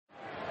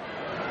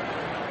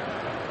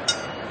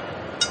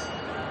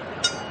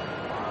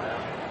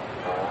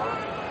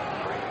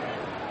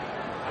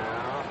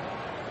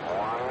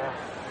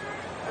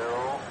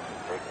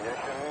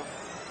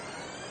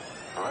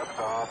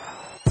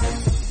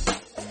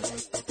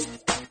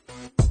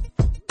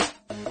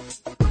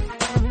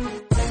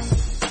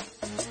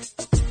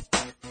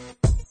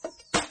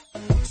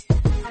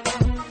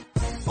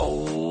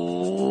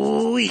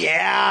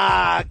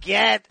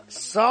get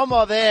some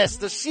of this.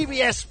 The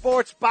CBS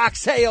Sports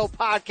Boxeo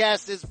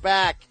podcast is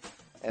back.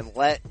 And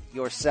let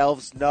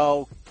yourselves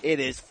know it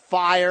is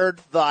fired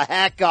the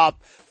heck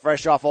up.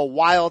 Fresh off a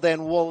wild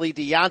and woolly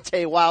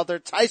Deontay Wilder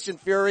Tyson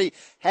Fury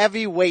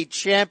heavyweight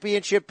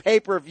championship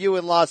pay-per-view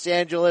in Los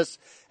Angeles,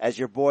 as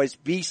your boys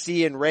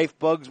BC and Rafe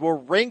Bugs were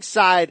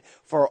ringside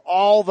for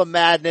all the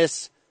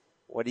madness.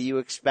 What are you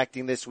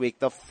expecting this week?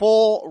 The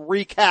full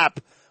recap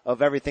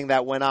of everything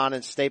that went on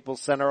in Staples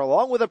Center,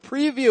 along with a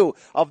preview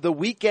of the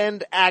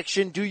weekend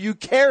action Do You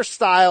Care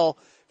style,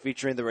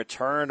 featuring the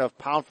return of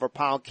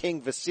pound-for-pound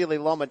king Vasily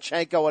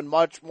Lomachenko and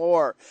much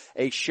more.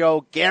 A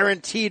show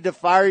guaranteed to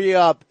fire you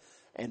up,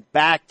 and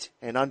backed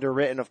and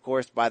underwritten, of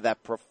course, by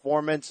that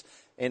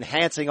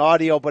performance-enhancing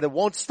audio. But it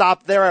won't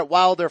stop there at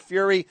Wilder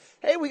Fury.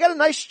 Hey, we got a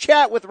nice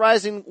chat with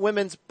rising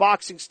women's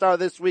boxing star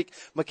this week,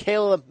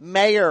 Michaela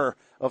Mayer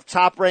of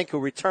Top Rank, who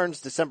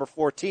returns December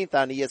 14th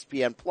on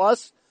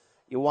ESPN+.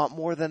 You want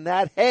more than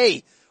that?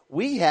 Hey,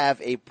 we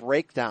have a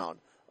breakdown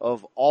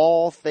of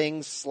all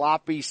things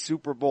sloppy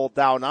Super Bowl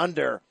down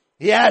under.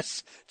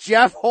 Yes,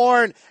 Jeff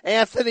Horn,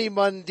 Anthony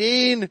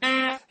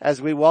Mundine, as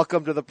we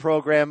welcome to the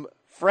program,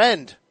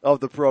 friend of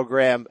the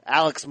program,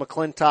 Alex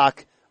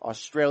McClintock,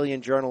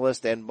 Australian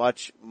journalist, and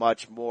much,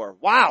 much more.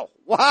 Wow,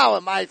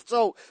 am I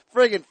so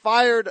friggin'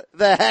 fired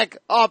the heck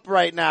up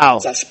right now.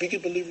 Speak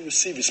it, believe it,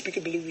 receive it. Speak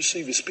it, believe it,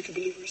 receive it. Speak it,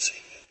 believe it, receive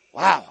it.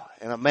 Wow.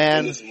 And a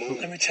man.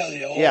 Let me tell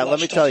you. Yeah,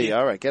 let me tell you.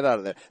 All right, get out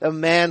of there. A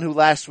man who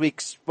last week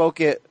spoke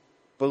it,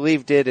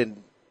 believed it,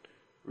 and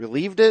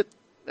relieved it.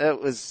 That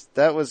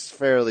was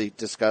fairly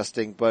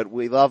disgusting, but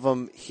we love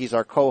him. He's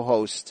our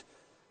co-host,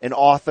 an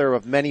author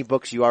of many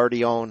books you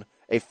already own,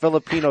 a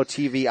Filipino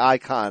TV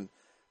icon.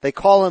 They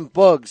call him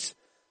Bugs.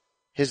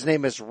 His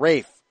name is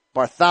Rafe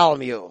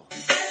Bartholomew.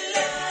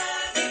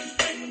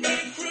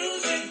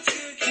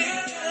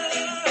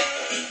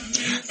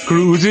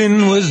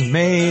 Cruising was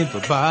made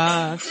for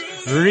box.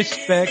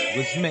 Respect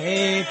was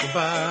made for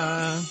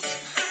box.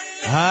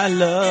 I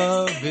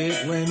love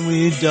it when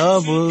we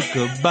double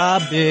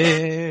kebab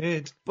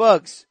it.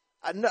 Bugs,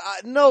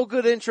 no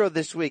good intro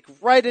this week.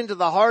 Right into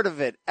the heart of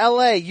it.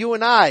 LA, you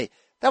and I.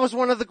 That was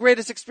one of the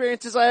greatest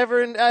experiences I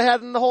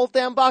had in the whole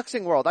damn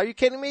boxing world. Are you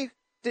kidding me?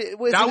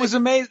 That was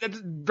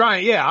amazing,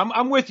 Brian. Yeah,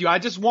 I'm with you. I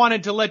just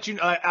wanted to let you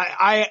know.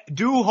 I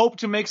do hope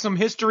to make some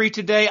history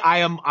today.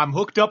 I'm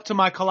hooked up to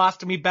my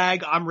colostomy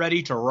bag. I'm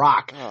ready to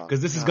rock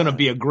because this is going to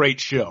be a great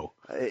show.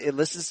 It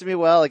listens to me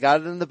well. I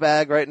got it in the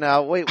bag right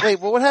now. Wait.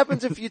 Well, what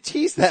happens if you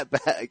tease that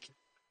bag?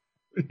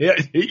 Yeah,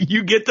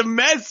 you get the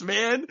mess,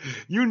 man.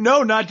 You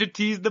know not to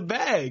tease the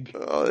bag.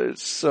 Oh,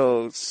 it's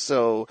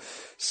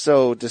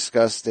so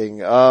disgusting.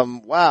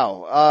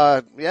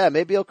 Wow. Yeah,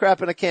 maybe he'll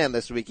crap in a can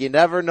this week. You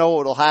never know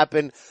what'll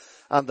happen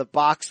on the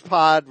Box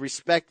Pod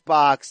Respect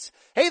Box.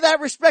 Hey,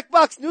 that Respect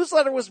Box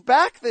newsletter was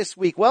back this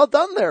week. Well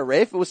done there,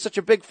 Rafe. It was such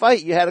a big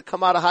fight. You had to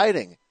come out of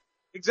hiding.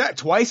 Exactly.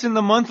 Twice in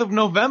the month of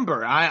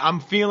November.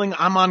 I'm feeling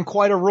I'm on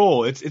quite a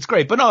roll. It's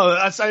great. But no,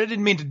 I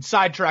didn't mean to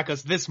sidetrack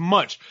us this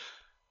much.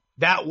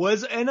 That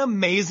was an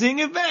amazing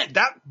event.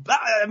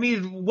 I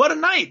mean, what a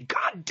night.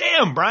 God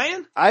damn,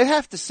 Brian. I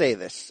have to say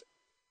this.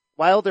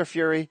 Wilder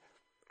Fury.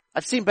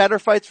 I've seen better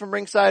fights from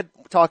ringside,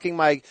 talking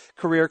my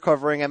career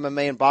covering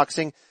MMA and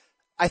boxing.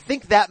 I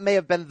think that may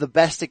have been the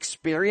best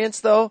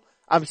experience, though.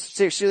 I'm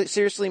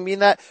seriously mean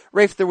that.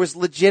 Rafe, there was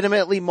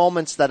legitimately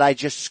moments that I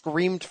just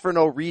screamed for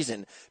no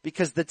reason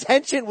because the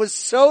tension was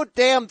so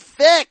damn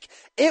thick.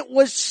 It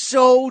was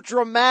so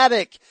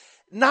dramatic.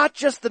 Not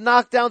just the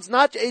knockdowns,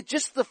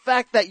 just the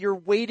fact that you're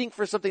waiting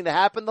for something to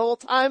happen the whole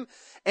time,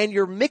 and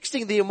you're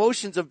mixing the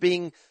emotions of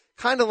being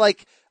kind of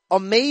like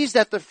amazed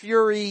at the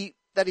Fury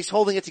that he's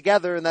holding it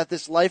together and that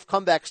this life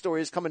comeback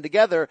story is coming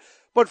together,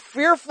 but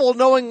fearful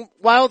knowing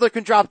Wilder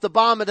can drop the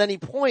bomb at any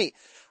point.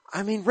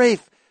 I mean,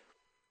 Rafe,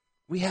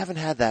 we haven't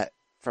had that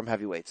from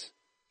heavyweights.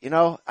 You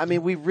know, I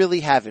mean, we really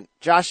haven't.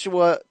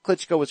 Joshua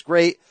Klitschko was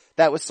great.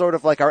 That was sort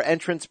of like our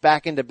entrance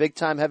back into big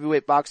time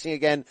heavyweight boxing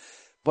again,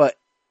 but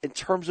in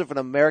terms of an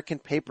American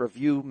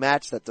pay-per-view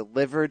match that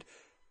delivered,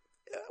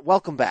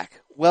 welcome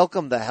back.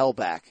 Welcome the hell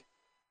back.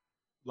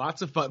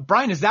 Lots of fun.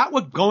 Brian, is that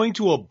what going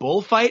to a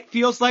bullfight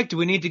feels like? Do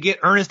we need to get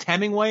Ernest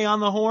Hemingway on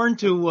the horn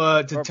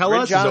to tell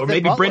us? Or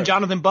maybe Bryn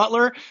Jonathan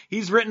Butler?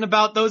 He's written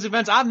about those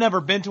events. I've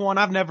never been to one.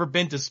 I've never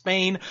been to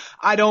Spain.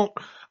 I don't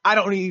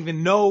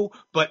even know,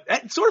 but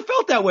it sort of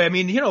felt that way. I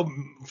mean, you know,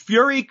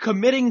 Fury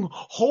committing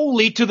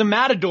wholly to the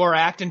Matador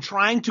Act and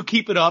trying to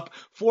keep it up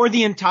for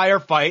the entire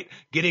fight,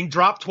 getting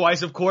dropped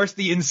twice, of course,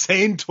 the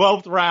insane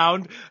 12th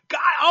round. God,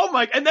 oh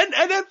my, and then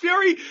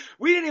Fury,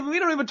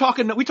 we talk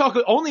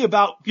only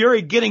about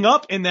Fury getting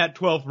up in that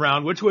 12th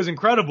round, which was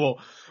incredible.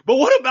 But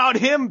what about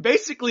him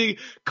basically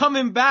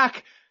coming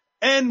back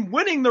and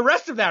winning the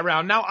rest of that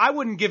round? Now, I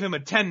wouldn't give him a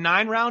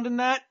 10-9 round in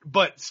that,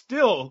 but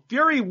still,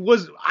 Fury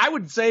was, I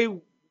would say,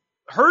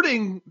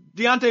 hurting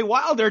Deontay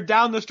Wilder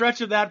down the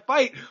stretch of that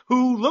fight,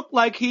 who looked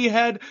like he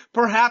had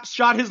perhaps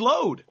shot his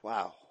load.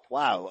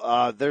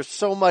 Wow. There's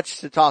so much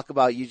to talk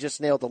about. You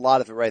just nailed a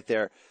lot of it right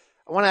there.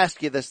 I want to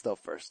ask you this though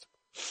first.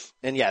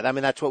 And yeah, I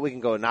mean, that's what we can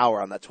go an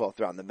hour on that 12th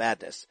round, the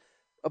madness.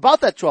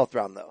 About that 12th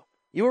round, though,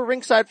 you were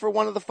ringside for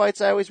one of the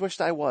fights I always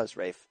wished I was,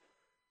 Rafe.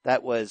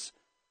 That was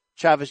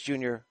Chavez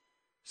Jr.,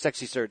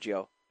 Sexy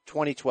Sergio,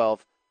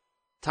 2012,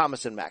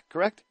 Thomas and Mack,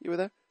 correct? You were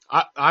there?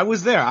 I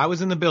was there. I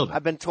was in the building.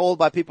 I've been told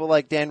by people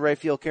like Dan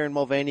Rafael, Kieran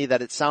Mulvaney,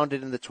 that it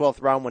sounded in the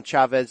 12th round when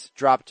Chavez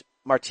dropped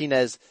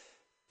Martinez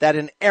that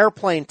an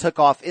airplane took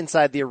off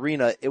inside the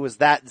arena. It was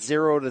that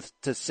 0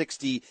 to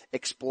 60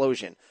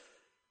 explosion.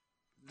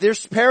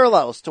 There's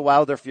parallels to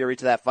Wilder Fury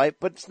to that fight,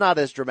 but it's not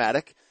as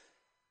dramatic.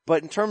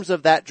 But in terms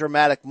of that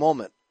dramatic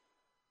moment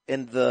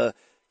and the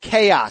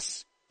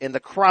chaos and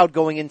the crowd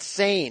going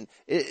insane,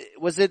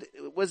 was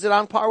it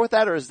on par with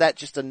that, or is that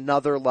just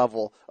another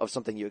level of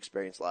something you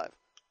experienced live?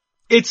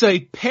 It's a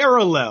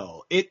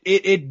parallel.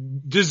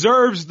 It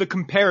deserves the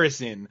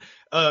comparison.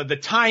 The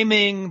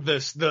timing,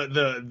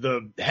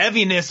 the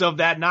heaviness of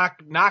that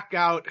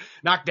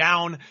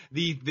knockdown,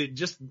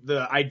 just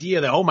the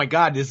idea that, oh my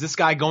God, is this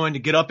guy going to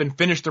get up and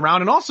finish the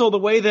round? And also the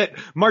way that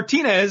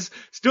Martinez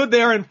stood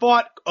there and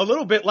fought a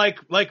little bit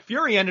like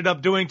Fury ended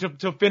up doing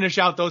to finish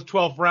out those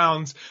 12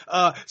 rounds.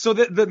 So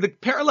the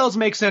parallels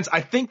make sense.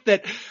 I think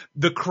that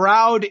the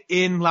crowd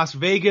in Las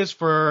Vegas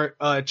for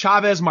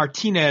Chavez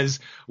Martinez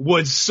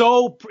was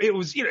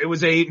it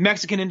was a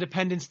Mexican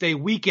Independence Day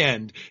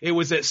weekend. It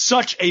was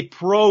such a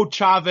pro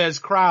Chavez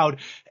crowd,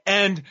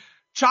 and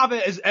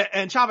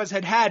Chavez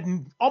had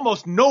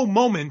almost no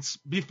moments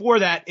before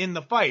that in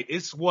the fight.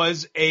 This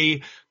was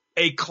a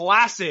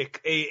classic,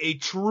 a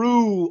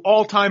true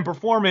all-time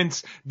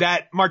performance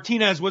that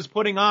Martinez was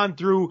putting on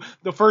through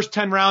the first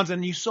 10 rounds,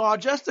 and you saw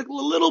just a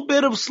little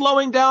bit of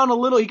slowing down a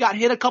little. He got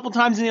hit a couple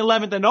times in the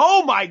 11th, and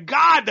oh my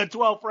God, the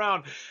 12th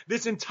round.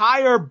 This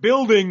entire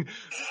building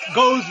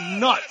goes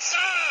nuts.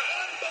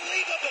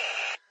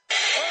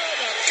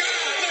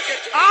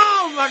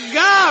 Oh my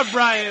God,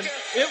 Brian.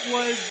 It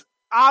was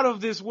out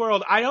of this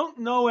world. I don't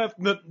know if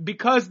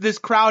because this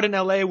crowd in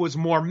LA was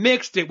more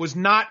mixed, it was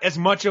not as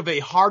much of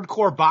a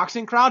hardcore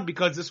boxing crowd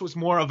because this was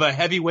more of a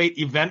heavyweight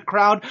event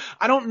crowd.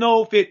 I don't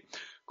know if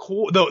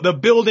the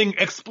building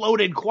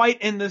exploded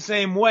quite in the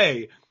same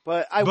way.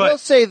 But I will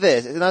say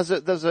this, and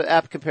there's an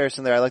apt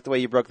comparison there. I like the way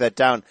you broke that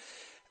down.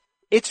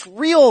 It's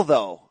real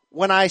though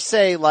when I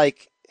say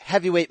like,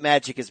 heavyweight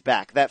magic is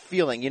back. That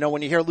feeling,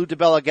 when you hear Lou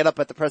DiBella get up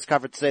at the press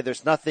conference and say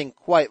there's nothing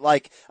quite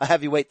like a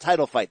heavyweight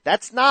title fight.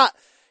 That's not,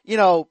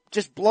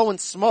 just blowing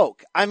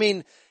smoke. I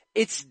mean,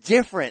 it's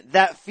different.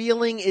 That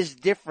feeling is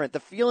different.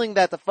 The feeling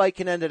that the fight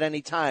can end at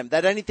any time,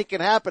 that anything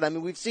can happen. I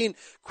mean, we've seen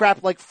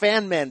crap like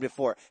Fan Man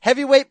before.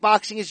 Heavyweight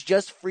boxing is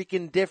just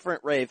freaking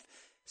different, Rafe.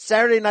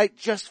 Saturday night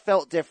just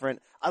felt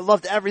different. I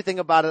loved everything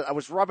about it. I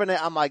was rubbing it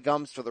on my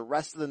gums for the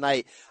rest of the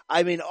night.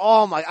 I mean,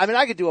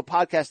 I could do a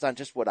podcast on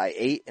just what I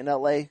ate in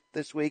LA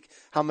this week.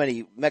 How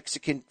many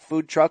Mexican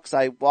food trucks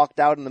I walked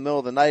out in the middle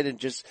of the night and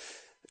just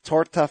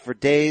torta for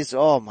days.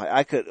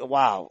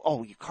 Wow.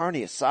 Oh, you carne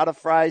asada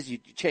fries. You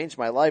changed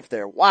my life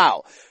there.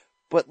 Wow.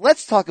 But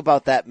let's talk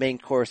about that main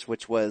course,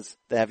 which was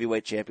the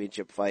heavyweight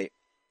championship fight.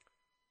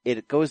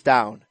 It goes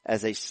down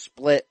as a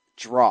split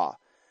draw.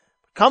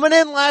 Coming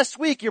in last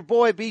week, your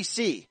boy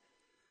BC,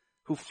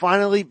 who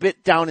finally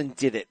bit down and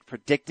did it,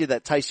 predicted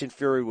that Tyson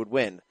Fury would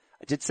win.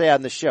 I did say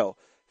on the show,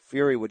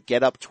 Fury would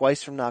get up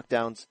twice from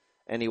knockdowns,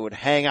 and he would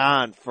hang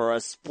on for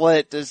a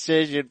split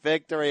decision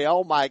victory.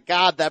 Oh my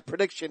God, that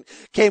prediction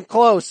came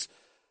close.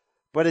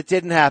 But it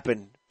didn't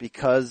happen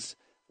because,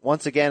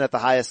 once again at the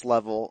highest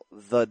level,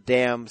 the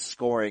damn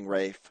scoring,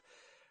 Rafe.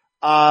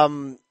 I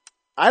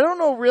don't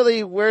know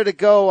really where to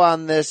go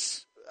on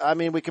this. I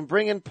mean, we can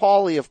bring in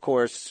Paulie, of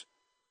course.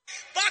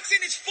 Boxing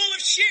is full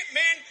of shit,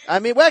 man. I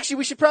mean, well, actually,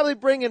 we should probably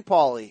bring in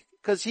Paulie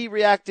because he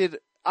reacted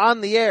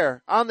on the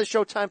air, on the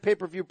Showtime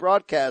pay-per-view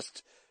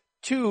broadcast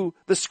to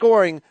the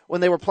scoring when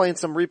they were playing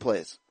some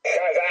replays.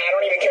 Guys, I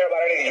don't even care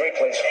about any of these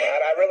replays.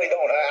 I really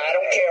don't. I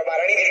don't care about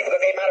any of these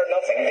because they matter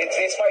nothing.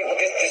 This fight,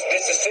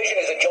 this decision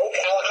is a joke.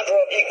 Alejandro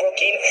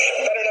Joaquin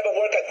better never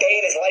work a day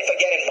in his life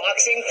again in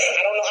boxing.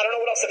 I don't know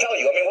what else to tell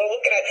you. I mean, we're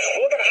looking at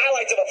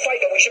highlights of a fight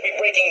that we should be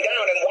breaking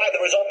down and why the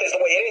result is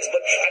the way it is,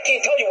 but I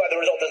can't tell you why the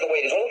result is the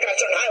way it is. We're looking at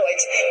certain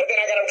highlights, but then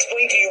I got to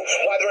explain to you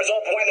why the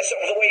result why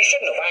the way it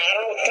shouldn't have. I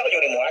don't know what to tell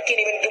you anymore. I can't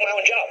even do my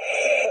own job.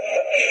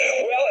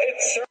 Well,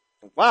 it's.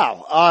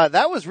 Wow,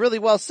 that was really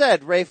well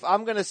said, Rafe.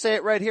 I'm going to say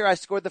it right here. I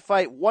scored the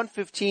fight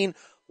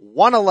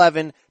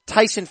 115-111.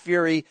 Tyson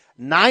Fury,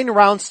 9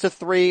 rounds to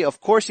 3. Of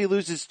course, he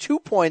loses 2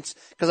 points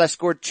because I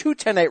scored 2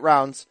 10-8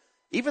 rounds,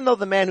 even though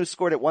the man who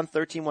scored it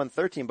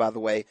 113-113, by the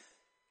way,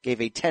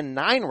 gave a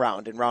 10-9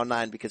 round in round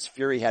 9 because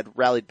Fury had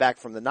rallied back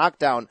from the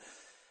knockdown.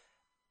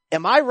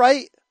 Am I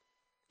right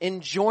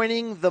in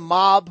joining the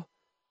mob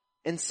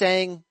and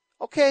saying,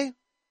 okay,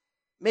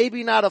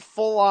 maybe not a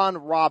full-on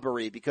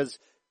robbery because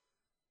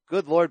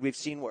good Lord, we've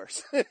seen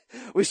worse.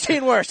 We've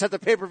seen worse at the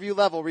pay-per-view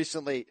level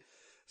recently.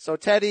 So,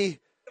 Teddy.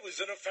 It was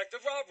an effective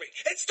robbery.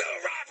 It's still a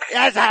robbery.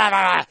 Yes,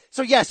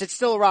 so, yes, it's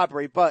still a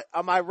robbery, but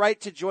am I right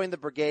to join the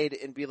brigade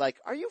and be like,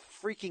 are you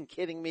freaking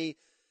kidding me?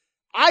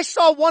 I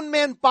saw one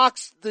man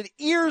box the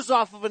ears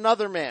off of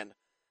another man.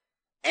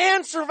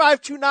 and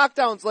survived 2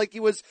 knockdowns like he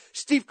was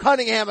Steve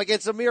Cunningham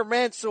against Amir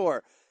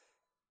Mansour.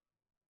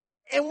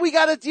 And we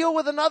got to deal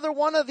with another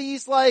one of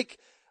these like,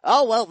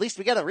 oh, well, at least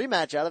we got a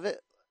rematch out of it.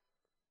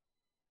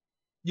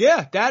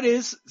 Yeah, that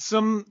is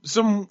some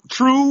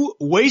true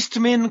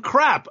wasteman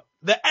crap.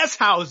 The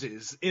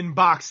S-houses in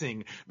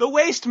boxing, the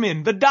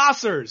wastemen, the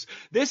dossers.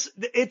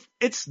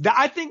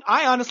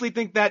 I honestly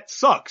think that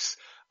sucks.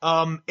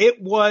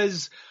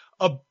 Tyson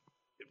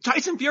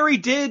Fury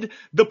did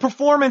the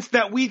performance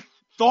that we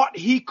thought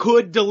he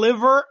could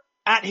deliver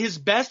at his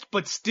best,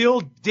 but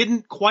still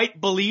didn't quite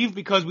believe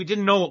because we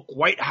didn't know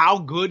quite how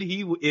good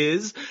he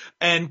is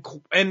and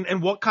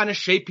what kind of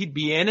shape he'd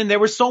be in. And there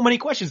were so many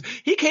questions.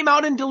 He came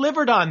out and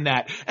delivered on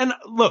that. And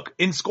look,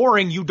 in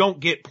scoring, you don't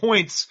get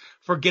points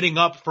for getting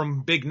up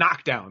from big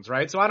knockdowns,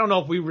 right? So I don't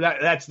know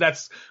if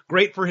that's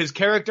great for his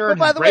character and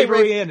his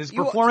bravery and his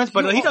performance,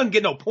 but he doesn't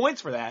get no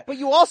points for that. But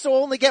you also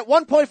only get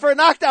 1 point for a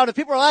knockdown, and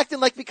people are acting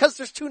like because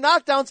there's 2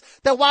 knockdowns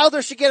that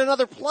Wilder should get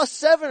another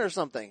 +7 or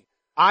something.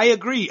 I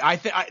agree.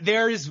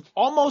 There is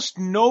almost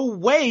no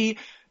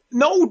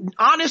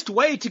honest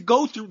way to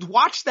go through,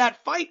 watch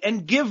that fight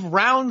and give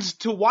rounds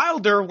to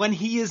Wilder when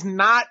he is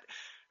not,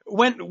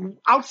 when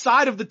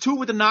outside of the 2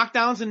 with the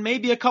knockdowns and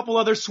maybe a couple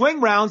other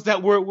swing rounds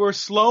that were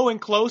slow and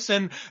close.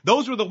 And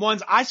those were the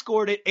ones I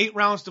scored at 8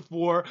 rounds to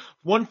 4,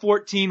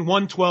 114,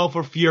 112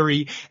 for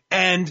Fury.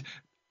 And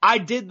I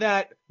did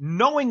that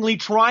knowingly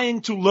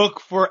trying to look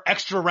for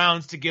extra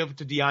rounds to give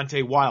to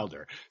Deontay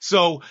Wilder.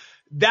 So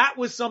that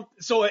was so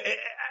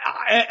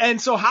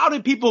how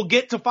did people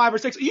get to 5 or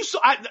 6?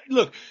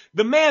 Look,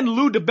 the man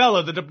Lou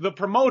DiBella, the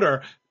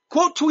promoter,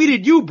 quote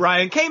tweeted you,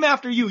 Brian, came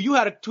after you. You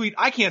had a tweet.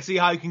 I can't see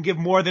how you can give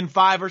more than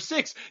 5 or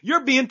 6.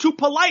 You're being too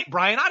polite,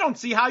 Brian. I don't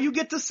see how you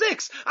get to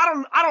 6.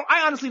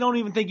 I honestly don't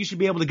even think you should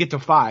be able to get to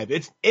 5.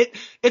 And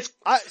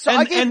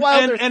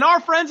our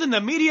friends in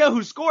the media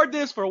who scored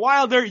this for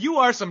Wilder, you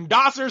are some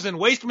dossers and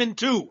wastemen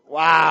too.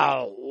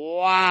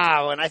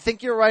 Wow. And I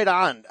think you're right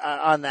on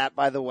that,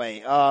 by the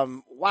way.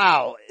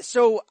 Wow.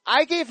 So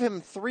I gave him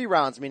 3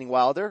 rounds, meaning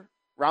Wilder.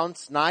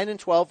 Rounds 9 and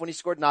 12 when he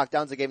scored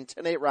knockdowns. I gave him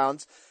 10-8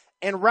 rounds.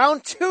 And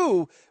round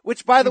 2,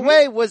 which by the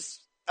way it was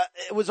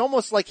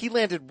almost like he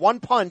landed 1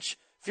 punch.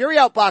 Fury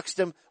outboxed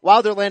him.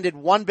 Wilder landed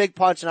 1 big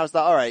punch, and I was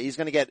like, all right, he's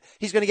gonna get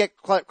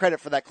credit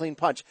for that clean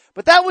punch.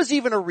 But that was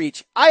even a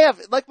reach.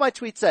 Like my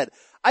tweet said,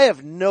 I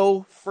have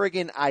no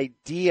friggin'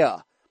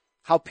 idea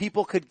how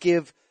people could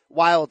give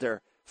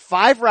Wilder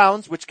 5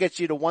 rounds, which gets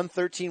you to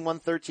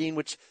 113,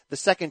 which the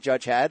second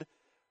judge had,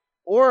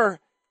 or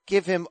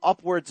give him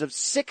upwards of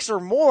 6 or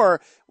more,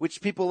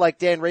 which people like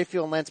Dan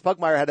Rafael and Lance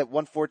Pugmire had at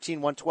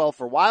 114, 112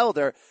 for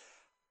Wilder,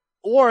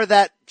 or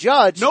that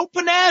judge. No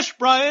panache,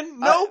 Brian.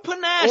 No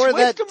panache.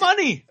 Waste of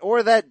money.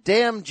 Or that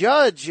damn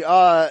judge.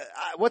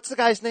 What's the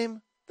guy's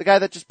name? The guy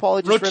that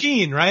Paulie just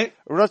Rochin, right?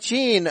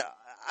 Rochin.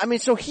 I mean,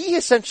 so he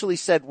essentially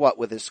said what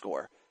with his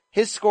score?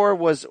 His score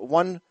was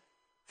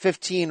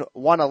 115,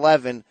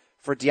 111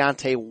 for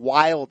Deontay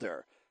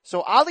Wilder.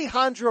 So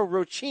Alejandro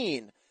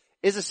Rochin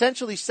is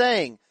essentially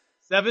saying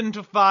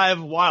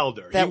 7-5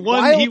 Wilder. He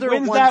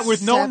wins that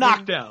with no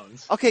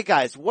knockdowns. Okay,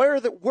 guys, were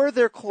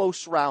there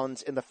close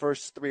rounds in the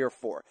first 3 or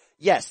 4?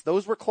 Yes,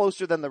 those were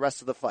closer than the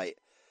rest of the fight.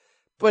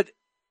 But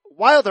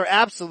Wilder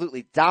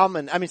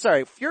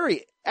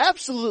Fury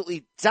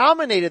absolutely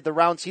dominated the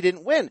rounds he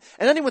didn't win.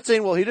 And anyone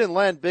saying, well, he didn't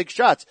land big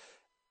shots.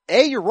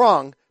 A, you're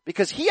wrong.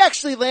 Because he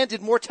actually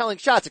landed more telling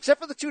shots. Except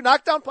for the 2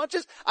 knockdown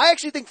punches, I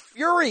actually think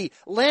Fury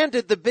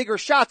landed the bigger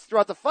shots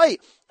throughout the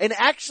fight and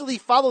actually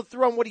followed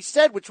through on what he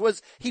said, which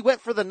was he went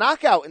for the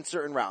knockout in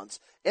certain rounds.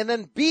 And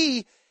then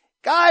B,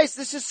 guys,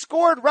 this is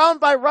scored round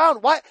by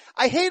round. Why?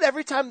 I hate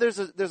every time there's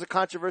a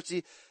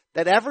controversy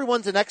that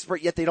everyone's an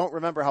expert, yet they don't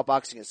remember how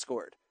boxing is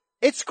scored.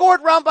 It's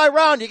scored round by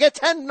round. You get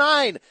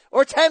 10-9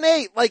 or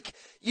 10-8. Like,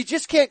 you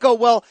just can't go,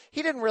 well,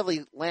 he didn't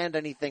really land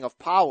anything of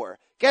power.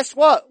 Guess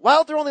what?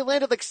 Wilder only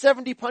landed like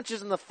 70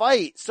 punches in the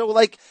fight. So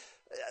like,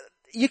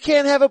 you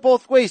can't have it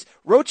both ways.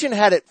 Rochin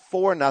had it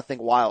 4-0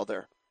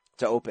 Wilder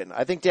to open.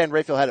 I think Dan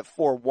Rafael had it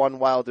 4-1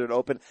 Wilder to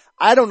open.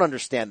 I don't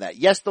understand that.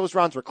 Yes, those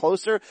rounds were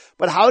closer,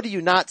 but how do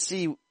you not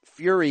see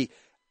Fury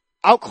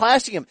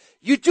outclassing him?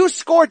 You do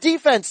score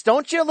defense,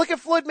 don't you? Look at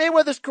Floyd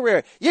Mayweather's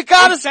career. You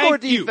gotta score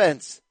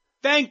defense.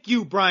 Thank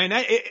you, Brian.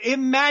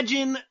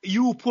 Imagine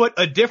you put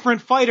a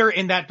different fighter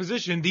in that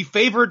position, the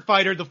favored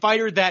fighter, the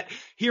fighter that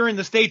here in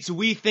the States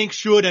we think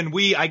should, and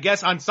we, I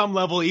guess on some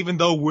level, even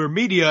though we're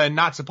media and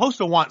not supposed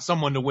to want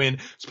someone to win,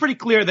 it's pretty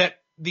clear that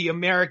the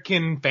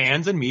American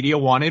fans and media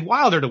wanted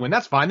Wilder to win.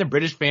 That's fine. The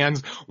British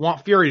fans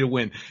want Fury to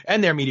win,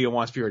 and their media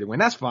wants Fury to win.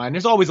 That's fine.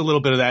 There's always a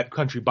little bit of that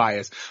country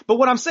bias. But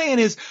what I'm saying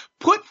is,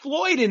 put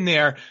Floyd in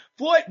there.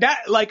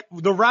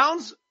 The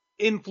rounds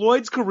in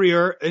Floyd's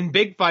career in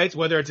big fights,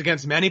 whether it's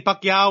against Manny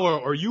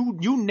Pacquiao or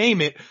you name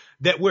it,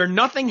 that where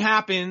nothing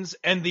happens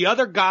and the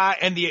other guy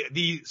and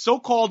the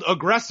so-called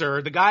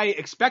aggressor, the guy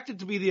expected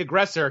to be the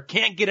aggressor,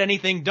 can't get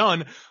anything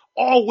done,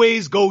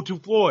 always go to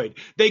Floyd.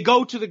 They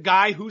go to the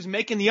guy who's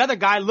making the other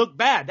guy look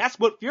bad. That's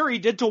what Fury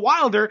did to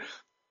Wilder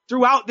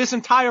throughout this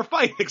entire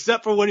fight,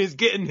 except for when he's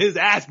getting his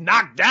ass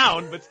knocked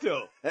down, but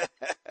still.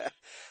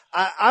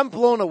 I'm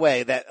blown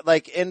away that,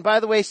 like, and by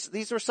the way,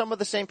 these were some of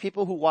the same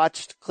people who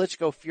watched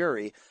Klitschko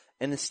Fury,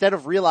 and instead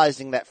of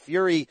realizing that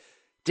Fury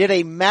did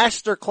a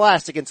master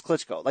class against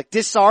Klitschko, like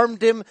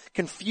disarmed him,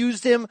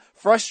 confused him,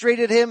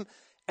 frustrated him,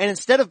 and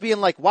instead of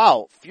being like,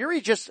 wow,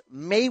 Fury just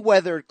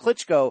Mayweathered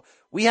Klitschko,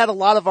 we had a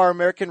lot of our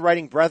American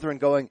writing brethren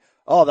going,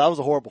 oh, that was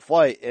a horrible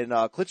fight, and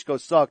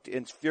Klitschko sucked,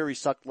 and Fury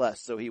sucked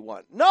less, so he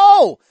won.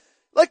 No!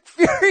 Like,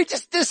 Fury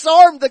just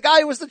disarmed the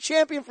guy who was the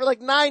champion for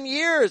like 9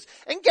 years,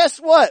 and guess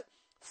what?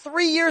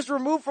 3 years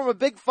removed from a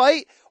big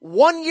fight,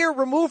 1 year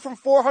removed from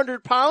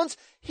 400 pounds,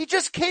 he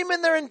just came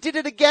in there and did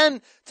it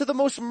again to the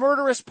most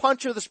murderous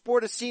puncher the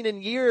sport has seen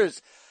in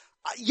years.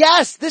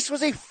 Yes, this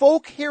was a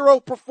folk hero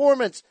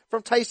performance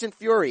from Tyson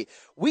Fury.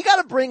 We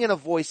gotta bring in a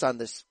voice on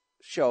this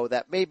show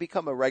that may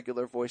become a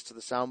regular voice to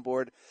the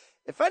soundboard.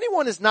 If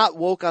anyone is not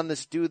woke on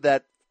this dude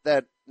that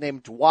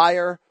named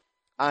Dwyer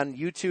on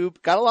YouTube,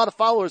 got a lot of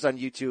followers on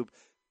YouTube,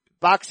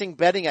 boxing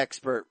betting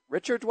expert.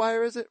 Richard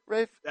Dwyer, is it,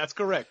 Rafe? That's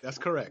correct.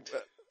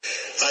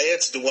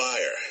 It's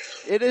Dwyer.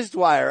 It is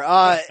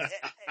Dwyer.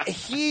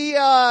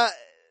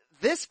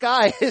 This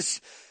guy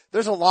is,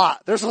 there's a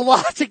lot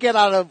to get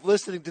out of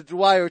listening to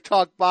Dwyer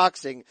talk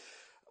boxing.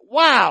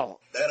 Wow.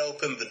 That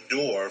opened the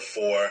door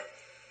for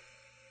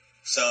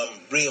some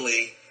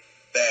really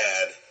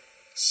bad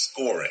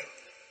scoring.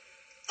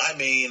 I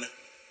mean,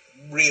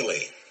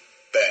 really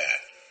bad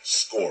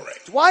scoring.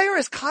 Dwyer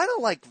is kind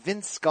of like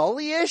Vince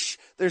Scully-ish.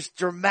 There's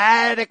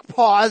dramatic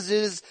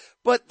pauses,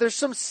 but there's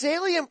some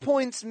salient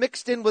points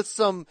mixed in with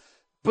some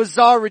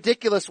bizarre,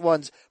 ridiculous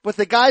ones, but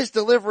the guy's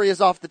delivery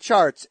is off the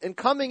charts. And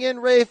coming in,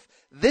 Rafe,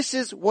 this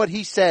is what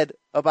he said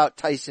about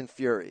Tyson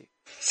Fury.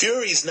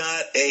 Fury's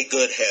not a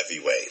good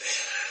heavyweight.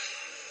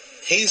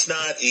 He's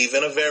not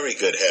even a very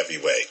good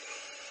heavyweight.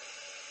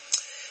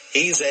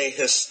 He's a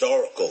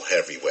historical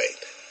heavyweight.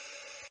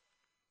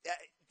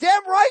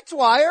 Damn right,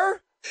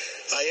 Dwyer.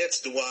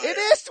 It's Dwyer. It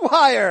is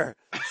Dwyer.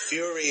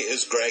 Fury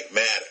is Greg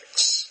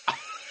Maddux.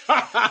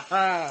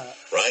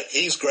 Right?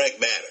 He's Greg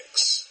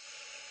Maddux.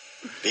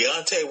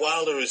 Deontay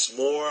Wilder is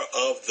more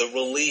of the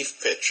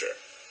relief pitcher.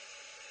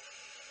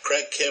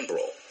 Craig Kimbrell,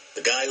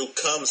 the guy who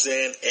comes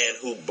in and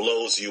who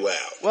blows you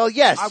out. Well,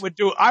 yes.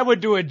 I would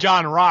do a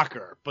John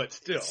Rocker, but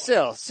still.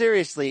 Still,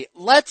 seriously,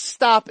 let's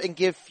stop and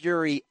give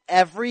Fury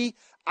every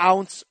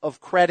ounce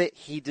of credit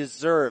he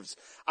deserves.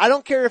 I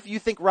don't care if you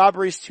think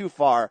robbery's too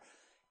far.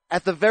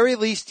 At the very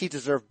least, he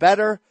deserved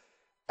better.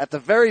 At the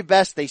very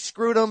best, they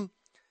screwed him.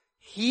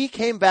 He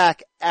came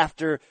back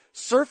after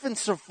surfing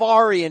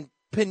Safari and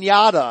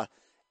Pinata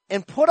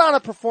and put on a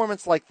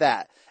performance like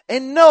that.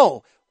 And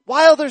no,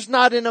 Wilder's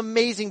not an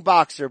amazing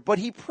boxer, but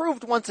he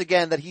proved once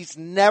again that he's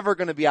never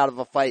going to be out of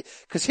a fight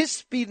because his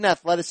speed and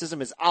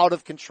athleticism is out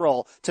of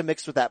control to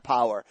mix with that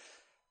power.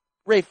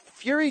 Ray,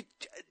 Fury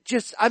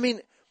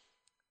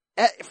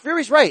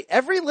Fury's right.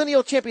 Every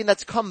lineal champion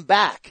that's come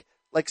back,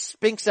 like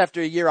Spinks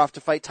after a year off to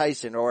fight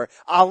Tyson, or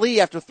Ali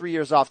after 3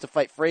 years off to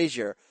fight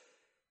Frazier,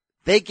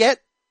 they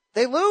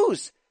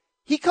lose.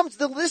 He comes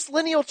to this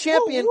lineal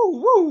champion.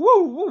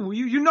 Woo.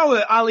 You know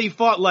that Ali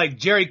fought like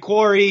Jerry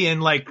Quarry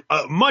and like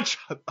much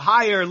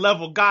higher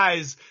level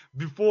guys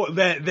before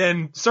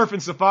than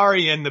Surfing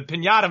Safari and the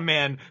Pinata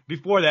Man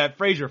before that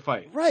Frazier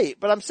fight. Right,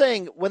 but I'm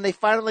saying when they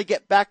finally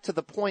get back to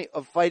the point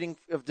of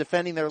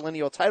defending their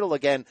lineal title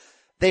again,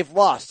 they've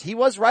lost. He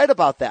was right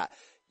about that.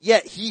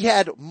 Yet he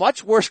had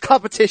much worse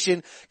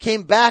competition,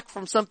 came back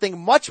from something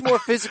much more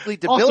physically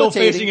debilitating. Also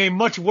facing a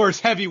much worse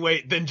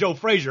heavyweight than Joe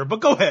Frazier, but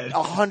go ahead.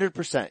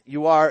 100%.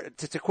 You are,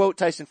 to quote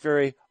Tyson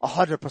Fury,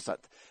 100%.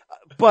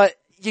 But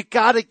you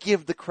gotta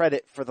give the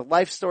credit for the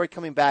life story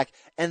coming back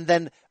and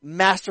then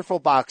masterful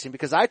boxing,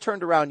 because I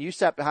turned around, you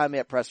sat behind me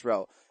at press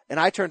row, and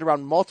I turned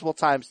around multiple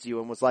times to you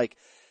and was like,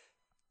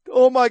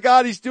 oh my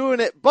God, he's doing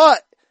it,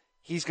 but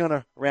he's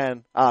gonna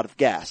run out of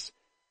gas.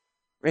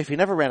 Rafe, he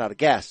never ran out of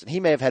gas, and he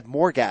may have had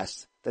more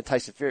gas than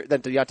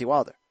than Deontay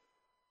Wilder.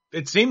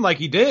 It seemed like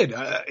he did.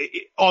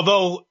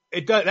 Although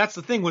that's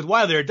the thing with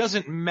Wilder. It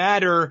doesn't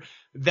matter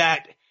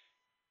that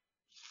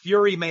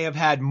Fury may have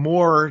had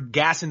more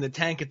gas in the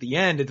tank at the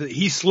end.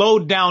 He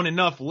slowed down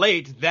enough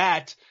late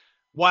that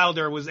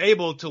Wilder was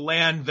able to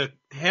land the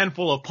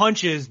handful of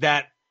punches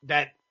that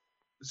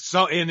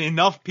so in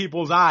enough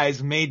people's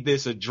eyes made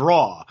this a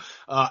draw.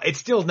 It's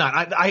still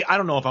not, I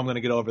don't know if I'm going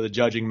to get over the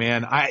judging,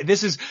 man.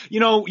 This is,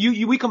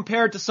 we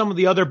compare it to some of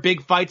the other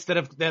big fights that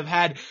have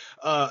had,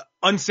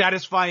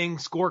 unsatisfying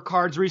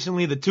scorecards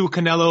recently, the two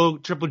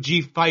Canelo Triple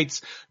G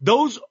fights.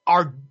 Those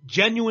are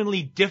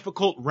genuinely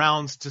difficult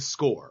rounds to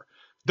score.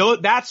 Though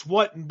that's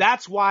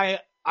why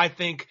I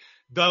think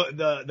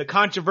the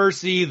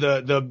controversy,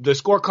 the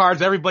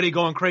scorecards, everybody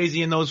going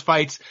crazy in those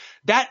fights,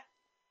 that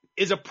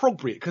is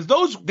appropriate, because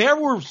there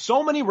were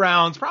so many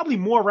rounds, probably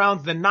more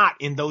rounds than not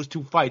in those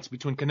two fights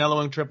between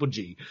Canelo and Triple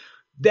G,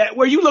 that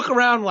where you look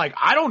around like,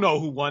 I don't know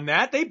who won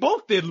that. They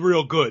both did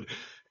real good.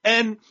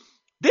 And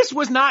this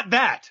was not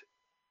that.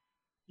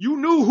 you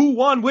knew who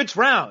won which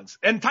rounds.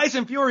 And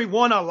Tyson Fury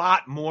won a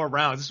lot more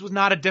rounds. This was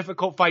not a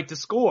difficult fight to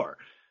score.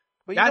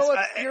 But you know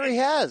what Fury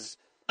has?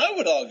 I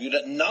would argue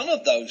that none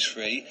of those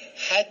three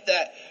had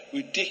that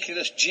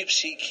ridiculous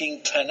Gypsy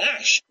King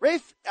panache.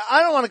 Rafe,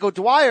 I don't want to go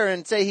Dwyer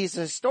and say he's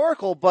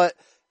historical, but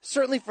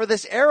certainly for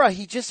this era,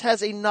 he just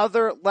has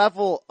another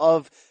level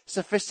of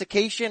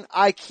sophistication,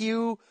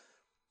 IQ,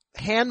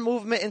 hand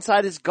movement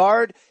inside his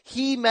guard.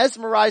 He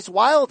mesmerized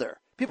Wilder.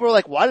 People are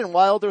like, why didn't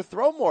Wilder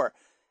throw more?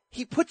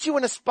 He puts you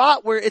in a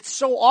spot where it's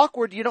so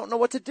awkward you don't know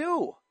what to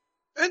do.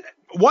 And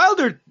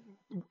Wilder,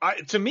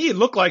 to me, it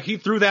looked like he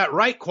threw that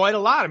right quite a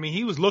lot. I mean,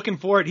 he was looking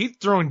for it. He's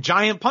throwing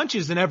giant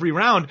punches in every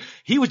round.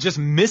 He was just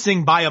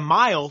missing by a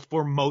mile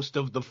for most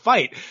of the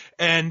fight.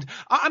 And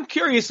I'm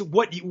curious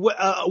what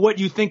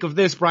you think of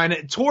this,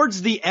 Brian.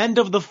 Towards the end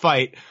of the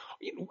fight,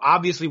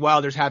 obviously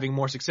Wilder's having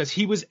more success.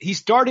 He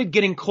started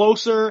getting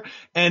closer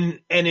and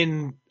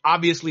in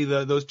obviously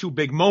those two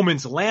big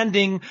moments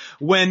landing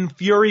when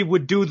Fury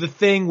would do the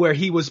thing where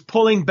he was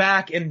pulling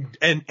back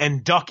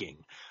and ducking.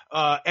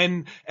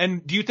 And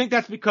do you think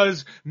that's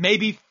because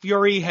maybe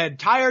Fury had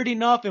tired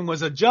enough and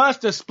was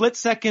just a split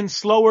second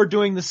slower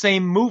doing the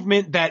same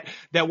movement that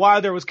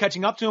Wilder was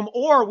catching up to him?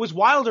 Or was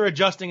Wilder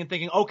adjusting and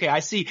thinking, okay, I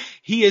see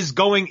he is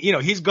going,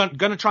 he's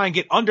gonna try and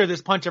get under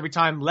this punch every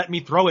time. Let me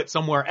throw it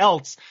somewhere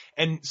else.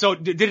 And so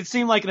did it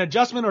seem like an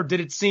adjustment, or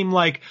did it seem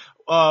like,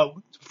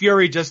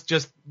 Fury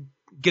just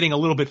getting a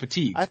little bit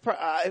fatigued?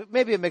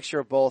 Maybe a mixture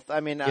of both.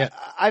 I mean, yeah.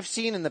 I've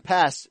seen in the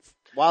past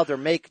Wilder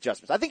make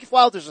adjustments. I think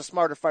Wilder's a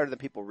smarter fighter than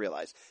people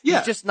realize. Yeah.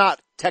 He's just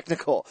not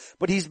technical,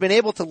 but he's been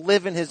able to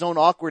live in his own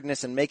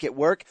awkwardness and make it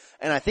work.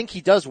 And I think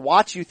he does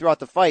watch you throughout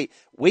the fight,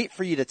 wait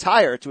for you to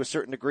tire to a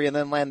certain degree, and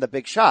then land the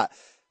big shot.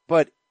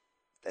 But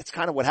that's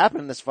kind of what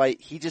happened in this fight.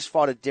 He just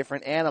fought a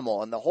different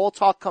animal. And the whole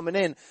talk coming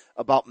in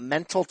about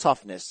mental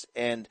toughness.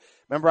 And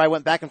remember, I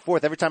went back and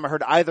forth. Every time I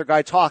heard either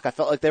guy talk, I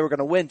felt like they were going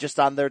to win just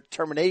on their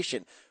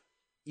determination.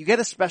 You get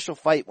a special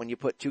fight when you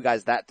put two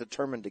guys that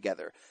determined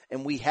together.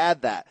 And we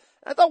had that.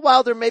 I thought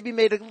Wilder maybe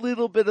made a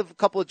little bit of a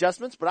couple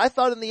adjustments, but I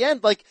thought in the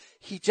end, like,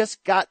 he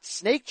just got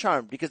snake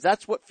charmed because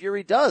that's what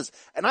Fury does.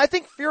 And I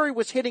think Fury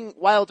was hitting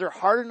Wilder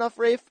hard enough,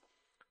 Rafe,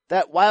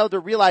 that Wilder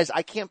realized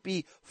I can't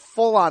be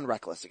full on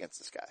reckless against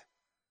this guy.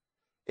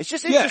 It's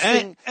just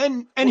interesting.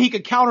 Yeah, and he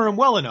could counter him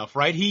well enough,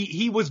 right?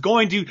 He was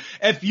going to,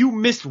 if you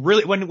missed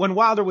really, when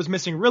Wilder was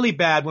missing really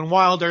bad, when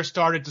Wilder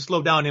started to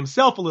slow down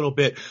himself a little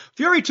bit,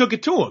 Fury took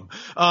it to him.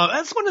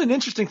 That's an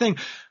interesting thing.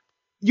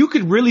 You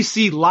could really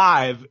see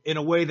live in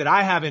a way that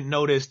I haven't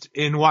noticed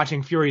in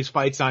watching Fury's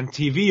fights on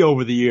TV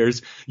over the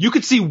years. You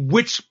could see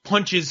which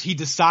punches he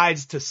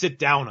decides to sit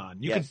down on.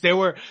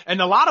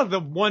 And a lot of the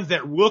ones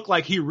that look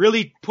like he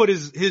really put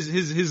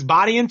his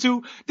body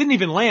into didn't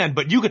even land,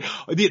 but you could,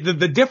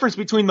 the difference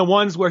between the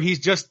ones where he's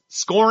just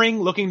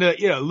scoring, looking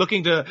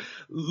to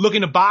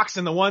box,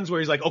 and the ones where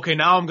he's like, okay,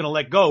 now I'm going to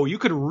let go. You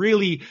could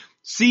really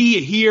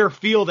see, hear,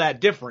 feel that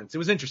difference. It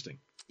was interesting.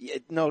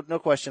 No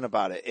question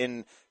about it.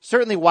 And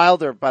certainly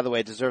Wilder, by the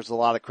way, deserves a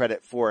lot of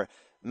credit for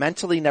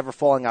mentally never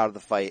falling out of the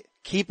fight,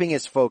 keeping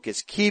his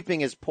focus, keeping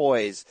his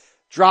poise,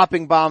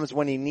 dropping bombs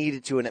when he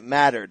needed to and it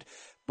mattered.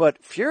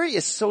 But Fury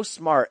is so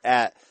smart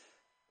at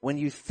when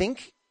you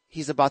think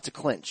he's about to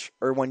clinch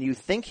or when you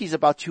think he's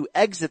about to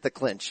exit the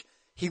clinch,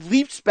 he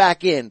leaps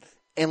back in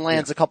and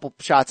lands a couple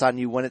shots on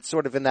you when it's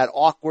sort of in that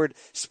awkward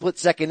split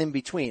second in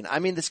between. I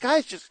mean, this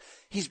guy's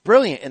he's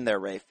brilliant in there,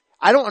 Rafe.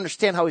 I don't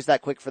understand how he's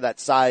that quick for that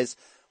size.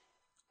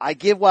 I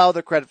give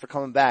Wilder credit for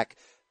coming back,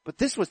 but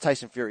this was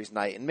Tyson Fury's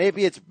night, and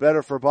maybe it's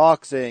better for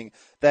boxing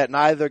that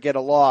neither get a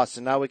loss,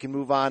 and now we can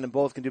move on and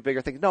both can do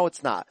bigger things. No,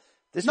 it's not.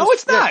 It's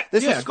not.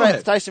 This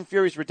was Tyson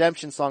Fury's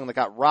redemption song that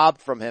got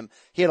robbed from him.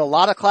 He had a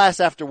lot of class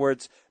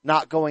afterwards,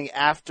 not going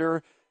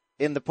after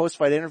in the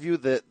post-fight interview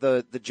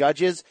the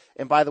judges.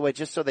 And by the way,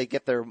 just so they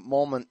get their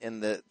moment in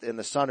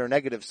the sun or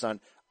negative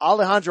sun,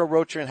 Alejandro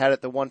Rotrin had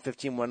it the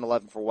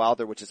 115-111 for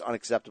Wilder, which is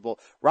unacceptable.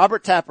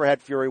 Robert Tapper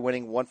had Fury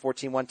winning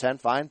 114-110,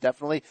 fine,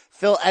 definitely.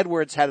 Phil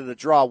Edwards had it a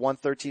draw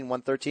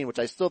 113-113, which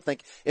I still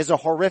think is a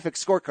horrific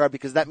scorecard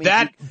because that means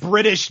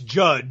British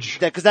judge.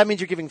 Because that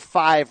means you're giving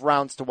 5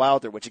 rounds to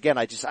Wilder, which again,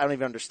 I don't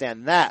even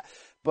understand that.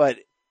 But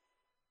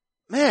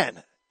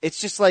man, it's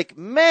just like,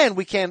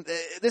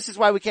 this is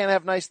why we can't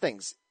have nice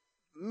things.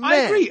 Man. I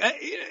agree.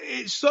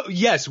 So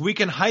yes, we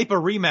can hype a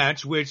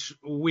rematch, which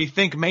we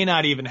think may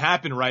not even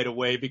happen right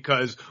away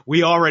because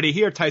we already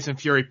hear Tyson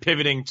Fury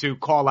pivoting to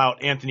call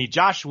out Anthony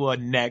Joshua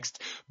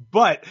next.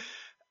 But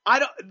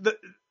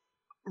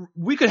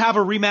we could have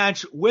a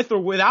rematch with or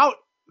without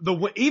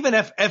even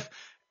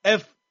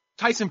if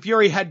Tyson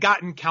Fury had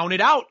gotten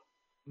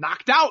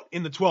knocked out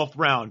in the 12th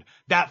round,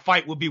 that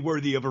fight would be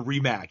worthy of a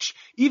rematch.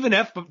 Even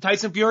if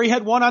Tyson Fury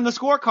had won on the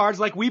scorecards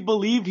like we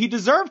believed he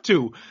deserved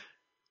to,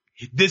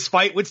 this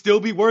fight would still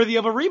be worthy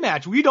of a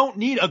rematch. We don't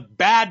need a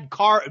bad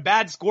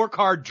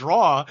scorecard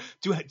draw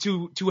to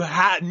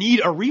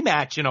need a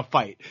rematch in a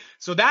fight.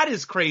 So that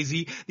is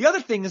crazy. The other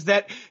thing is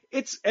that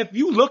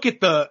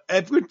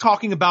if we're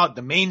talking about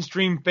the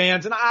mainstream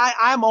fans, and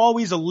I'm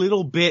always a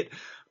little bit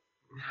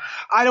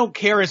I don't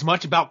care as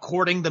much about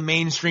courting the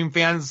mainstream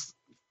fans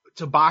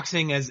to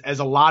boxing as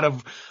a lot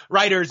of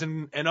writers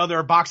and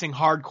other boxing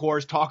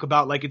hardcores talk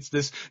about, like it's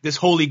this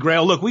holy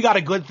grail. Look, we got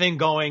a good thing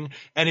going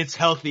and it's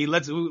healthy.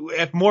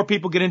 If more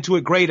people get into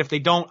it, great. If they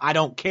don't, I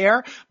don't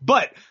care.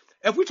 But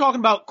if we're talking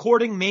about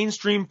courting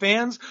mainstream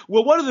fans,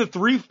 well, what are the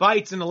 3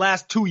 fights in the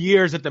last 2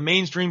 years that the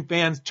mainstream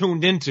fans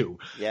tuned into?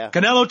 Yeah.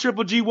 Canelo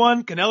Triple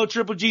G1, Canelo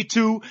Triple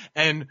G2,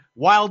 and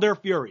Wilder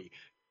Fury.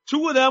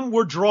 2 of them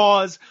were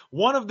draws.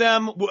 One of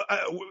them,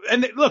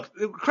 look,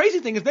 the crazy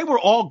thing is they were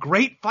all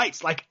great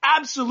fights, like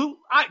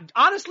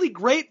honestly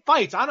great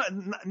fights.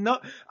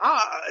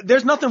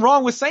 There's nothing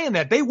wrong with saying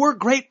that. They were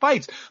great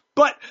fights,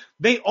 but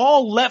they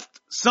all left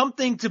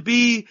something to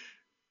be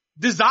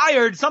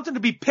desired, something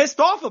to be pissed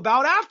off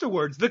about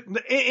afterwards.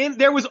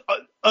 There was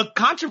a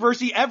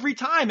controversy every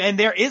time, and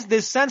there is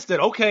this sense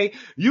that, okay,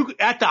 you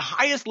at the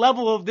highest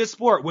level of this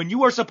sport, when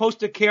you are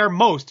supposed to care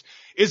most,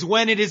 is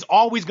when it is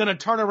always going to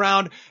turn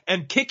around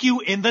and kick you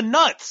in the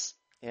nuts.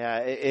 Yeah,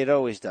 it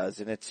always does,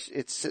 and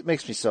it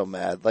makes me so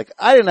mad. Like,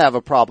 I didn't have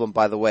a problem,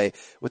 by the way,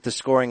 with the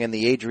scoring in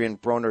the Adrian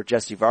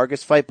Broner-Jesse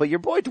Vargas fight, but your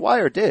boy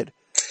Dwyer did.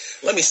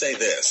 Let me say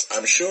this.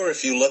 I'm sure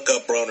if you look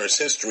up Broner's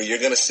history, you're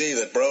going to see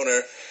that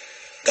Broner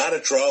got a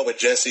draw with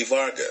Jesse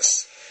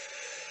Vargas.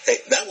 Hey,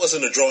 that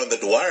wasn't a draw in the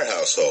Dwyer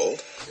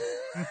household.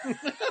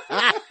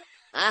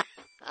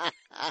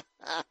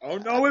 Oh,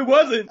 no, it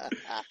wasn't.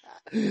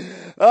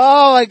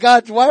 Oh, my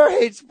God. Dwyer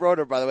hates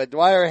Broner, by the way.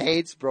 Dwyer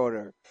hates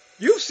Broner.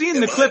 You've seen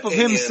the clip of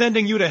him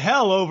sending you to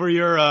hell over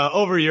your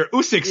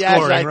Usyk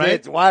scoring,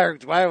 right?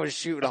 Dwyer was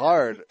shooting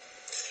hard.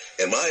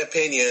 In my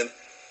opinion,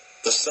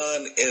 the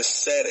sun is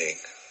setting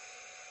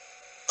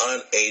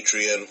on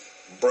Adrian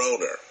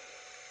Broner.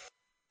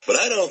 But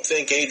I don't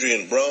think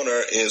Adrian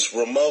Broner is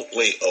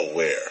remotely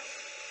aware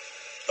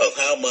of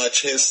how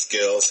much his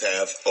skills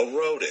have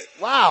eroded.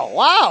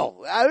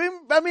 Wow.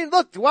 I mean,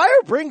 look, Dwyer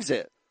brings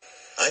it.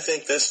 I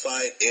think this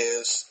fight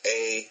is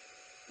a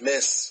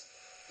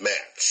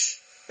mismatch.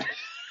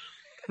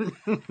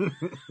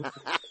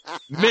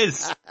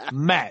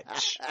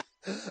 Mismatch.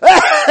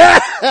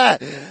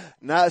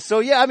 Now,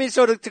 so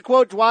to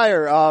quote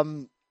Dwyer,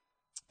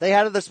 they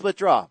had the split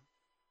draw.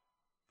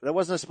 But it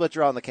wasn't a split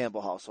draw in the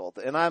Campbell household,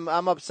 and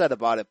I'm upset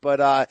about it.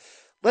 But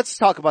let's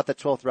talk about the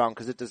 12th round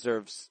because it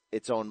deserves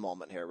its own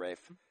moment here,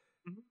 Rafe.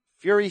 Mm-hmm.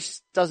 Fury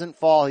doesn't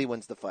fall; he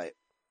wins the fight.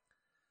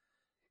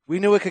 We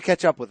knew it could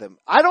catch up with him.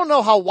 I don't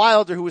know how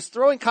Wilder, who was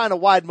throwing kind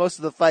of wide most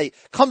of the fight,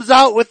 comes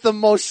out with the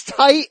most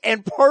tight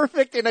and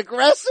perfect and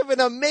aggressive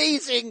and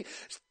amazing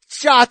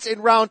shots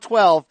in round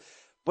 12.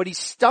 But he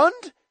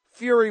stunned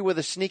Fury with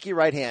a sneaky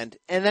right hand,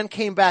 and then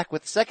came back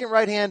with second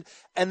right hand,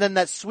 and then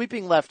that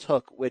sweeping left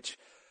hook, which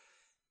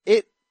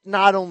it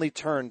not only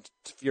turned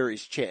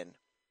Fury's chin.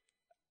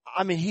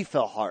 I mean, he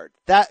fell hard.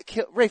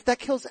 Rafe, that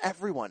kills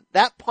everyone.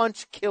 That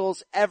punch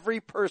kills every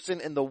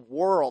person in the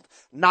world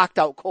knocked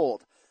out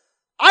cold.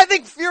 I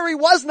think Fury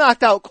was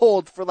knocked out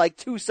cold for like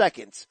 2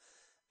 seconds.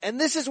 And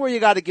this is where you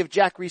gotta give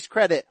Jack Reese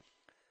credit.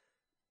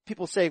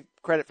 People say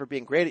credit for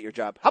being great at your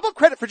job. How about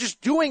credit for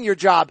just doing your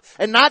job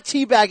and not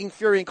teabagging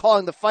Fury and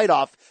calling the fight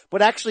off,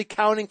 but actually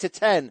counting to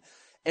 10.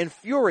 And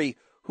Fury,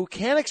 who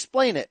can't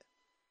explain it,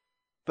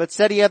 but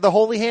said he had the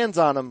holy hands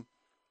on him,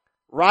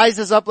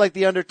 rises up like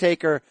the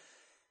Undertaker,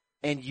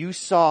 and you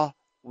saw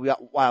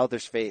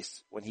Wilder's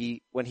face when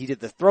he did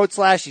the throat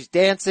slash. He's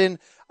dancing.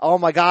 Oh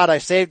my God, I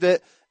saved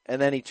it. And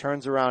then he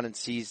turns around and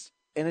sees,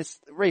 and it's,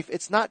 Rafe,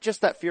 it's not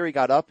just that Fury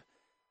got up,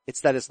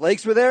 it's that his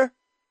legs were there,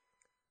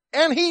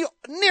 and he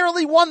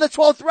nearly won the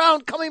 12th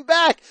round coming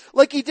back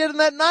like he did in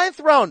that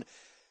 9th round.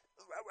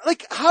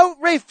 Like, how,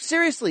 Rafe,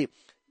 seriously,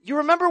 you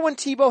remember when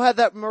Tebow had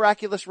that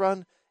miraculous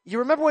run? You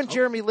remember when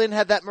Jeremy Lin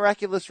had that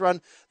miraculous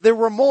run? There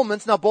were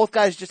moments, now both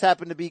guys just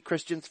happened to be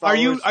Christian's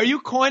followers. Are you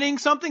coining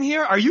something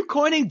here? Are you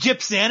coining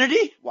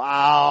Gypsanity?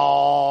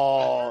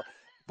 Wow.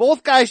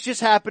 Both guys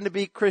just happen to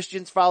be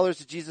Christians,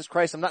 followers of Jesus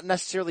Christ. I'm not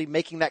necessarily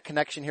making that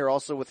connection here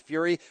also with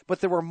Fury, but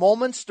there were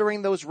moments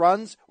during those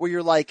runs where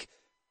you're like,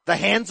 the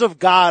hands of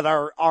God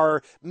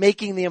are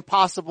making the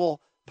impossible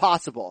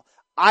possible.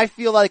 I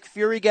feel like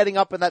Fury getting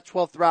up in that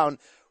 12th round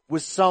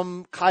was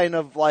some kind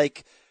of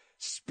like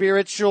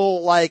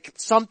spiritual, like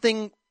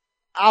something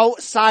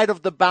outside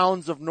of the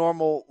bounds of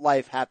normal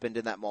life happened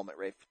in that moment,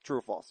 Rafe. True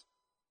or false?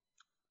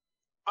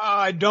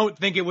 I don't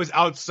think it was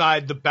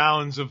outside the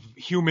bounds of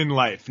human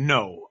life.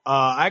 No.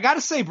 I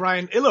gotta say,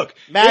 Brian, look.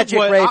 Magic,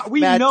 Rafe. Do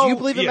you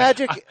believe in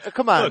magic?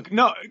 Come on. Look,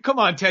 no, come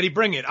on, Teddy,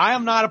 bring it. I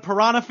am not a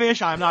piranha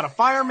fish. I am not a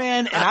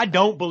fireman, and I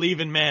don't believe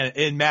in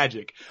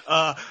magic.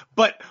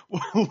 But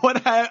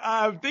what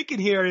I'm thinking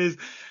here is,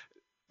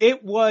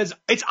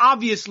 it's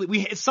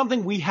obviously, it's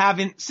something we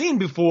haven't seen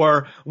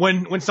before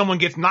when someone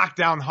gets knocked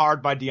down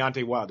hard by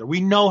Deontay Wilder. We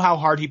know how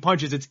hard he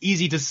punches. It's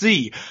easy to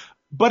see.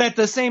 But at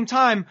the same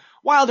time,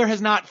 Wilder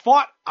has not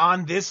fought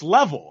on this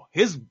level.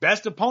 His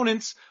best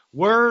opponents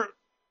were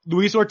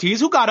Luis Ortiz,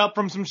 who got up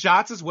from some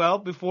shots as well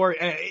before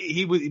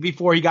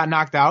he got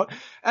knocked out,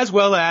 as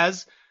well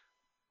as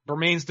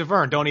Bermain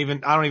Stavern.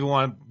 I don't even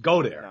want to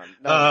go there.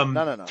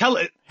 No.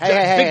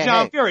 Big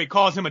John Fury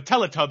calls him a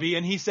Teletubby,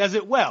 and he says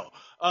it well.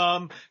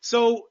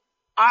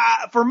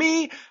 For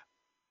me,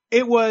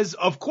 it was,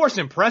 of course,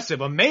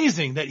 impressive,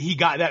 amazing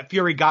that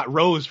Fury got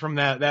rose from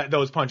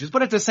those punches.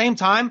 But at the same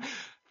time,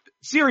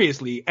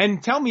 seriously,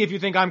 and tell me if you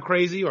think I'm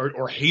crazy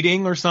or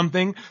hating or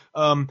something.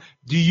 Do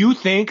you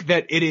think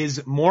that it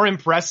is more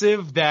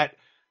impressive that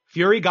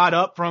Fury got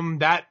up from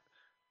that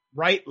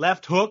right,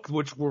 left hook,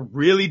 which were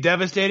really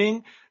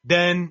devastating,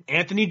 than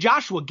Anthony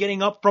Joshua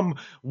getting up from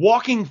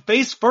walking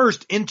face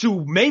first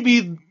into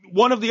maybe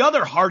one of the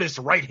other hardest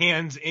right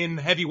hands in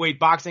heavyweight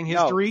boxing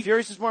history? No,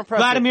 Fury's is more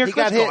impressive. Vladimir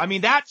Klitschko. I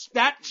mean, that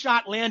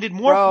shot landed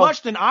more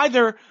flush than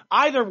either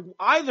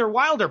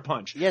Wilder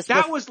punch. Yes,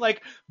 that was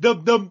like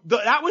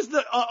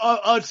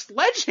a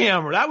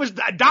sledgehammer. That was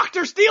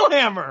Dr.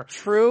 Steelhammer.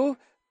 True.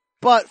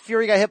 But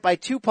Fury got hit by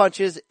 2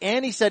 punches,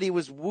 and he said he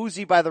was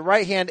woozy by the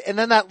right hand, and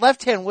then that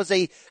left hand was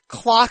a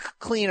clock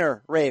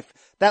cleaner, Rafe.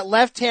 That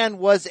left hand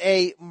was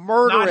a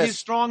murderous Not his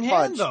strong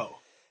hand, though.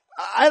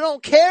 I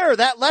don't care.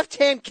 That left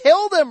hand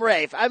killed him,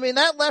 Rafe. I mean,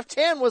 that left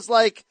hand was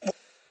like...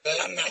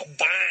 And now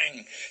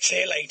bang.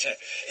 See you later.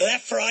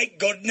 Left, right,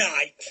 good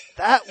night.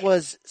 That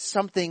was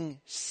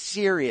something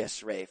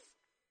serious, Rafe.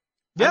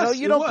 Yes, I know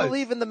you don't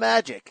believe in the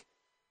magic.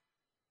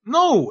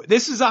 No,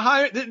 this is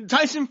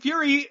Tyson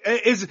Fury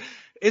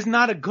is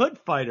not a good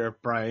fighter,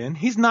 Brian.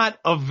 He's not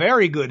a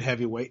very good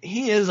heavyweight.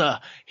 He is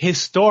a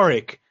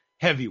historic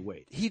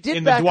heavyweight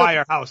in the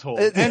Dwyer household.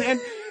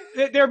 And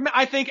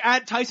I think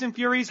at Tyson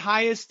Fury's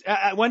highest,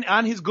 when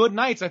on his good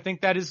nights, I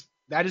think that is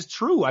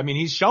true. I mean,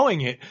 he's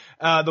showing it,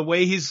 the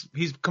way he's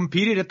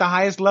competed at the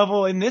highest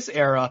level in this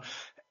era.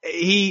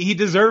 He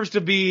deserves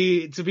to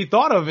be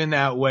thought of in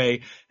that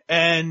way.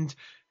 And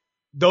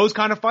those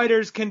kind of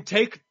fighters can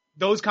take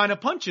those kind of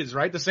punches,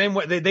 right? The same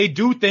way they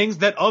do things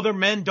that other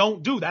men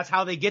don't do. That's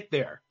how they get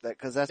there.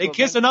 They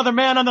kiss another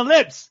man on the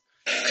lips.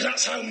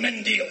 That's how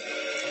men deal.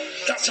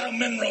 That's how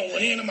men roll.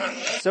 He ain't a man.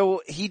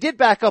 So he did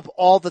back up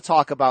all the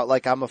talk about,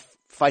 like, I'm a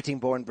fighting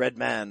born bred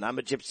man. I'm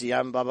a gypsy.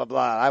 I'm blah, blah,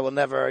 blah. I will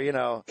never, I'm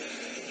not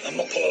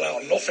pulling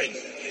out nothing.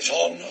 It's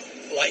on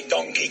like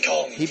Donkey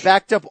Kong. He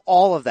backed up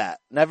all of that.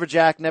 Never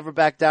jack, never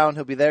back down.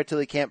 He'll be there till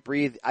he can't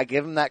breathe. I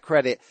give him that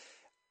credit.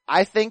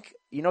 I think,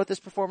 you know what this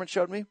performance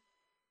showed me?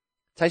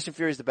 Tyson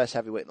Fury is the best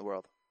heavyweight in the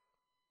world.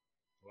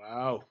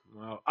 Wow.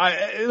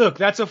 Look,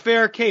 that's a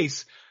fair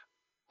case.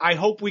 I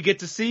hope we get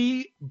to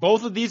see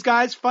both of these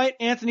guys fight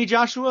Anthony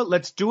Joshua.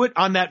 Let's do it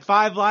on that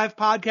 5 Live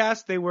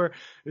podcast. They were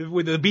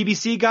with the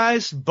BBC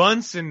guys,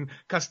 Bunce and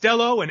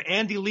Costello and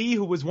Andy Lee,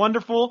 who was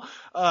wonderful.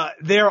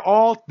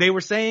 They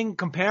were saying,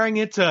 comparing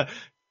it to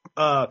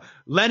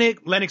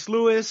Lennox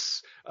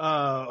Lewis,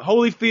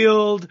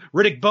 Holyfield,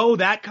 Riddick Bowe,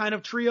 that kind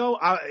of trio.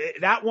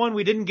 That one,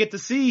 we didn't get to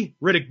see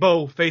Riddick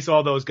Bowe face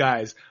all those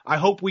guys. I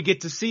hope we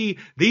get to see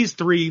these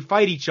 3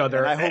 fight each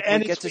other. And I hope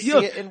we get to see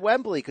it in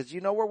Wembley, because you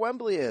know where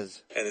Wembley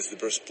is. And it's the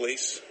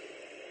birthplace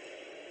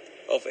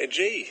of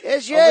AJ.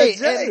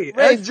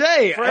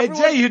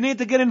 AJ, you need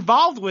to get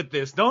involved with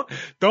this. Don't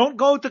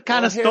go to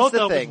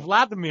Canastota with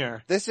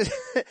Vladimir. This is,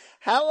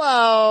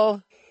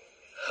 hello.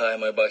 Hi,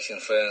 my boxing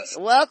fans.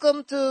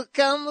 Welcome to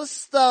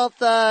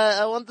Canastota.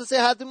 I want to say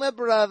hi to my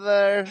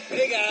brother.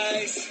 Hey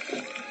guys.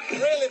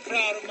 Really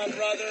proud of my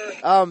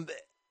brother.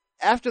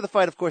 After the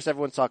fight, of course,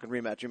 everyone's talking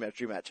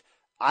rematch.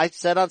 I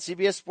said on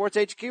CBS Sports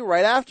HQ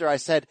right after, I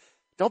said,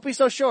 don't be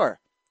so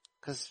sure.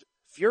 Because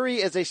Fury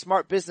is a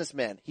smart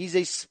businessman. He's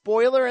a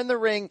spoiler in the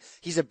ring.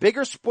 He's a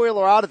bigger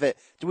spoiler out of it.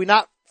 Do we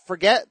not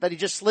forget that he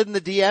just slid in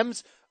the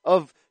DMs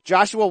of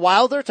Joshua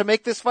Wilder to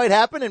make this fight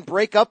happen and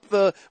break up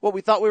what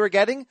we thought we were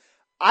getting?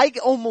 I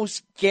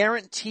almost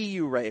guarantee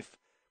you, Rafe,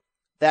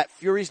 that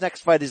Fury's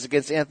next fight is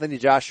against Anthony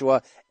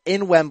Joshua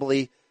in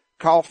Wembley.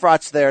 Carl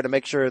Frott's there to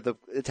make sure the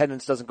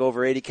attendance doesn't go over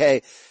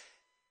 80K.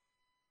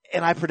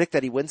 And I predict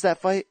that he wins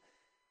that fight.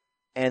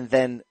 And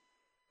then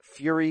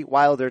Fury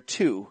Wilder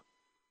 2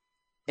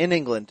 in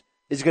England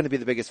is going to be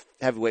the biggest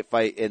heavyweight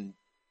fight in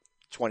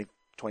 20,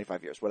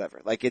 25 years, whatever.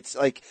 Like, it's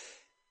like,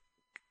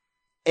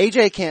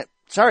 AJ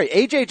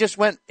just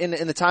went in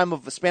the time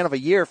of a span of a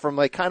year from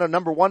like kind of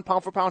number 1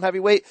 pound for pound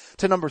heavyweight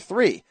to number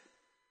 3.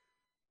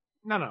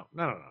 No.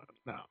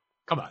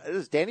 Come on. Is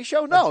this Danny's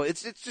show? No,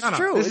 it's just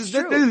true. This is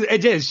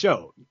AJ's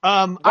show.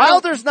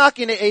 Wilder's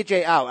knocking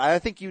AJ out. I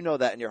think you know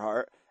that in your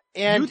heart.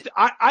 And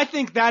I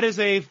think that is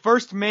a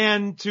first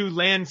man to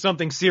land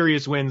something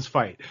serious wins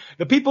fight.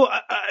 The people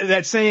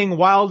that saying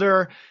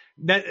Wilder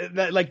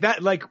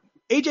like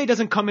AJ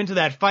doesn't come into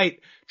that fight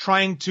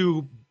trying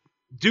to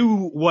do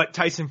what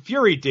Tyson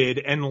Fury did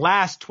and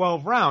last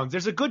 12 rounds.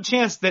 There's a good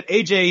chance that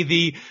AJ,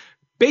 the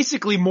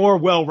basically more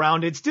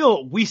well-rounded,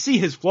 still, we see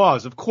his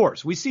flaws, of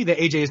course. We see that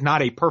AJ is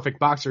not a perfect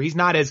boxer. He's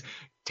not as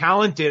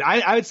talented.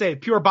 I would say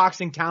pure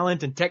boxing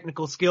talent and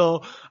technical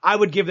skill, I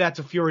would give that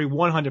to Fury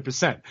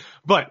 100%.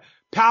 But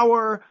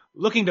power,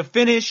 looking to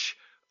finish,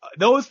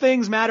 those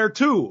things matter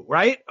too,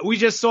 right? We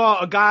just saw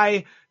a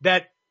guy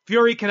that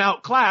Fury can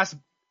outclass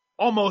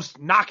almost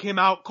knock him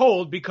out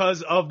cold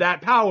because of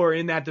that power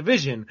in that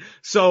division.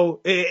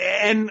 So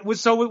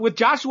with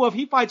Joshua, if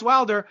he fights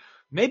Wilder,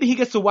 maybe he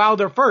gets to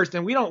Wilder first,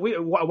 and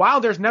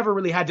Wilder's never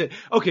really had to.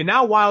 Okay,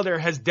 now Wilder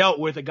has dealt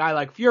with a guy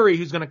like Fury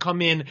who's going to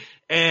come in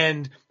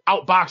and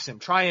outbox him,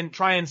 try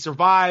and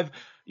survive,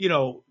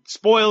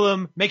 spoil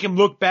him, make him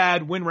look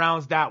bad, win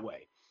rounds that way.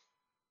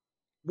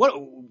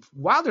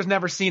 Wilder's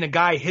never seen a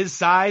guy his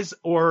size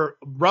or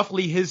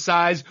roughly his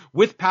size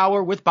with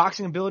power, with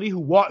boxing ability,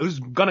 who's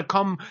gonna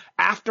come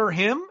after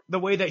him the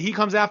way that he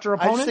comes after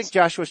opponents. I just think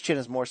Joshua's chin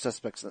is more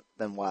suspect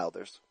than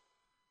Wilder's.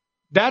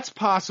 That's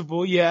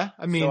possible, yeah.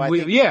 I mean, it is more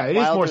suspect.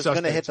 Wilder's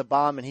gonna hit the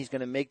bomb, and he's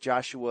gonna make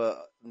Joshua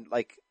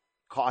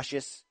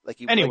cautious,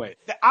 Anyway,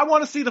 I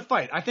want to see the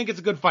fight. I think it's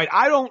a good fight.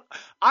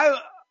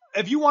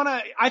 If you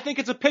wanna, I think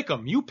it's a pick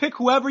 'em. You pick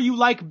whoever you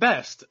like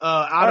best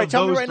out of those three fights.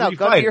 Tell me right now,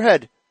 gun to your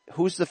head.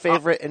 Who's the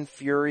favorite in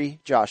Fury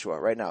Joshua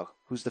right now?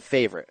 Who's the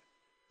favorite?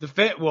 The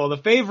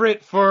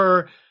favorite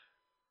for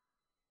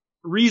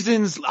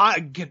reasons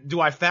I'm going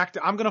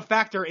to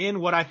factor in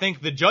what I think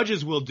the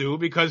judges will do,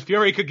 because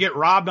Fury could get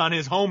robbed on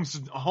his home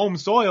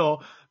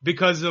soil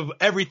because of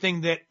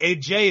everything that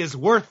AJ is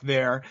worth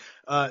there.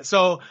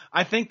 So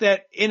I think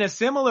that in a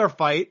similar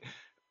fight,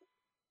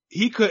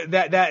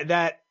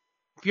 that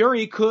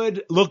Fury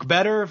could look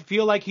better,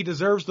 feel like he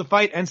deserves the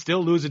fight, and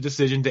still lose a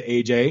decision to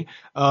AJ.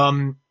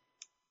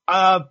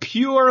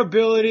 Pure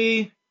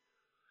ability.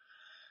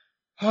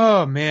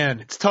 Oh man,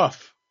 it's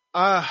tough.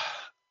 I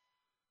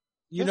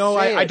like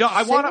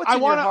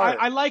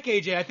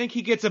AJ. I think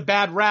he gets a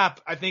bad rap.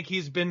 I think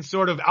he's been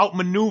sort of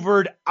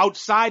outmaneuvered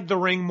outside the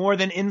ring more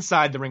than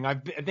inside the ring.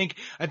 I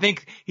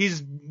think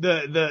he's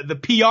the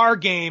PR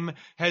game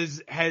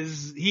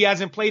he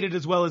hasn't played it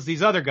as well as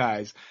these other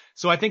guys.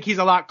 So I think he's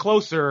a lot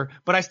closer,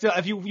 but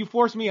if you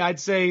force me,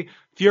 I'd say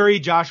Fury,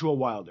 Joshua,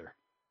 Wilder.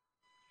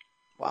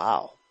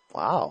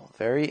 Wow,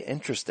 very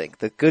interesting.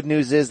 The good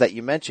news is that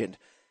you mentioned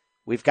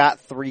we've got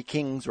 3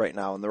 kings right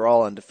now, and they're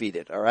all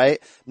undefeated, all right?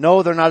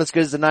 No, they're not as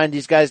good as the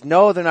 90s guys.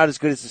 No, they're not as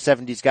good as the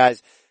 70s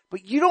guys.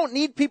 But you don't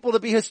need people to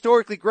be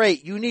historically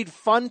great. You need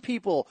fun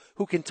people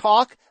who can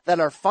talk,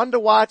 that are fun to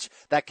watch,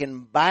 that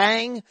can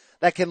bang,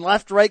 that can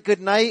left, right, good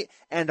night,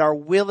 and are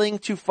willing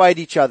to fight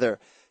each other.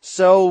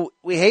 So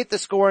we hate the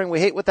scoring.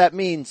 We hate what that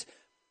means.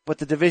 But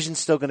the division's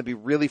still going to be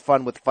really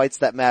fun with fights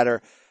that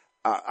matter.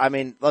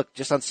 Look,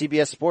 just on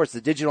CBS Sports,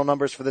 the digital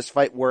numbers for this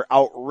fight were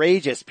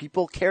outrageous.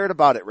 People cared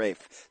about it,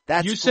 Rafe.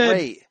 That's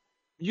great.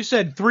 You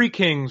said 3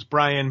 kings,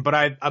 Brian, but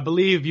I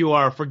believe you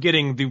are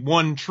forgetting the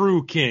one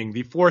true king,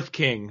 the 4th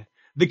king,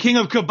 the king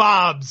of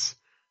kebabs.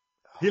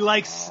 He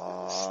likes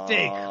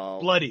steak,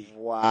 bloody.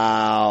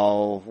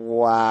 Wow.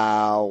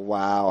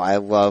 I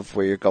love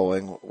where you're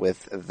going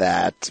with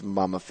that,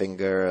 Mama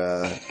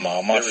Finger.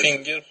 Mama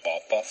Finger,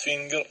 Papa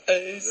Finger,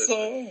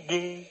 so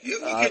good.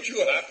 We'll get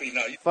you happy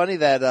now. Funny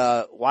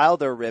that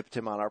Wilder ripped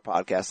him on our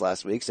podcast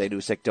last week, saying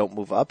Usyk don't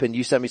move up, and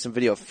you sent me some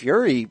video of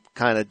Fury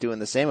kind of doing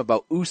the same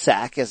about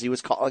Usyk, as he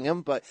was calling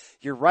him, but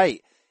you're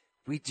right.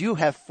 We do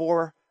have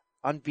 4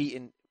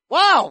 unbeaten.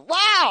 Wow.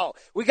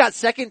 We got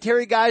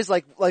secondary guys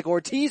like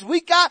Ortiz.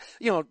 We got,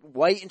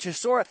 White and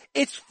Chisora.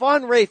 It's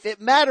fun, Rafe. It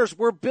matters.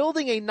 We're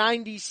building a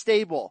 90s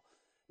stable.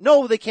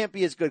 No, they can't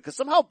be as good, because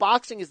somehow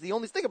boxing is the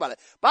only, think about it.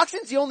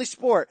 Boxing's the only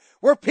sport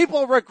where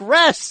people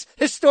regress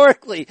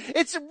historically.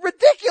 It's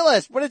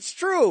ridiculous, but it's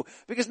true,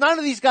 because none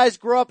of these guys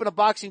grow up in a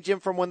boxing gym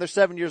from when they're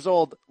 7 years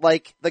old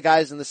like the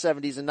guys in the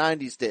 70s and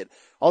 90s did.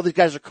 All these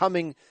guys are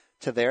coming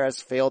to there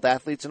as failed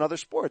athletes in other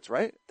sports,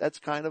 right? That's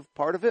kind of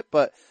part of it,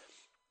 but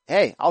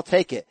hey, I'll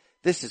take it.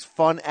 This is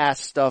fun-ass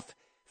stuff.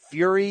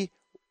 Fury,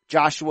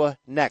 Joshua,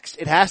 next.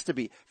 It has to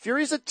be.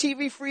 Fury's a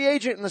TV free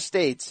agent in the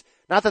States.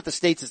 Not that the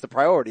States is the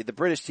priority. The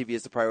British TV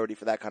is the priority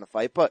for that kind of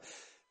fight, but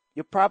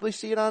you'll probably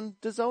see it on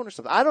DAZN or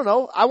something. I don't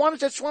know. I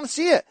just want to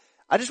see it.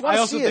 I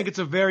also think it's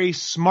a very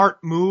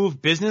smart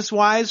move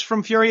business-wise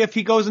from Fury if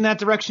he goes in that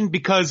direction,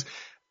 because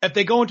if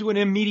they go into an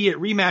immediate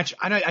rematch,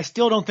 I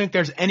still don't think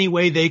there's any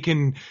way they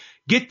can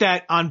get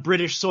that on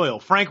British soil.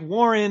 Frank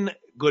Warren,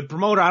 good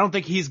promoter, I don't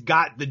think he's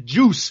got the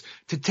juice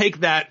to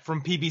take that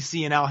from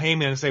PBC and Al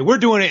Heyman and say, we're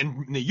doing it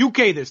in the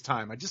UK this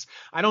time.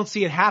 I don't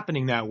see it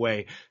happening that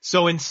way.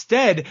 So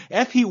instead,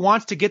 if he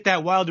wants to get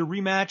that Wilder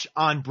rematch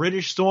on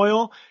British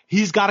soil,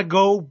 he's got to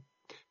go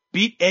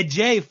beat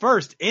AJ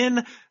first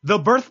in the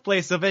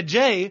birthplace of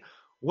AJ,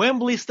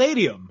 Wembley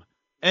Stadium,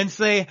 and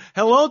say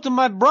hello to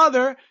my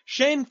brother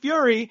Shane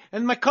Fury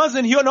and my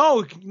cousin.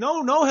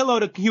 No hello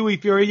to Huey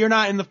Fury. You're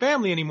not in the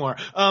family anymore.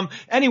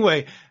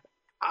 Anyway,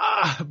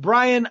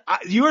 Brian,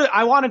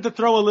 I wanted to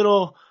throw a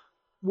little,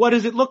 what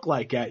does it look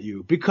like at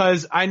you?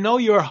 Because I know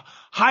you're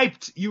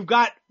hyped. You've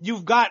got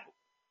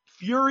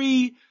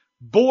Fury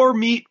boar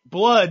meat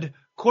blood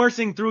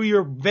coursing through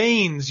your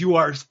veins. You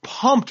are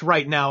pumped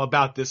right now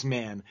about this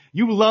man.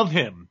 You love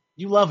him.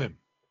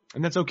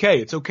 And that's okay.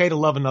 It's okay to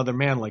love another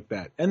man like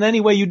that. And any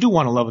way you do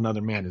want to love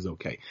another man is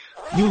okay.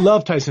 You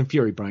love Tyson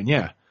Fury, Brian.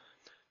 Yeah.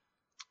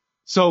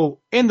 So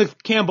in the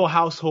Campbell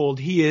household,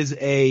 he is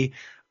a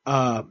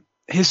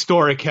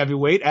historic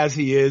heavyweight as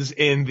he is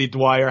in the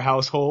Dwyer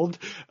household.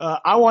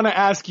 I want to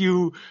ask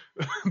you,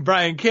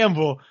 Brian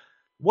Campbell,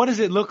 what does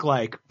it look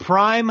like?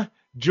 Prime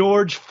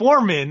George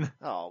Foreman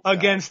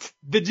against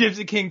the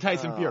Gypsy King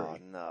Tyson Fury. Oh,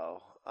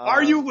 no.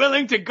 Are you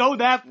willing to go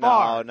that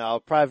far? No.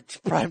 Prime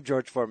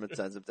George Foreman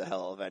sends him to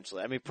hell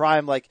eventually. I mean,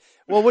 Prime, like,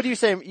 well, what do you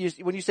say?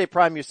 When you say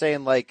Prime, you're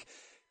saying like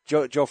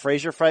Joe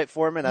Frazier fight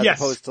Foreman as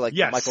opposed to like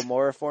Michael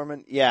Moorer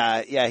Foreman?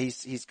 Yeah,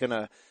 he's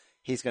gonna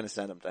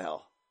send him to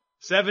hell.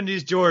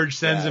 70s George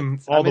sends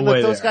him all the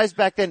way those there. guys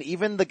back then,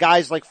 even the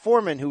guys like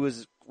Foreman, who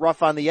was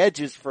rough on the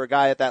edges for a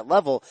guy at that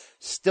level,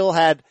 still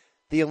had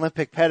the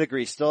Olympic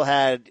pedigree, still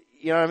had,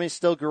 you know what I mean,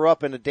 still grew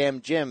up in a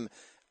damn gym,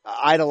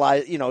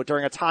 idolized,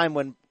 during a time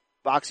when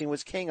boxing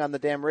was king on the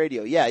damn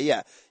radio. Yeah.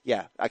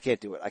 I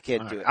can't do it.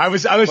 Do it. I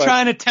was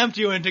trying to tempt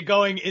you into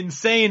going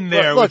insane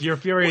there with your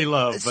Fury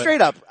love. Straight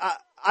up,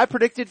 I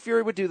predicted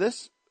Fury would do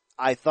this.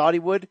 I thought he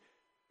would.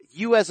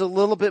 You, as a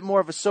little bit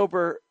more of a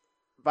sober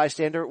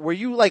bystander, were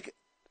you like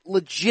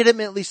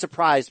legitimately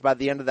surprised by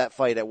the end of that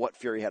fight at what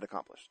Fury had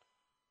accomplished?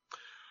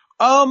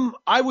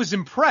 I was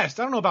impressed.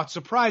 I don't know about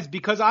surprised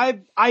because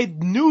I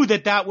knew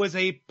that was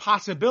a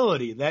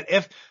possibility,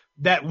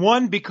 that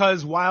one,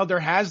 because Wilder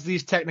has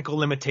these technical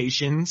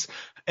limitations,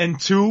 and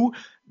two,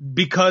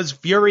 because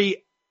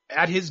Fury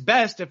at his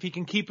best, if he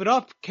can keep it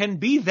up, can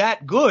be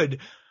that good,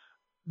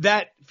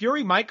 that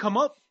Fury might come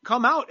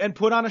out and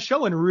put on a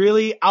show and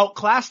really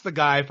outclass the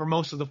guy for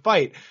most of the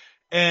fight.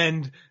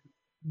 And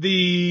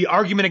the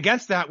argument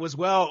against that was,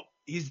 well,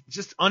 he's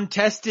just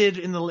untested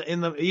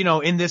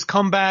in this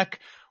comeback.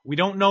 We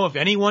don't know if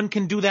anyone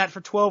can do that for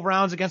 12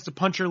 rounds against a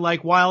puncher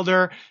like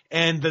Wilder.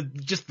 And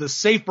the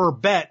safer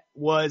bet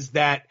was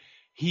that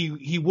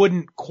he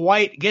wouldn't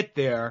quite get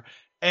there.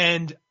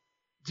 And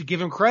to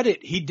give him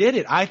credit, he did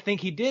it. I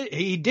think he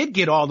did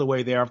get all the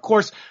way there. Of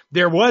course,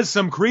 there was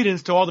some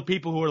credence to all the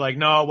people who were like,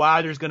 no,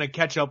 Wilder's going to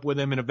catch up with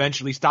him and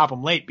eventually stop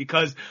him late,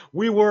 because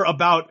we were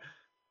about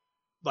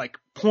like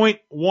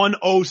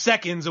 0.10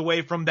 seconds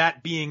away from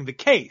that being the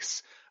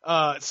case.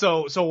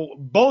 So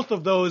both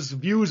of those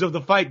views of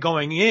the fight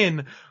going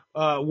in,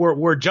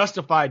 were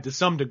justified to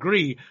some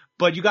degree,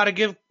 but you got to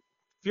give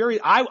Fury,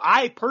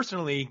 I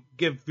personally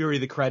give Fury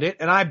the credit,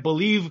 and I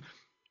believe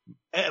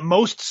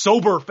most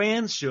sober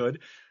fans should,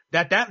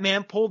 that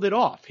man pulled it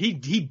off. He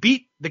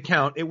beat the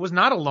count. It was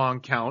not a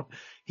long count.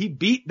 He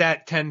beat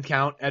that 10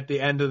 count at the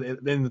end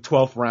in the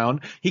 12th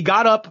round. He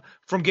got up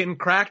from getting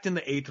cracked in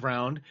the 8th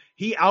round.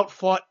 He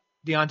outfought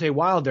Deontay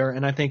Wilder,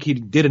 and I think he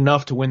did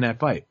enough to win that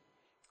fight.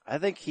 I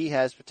think he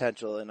has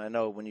potential, and I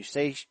know when you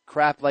say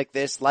crap like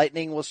this,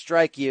 lightning will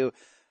strike you.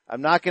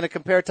 I'm not going to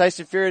compare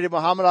Tyson Fury to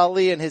Muhammad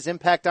Ali and his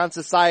impact on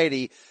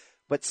society,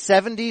 but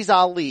 70s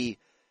Ali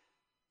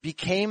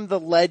became the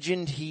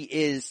legend he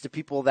is to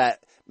people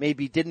that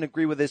maybe didn't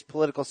agree with his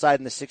political side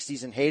in the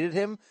 60s and hated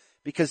him,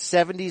 because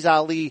 70s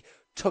Ali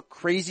took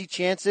crazy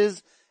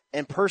chances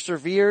and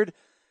persevered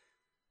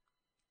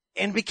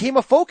and became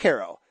a folk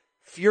hero.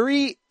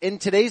 Fury, in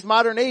today's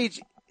modern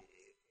age,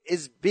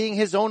 is being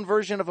his own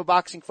version of a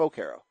boxing folk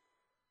hero.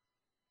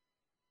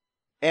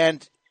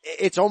 And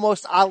it's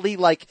almost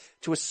Ali-like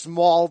to a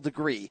small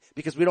degree,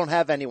 because we don't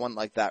have anyone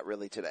like that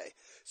really today.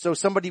 So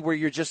somebody where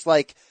you're just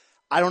like,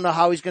 I don't know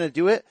how he's going to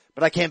do it,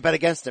 but I can't bet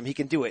against him. He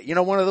can do it.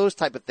 One of those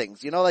type of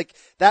things. Like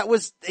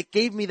it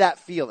gave me that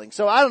feeling.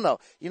 So I don't know.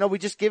 We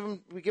just give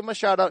him a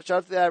shout out. Shout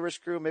out to the Irish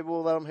crew. Maybe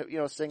we'll let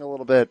him, sing a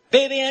little bit.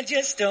 Baby, I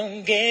just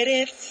don't get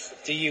it.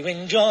 Do you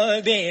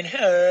enjoy being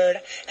heard?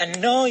 I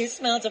know you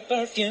smell the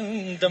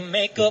perfume, the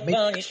makeup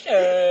on your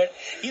shirt.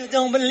 You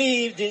don't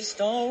believe these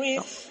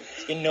stories.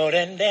 You know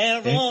that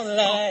they're all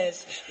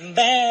lies.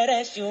 Bad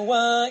as you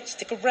are,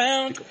 stick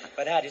around.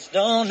 But I just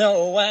don't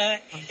know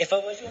why. If I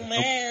was your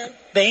man,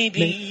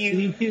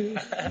 baby, you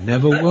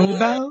never worry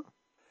about.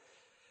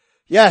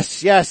 Yes,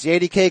 the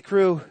ADK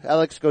crew,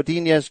 Alex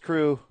Godinez's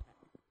crew,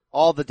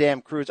 all the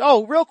damn crews.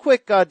 Oh, real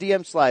quick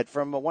DM slide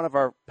from one of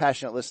our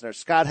passionate listeners,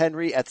 Scott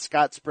Henry at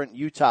Scott Sprint,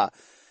 Utah.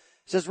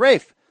 He says,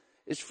 Rafe,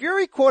 is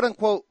Fury quote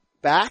unquote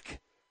back?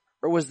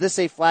 Or was this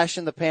a flash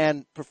in the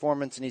pan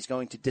performance and he's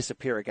going to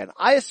disappear again?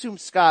 I assume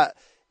Scott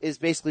is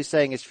basically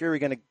saying, is Fury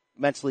going to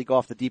mentally go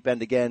off the deep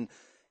end again,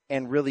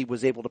 and really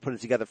was able to put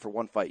it together for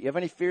one fight? You have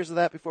any fears of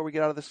that before we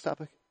get out of this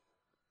topic?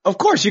 Of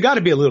course, you got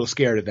to be a little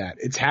scared of that.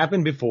 It's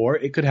happened before.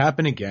 It could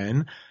happen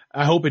again.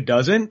 I hope it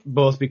doesn't,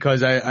 both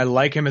because I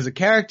like him as a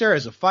character,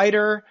 as a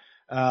fighter,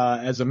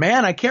 as a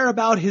man. I care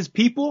about his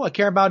people. I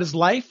care about his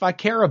life. I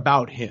care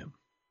about him.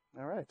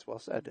 All right, well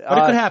said. But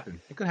it could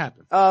happen. It could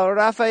happen.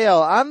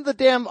 Raphael, on the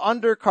damn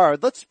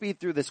undercard, let's speed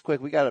through this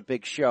quick. We got a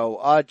big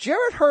show.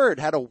 Jarrett Hurd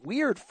had a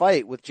weird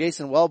fight with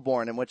Jason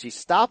Wellborn in which he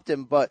stopped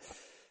him, but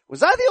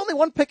was I the only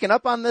one picking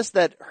up on this,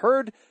 that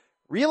Hurd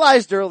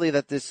realized early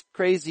that this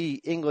crazy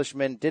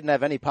Englishman didn't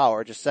have any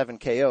power, just 7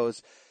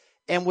 KOs,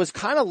 and was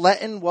kind of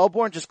letting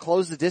Wellborn just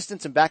close the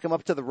distance and back him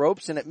up to the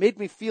ropes, and it made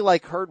me feel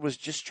like Hurd was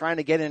just trying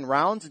to get in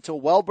rounds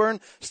until Wellborn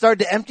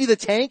started to empty the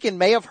tank and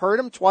may have hurt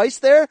him twice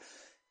there.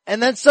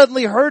 And then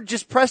suddenly Hurd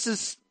just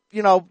presses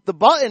the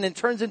button and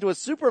turns into a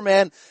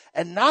Superman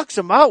and knocks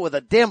him out with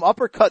a damn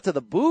uppercut to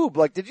the boob.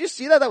 Like, did you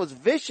see that? That was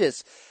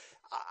vicious.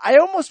 I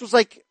almost was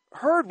like,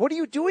 Herd, what are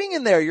you doing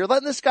in there? You're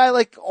letting this guy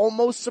like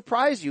almost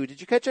surprise you.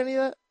 Did you catch any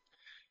of that?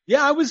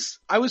 Yeah, I was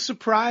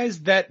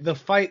surprised that the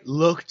fight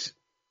looked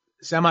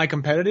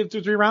semi-competitive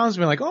through 3 rounds.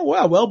 Being like, oh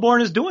wow,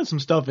 Wellborn is doing some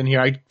stuff in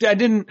here. I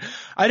didn't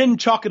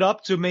chalk it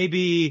up to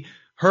maybe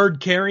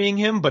Herd carrying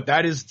him, but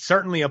that is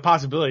certainly a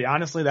possibility.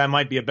 Honestly, that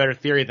might be a better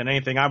theory than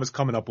anything I was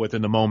coming up with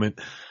in the moment.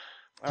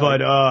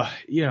 But,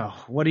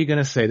 what are you going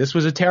to say? This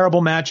was a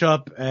terrible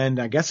matchup, and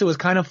I guess it was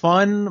kind of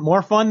fun,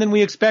 more fun than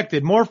we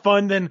expected, more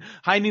fun than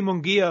Jaime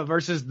Munguia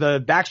versus the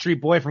Backstreet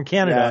Boy from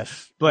Canada.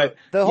 Yes. But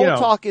the whole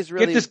talk is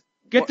really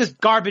get this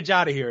garbage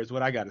out of here is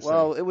what I got to say.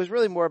 Well, it was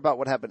really more about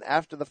what happened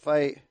after the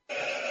fight.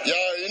 Yeah,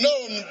 you know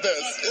I'm the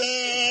best.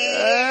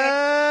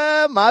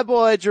 My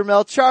boy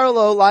Jermell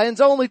Charlo,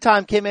 Lions Only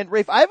time came in.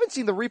 Rafe, I haven't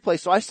seen the replay,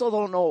 so I still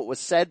don't know what was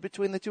said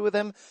between the two of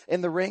them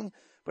in the ring,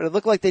 but it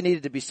looked like they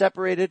needed to be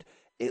separated.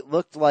 It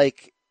looked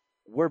like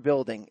we're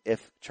building,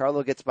 if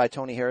Charlo gets by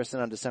Tony Harrison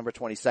on December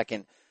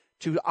 22nd,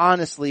 to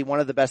honestly one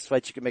of the best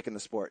fights you can make in the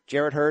sport.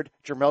 Jarrett Hurd,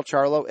 Jermell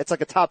Charlo, it's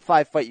like a top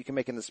 5 fight you can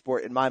make in the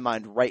sport in my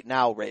mind right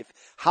now, Rafe.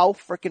 How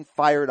freaking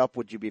fired up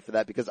would you be for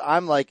that? Because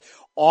I'm like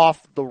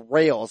off the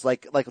rails.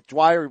 Like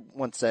Dwyer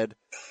once said.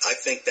 I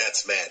think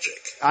that's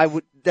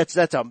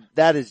magic.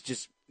 That is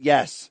just,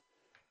 yes.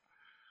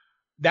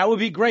 That would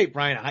be great,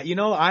 Brian.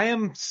 I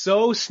am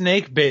so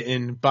snake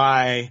bitten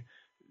by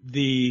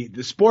the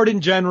sport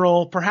in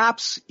general,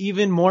 perhaps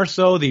even more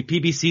so the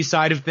PBC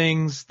side of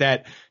things,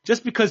 that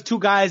just because 2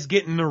 guys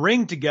get in the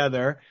ring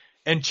together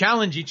and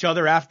challenge each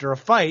other after a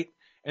fight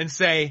and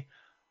say,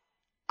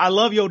 I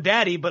love your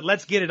daddy, but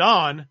let's get it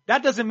on,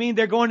 that doesn't mean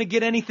they're going to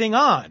get anything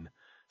on.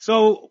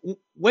 So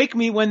wake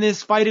me when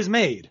this fight is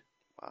made.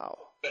 Wow.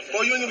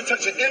 Well, you ain't even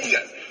touching him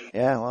yet.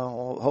 Yeah,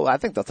 well, I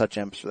think they'll touch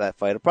imps for that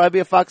fight. It'll probably be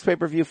a Fox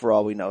pay-per-view for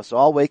all we know, so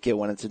I'll wake you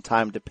when it's in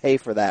time to pay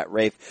for that,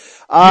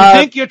 Rafe. You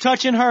think you're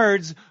touching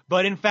herds,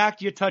 but in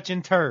fact you're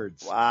touching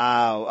turds.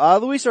 Wow.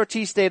 Luis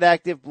Ortiz stayed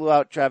active, blew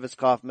out Travis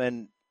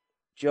Kaufman.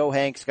 Joe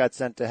Hanks got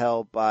sent to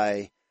hell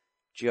by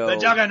Joe.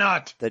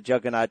 The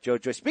Juggernaut, Joe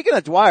Joyce. Speaking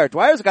of Dwyer,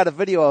 Dwyer's got a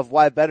video of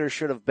why bettors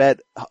should have bet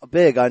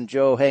big on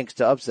Joe Hanks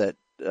to upset.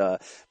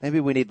 Maybe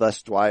we need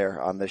less Dwyer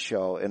on this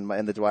show in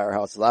the Dwyer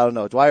house. I don't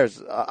know.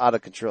 Dwyer's out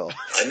of control.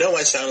 I know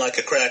I sound like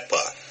a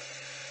crackpot.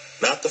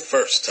 Not the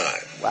first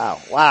time.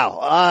 Wow.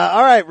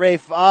 All right,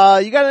 Rafe.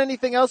 You got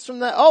anything else from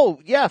that? Oh,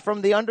 yeah,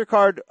 from the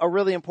undercard, a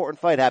really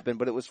important fight happened,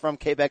 but it was from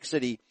Quebec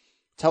City,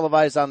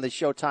 televised on the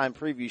Showtime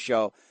preview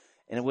show,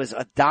 and it was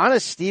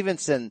Adonis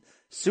Stevenson,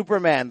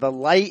 Superman, the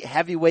light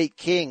heavyweight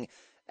king,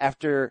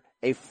 after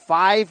a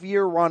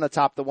 5-year run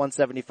atop the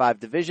 175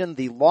 division,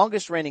 the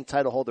longest reigning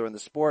title holder in the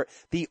sport,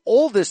 the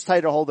oldest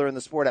title holder in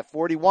the sport at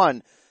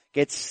 41,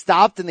 gets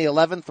stopped in the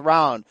 11th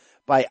round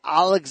by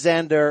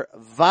Alexander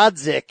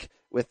Vadzik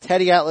with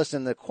Teddy Atlas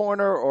in the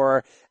corner,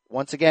 or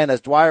once again,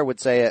 as Dwyer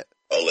would say it,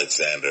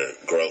 Alexander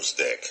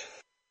Grossdick.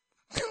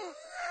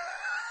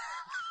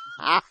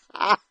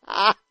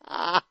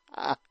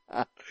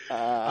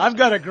 I've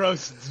got a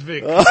gross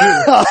Vic too.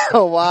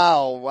 Oh,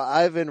 wow.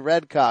 Ivan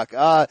Redcock.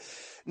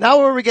 Now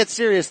where we get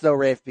serious though,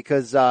 Rafe,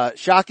 because,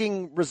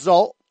 shocking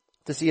result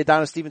to see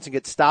Adonis Stevenson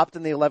get stopped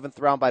in the 11th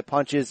round by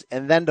punches,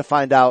 and then to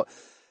find out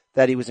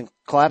that he was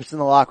collapsed in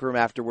the locker room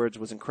afterwards,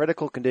 was in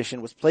critical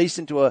condition, was placed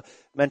into a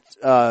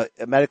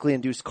medically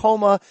induced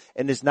coma,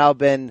 and has now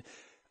been,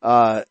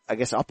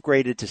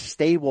 upgraded to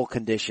stable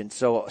condition.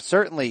 So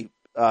certainly,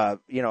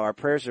 our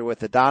prayers are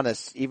with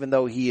Adonis, even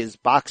though he is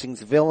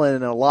boxing's villain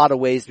in a lot of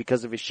ways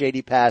because of his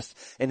shady past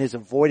and his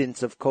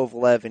avoidance of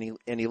Kovalev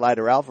and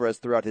Eleider Alvarez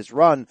throughout his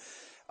run.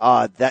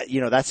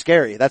 That's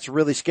scary. That's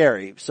really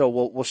scary. So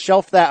we'll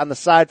shelf that on the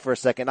side for a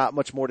second. Not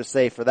much more to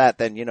say for that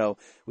than,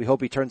 we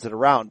hope he turns it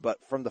around. But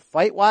from the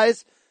fight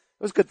wise,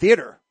 it was good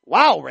theater.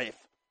 Wow, Rafe.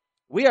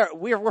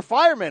 We're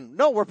firemen.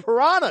 No, we're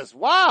piranhas.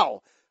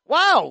 Wow.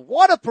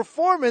 What a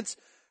performance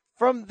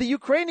from the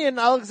Ukrainian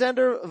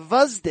Alexander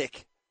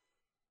Vadzik.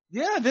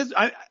 Yeah,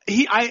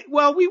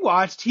 we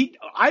watched.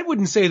 I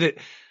wouldn't say that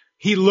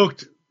he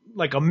looked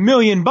like $1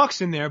 million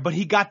in there, but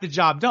he got the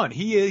job done.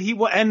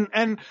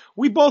 And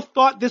we both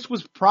thought this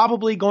was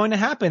probably going to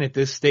happen at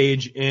this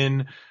stage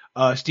in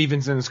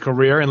Stevenson's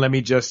career. And let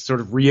me just sort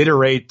of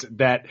reiterate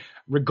that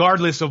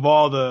regardless of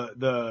all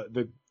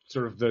the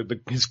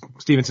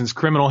Stevenson's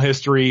criminal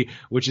history,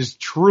 which is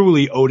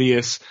truly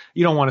odious,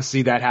 you don't want to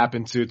see that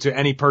happen to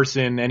any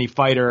person, any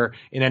fighter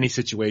in any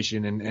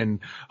situation.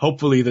 And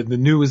hopefully the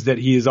news that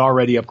he is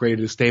already upgraded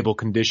to stable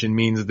condition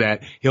means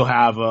that he'll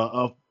have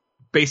a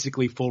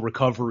basically full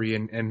recovery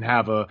and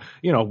have a,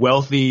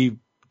 wealthy,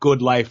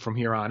 good life from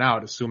here on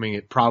out, assuming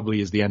it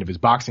probably is the end of his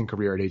boxing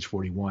career at age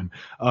 41.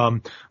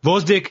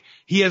 Gvozdyk,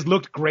 he has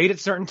looked great at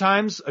certain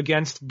times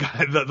against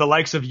the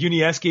likes of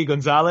Yunieski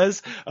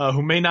Gonzalez,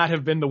 who may not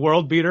have been the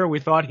world beater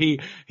we thought he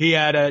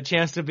had a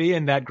chance to be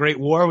in that great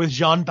war with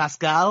Jean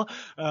Pascal.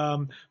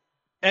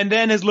 and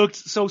then has looked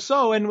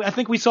so-so. And I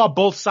think we saw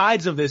both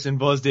sides of this in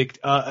Gvozdyk,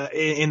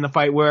 in the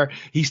fight where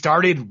he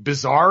started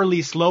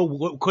bizarrely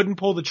slow, couldn't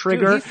pull the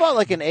trigger. Dude, he fought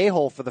like an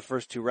a-hole for the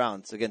first 2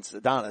 rounds against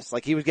Adonis.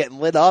 Like he was getting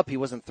lit up. He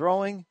wasn't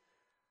throwing.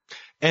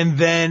 And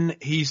then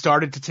he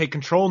started to take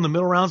control in the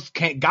middle rounds,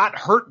 got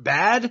hurt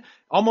bad,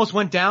 almost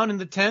went down in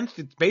the 10th.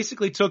 It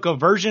basically took a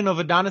version of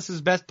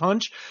Adonis's best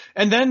punch,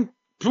 and then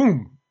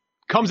boom,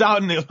 comes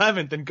out in the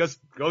 11th and goes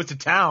to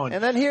town.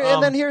 And then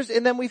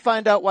and then we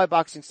find out why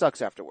boxing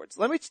sucks afterwards.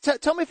 Let me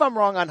tell me if I'm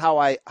wrong on how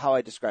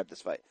I described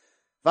this fight.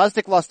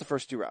 Gvozdyk lost the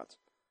first 2 rounds.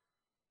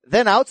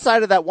 Then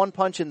outside of that one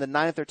punch in the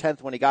 9th or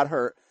 10th when he got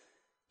hurt,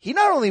 he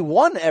not only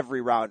won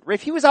every round,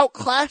 Rafe, he was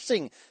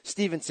outclassing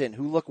Stevenson,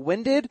 who looked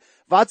winded.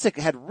 Gvozdyk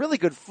had really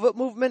good foot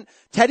movement.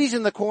 Teddy's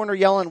in the corner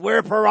yelling,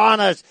 "We're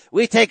piranhas.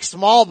 We take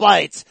small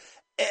bites,"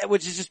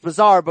 which is just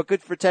bizarre, but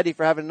good for Teddy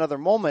for having another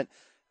moment.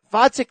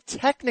 Gvozdyk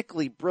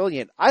technically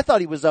brilliant. I thought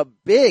he was up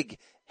big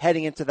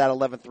heading into that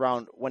 11th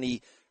round when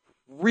he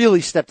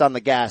really stepped on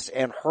the gas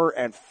and hurt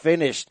and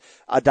finished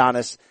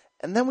Adonis.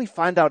 And then we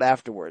find out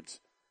afterwards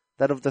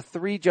that of the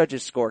 3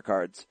 judges'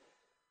 scorecards,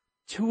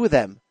 2 of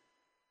them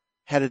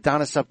had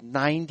Adonis up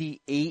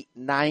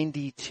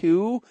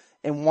 98-92,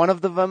 and one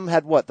of them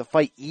had what? The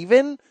fight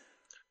even?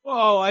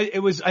 Oh, I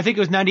think it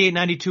was 98,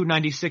 92,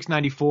 96,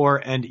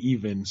 94, and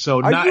even.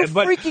 So Are you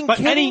freaking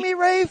kidding me,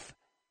 Rafe?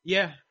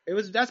 Yeah,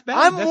 that's bad.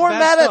 I'm that's more bad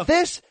mad stuff. at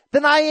this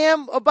than I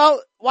am about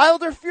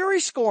Wilder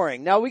Fury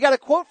scoring. Now, we got a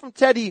quote from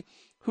Teddy,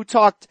 who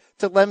talked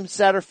to Lem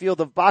Satterfield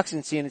of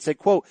Boxing Scene and said,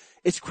 quote,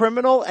 "It's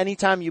criminal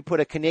anytime you put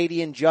a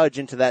Canadian judge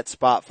into that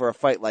spot for a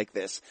fight like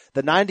this.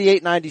 The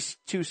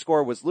 98-92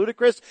 score was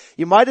ludicrous.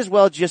 You might as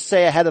well just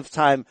say ahead of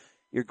time,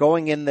 you're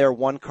going in there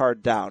 1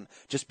 card down.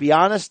 Just be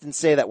honest and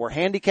say that we're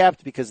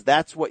handicapped, because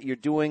that's what you're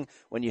doing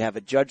when you have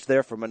a judge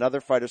there from another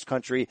fighter's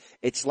country.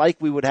 It's like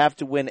we would have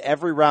to win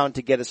every round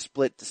to get a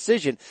split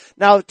decision."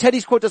 Now,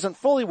 Teddy's quote doesn't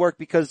fully work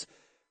because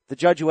the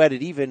judge who had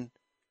it even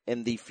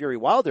in the Fury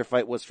Wilder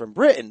fight was from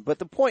Britain. But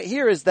the point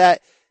here is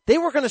that they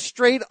were going to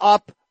straight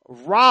up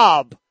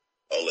rob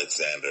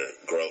Alexander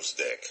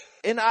Gvozdyk.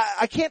 And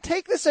I can't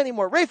take this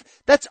anymore. Rafe,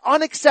 that's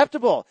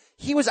unacceptable.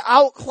 He was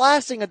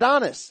outclassing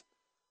Adonis.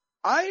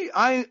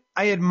 I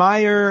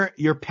admire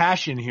your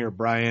passion here,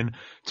 Brian.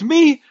 To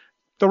me,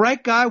 the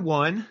right guy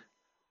won.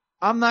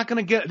 I'm not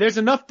gonna there's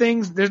enough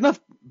things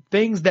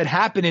that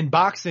happen in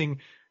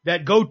boxing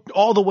that go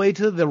all the way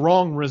to the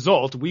wrong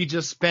result. We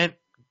just spent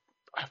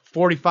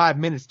 45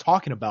 minutes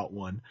talking about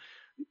one.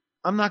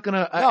 I'm not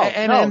gonna,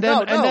 and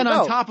then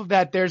on top of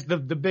that, there's the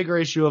bigger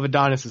issue of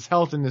Adonis's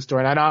health in this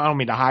story. And I don't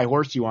mean to high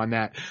horse you on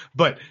that,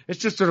 but it's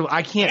just sort of,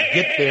 I can't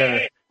get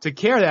there to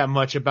care that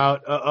much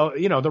about,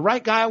 the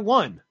right guy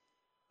won.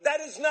 That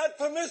is not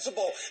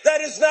permissible. That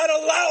is not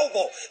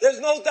allowable. There's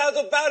no doubt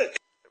about it.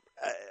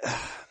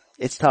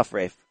 It's tough,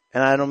 Rafe.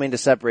 And I don't mean to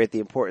separate the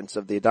importance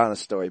of the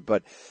Adonis story,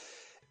 but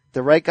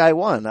the right guy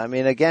won. I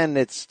mean, again,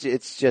 it's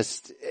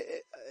just,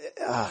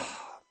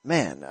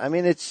 man, I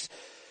mean, it's,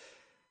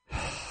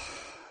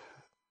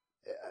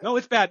 no,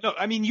 it's bad. No,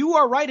 I mean, you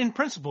are right in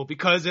principle,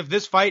 because if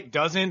this fight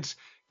doesn't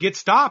get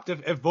stopped,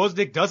 if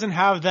Gvozdyk doesn't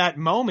have that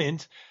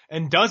moment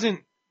and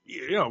doesn't,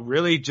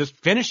 really just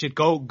finish it,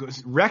 go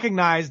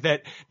recognize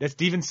that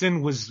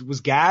Stevenson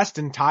was gassed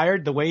and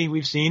tired the way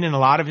we've seen in a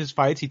lot of his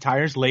fights. He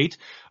tires late.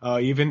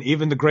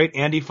 Even the great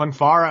Andy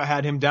Funfara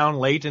had him down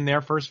late in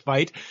their first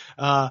fight.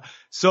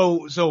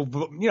 So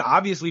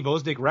obviously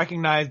Gvozdyk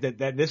recognized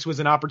that this was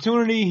an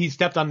opportunity. He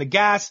stepped on the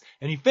gas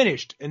and he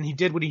finished, and he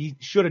did what he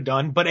should have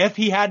done. But if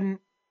he hadn't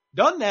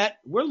done that,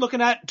 we're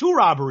looking at 2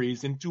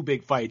 robberies in 2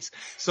 big fights.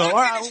 So full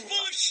of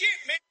shit,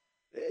 man.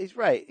 He's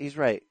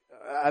right.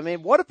 I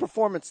mean, what a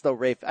performance though,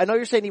 Rafe. I know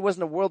you're saying he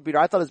wasn't a world beater.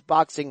 I thought his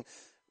boxing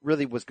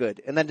really was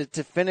good. And then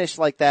to finish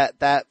like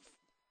that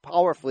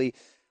powerfully,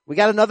 we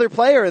got another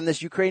player in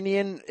this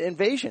Ukrainian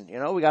invasion.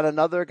 We got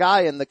another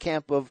guy in the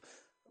camp of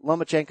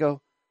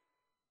Lomachenko,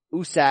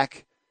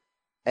 Usyk,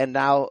 and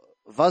now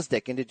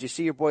Gvozdyk. And did you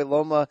see your boy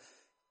Loma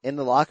in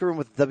the locker room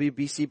with the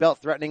WBC belt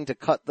threatening to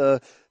cut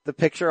the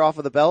picture off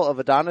of the belt of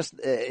Adonis,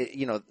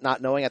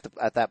 not knowing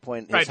at that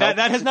point. Right.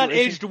 That has not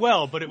aged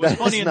well, but it was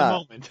funny in the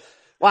moment.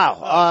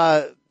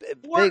 Wow.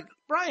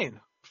 Brian,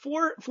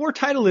 four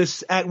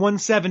titleists at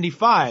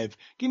 175.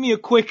 Give me a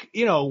quick,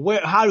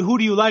 who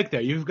do you like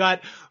there? You've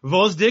got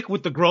Gvozdyk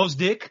with the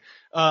Gvozdyk.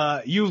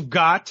 You've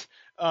got,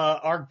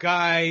 our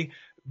guy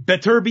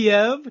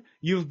Beterbiev.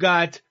 You've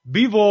got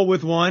Bivol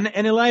with one,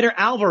 and Eleider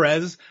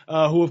Alvarez,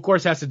 who of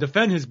course has to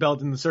defend his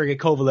belt in the Sergey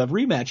Kovalev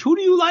rematch. Who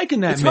do you like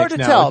in that it's mix hard to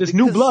now? tell, This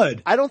new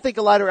blood. I don't think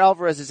Eleider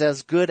Alvarez is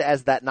as good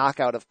as that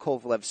knockout of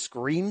Kovalev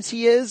screams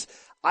he is.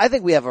 I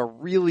think we have a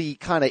really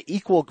kind of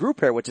equal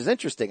group here, which is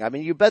interesting. I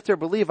mean, you better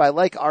believe I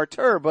like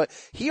Artur, but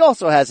he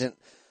also hasn't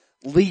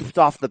leaped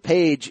off the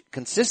page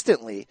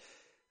consistently.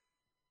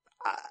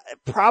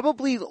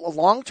 Probably a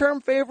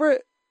long-term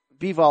favorite,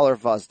 Bivol or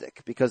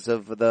Gvozdyk, because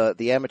of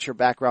the amateur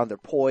background, their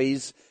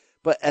poise.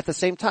 But at the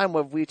same time,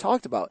 what we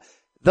talked about,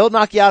 they'll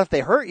knock you out if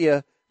they hurt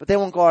you, but they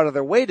won't go out of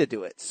their way to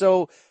do it.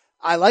 So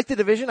I like the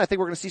division. I think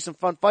we're going to see some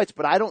fun fights,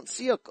 but I don't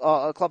see a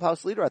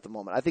clubhouse leader at the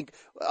moment. I think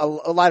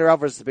Eleider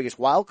Alvarez is the biggest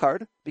wild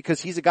card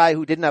because he's a guy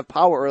who didn't have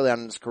power early on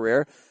in his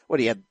career.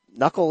 He had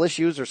knuckle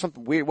issues or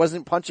something weird,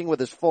 wasn't punching with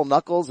his full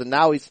knuckles, and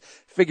now he's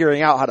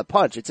figuring out how to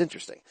punch. It's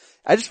interesting.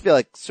 I just feel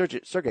like Sergey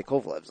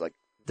Kovalev's like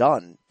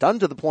done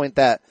to the point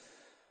that,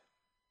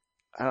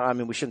 I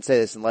mean, we shouldn't say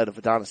this in light of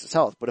Adonis'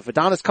 health, but if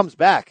Adonis comes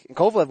back and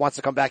Kovalev wants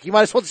to come back, you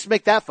might as well just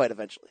make that fight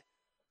eventually.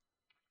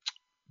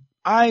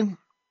 I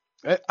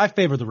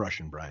favor the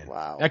Russian, Brian.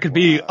 Wow. That could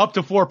be up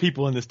to 4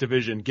 people in this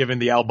division, given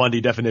the Al Bundy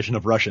definition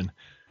of Russian.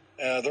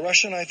 The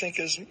Russian, I think,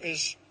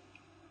 is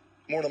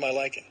more to my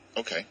liking.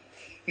 Okay.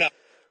 Now.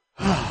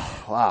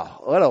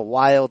 Wow. What a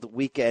wild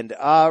weekend.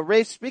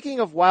 Rafe, speaking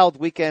of wild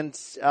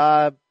weekends,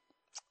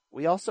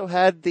 we also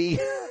had the,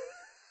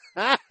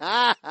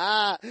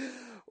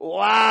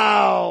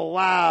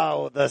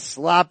 wow, the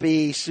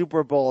sloppy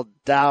Super Bowl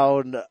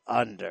down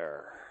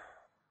under.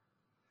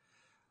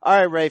 All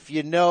right, Rafe,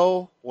 you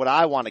know what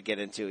I want to get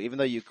into, even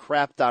though you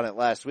crapped on it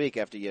last week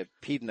after you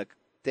peed in a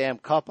damn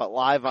cup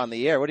live on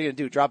the air. What are you going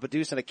to do, drop a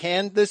deuce in a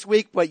can this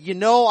week? But you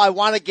know I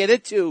want to get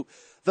into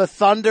the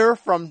thunder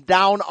from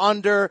down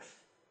under,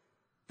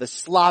 the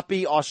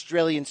sloppy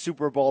Australian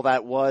Super Bowl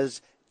that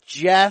was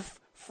Jeff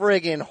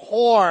friggin'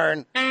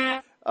 Horn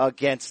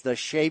against the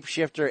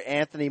shapeshifter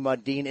Anthony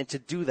Mundine. And to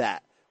do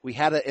that, we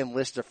had to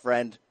enlist a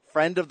friend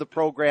of the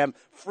program,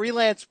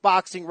 freelance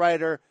boxing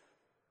writer,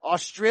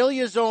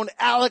 Australia's own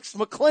Alex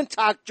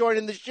McClintock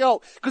joining the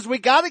show, because we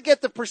got to get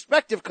the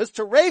perspective, because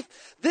to Rafe,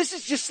 this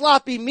is just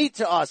sloppy meat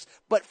to us,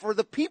 but for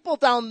the people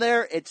down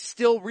there, it's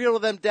still real to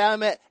them,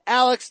 damn it.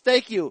 Alex,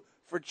 thank you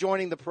for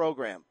joining the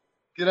program.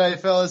 G'day,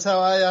 fellas. How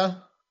are ya?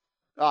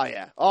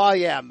 Oh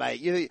yeah, mate.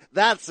 You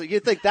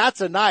think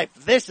that's a knife?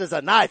 This is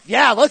a knife.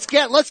 Yeah, let's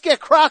get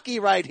crocky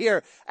right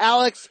here.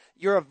 Alex,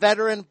 you're a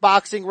veteran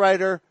boxing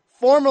writer,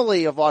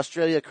 formerly of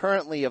Australia,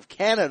 currently of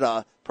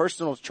Canada.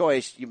 Personal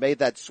choice. You made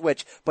that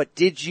switch, but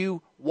did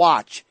you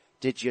watch?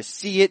 Did you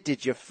see it?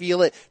 Did you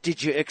feel it?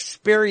 Did you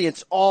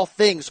experience all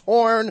things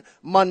Horn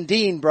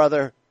Mundine,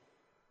 brother?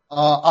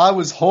 I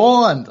was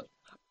horned.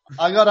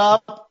 I got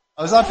up.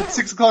 I was up at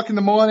 6 o'clock in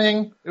the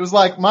morning. It was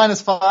like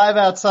 -5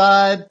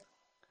 outside.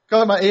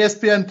 Got my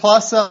ESPN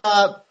Plus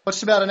up.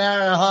 Watched about an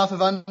hour and a half of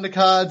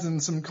undercards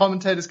and some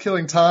commentators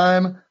killing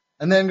time.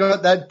 And then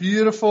got that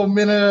beautiful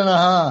minute and a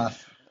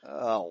half.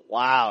 Oh,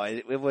 wow.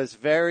 It was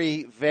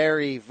very,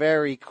 very,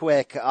 very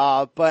quick.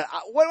 But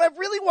what I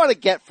really want to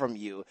get from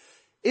you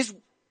is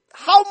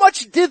how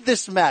much did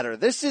this matter?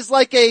 This is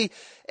like this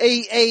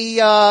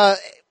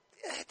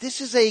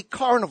is a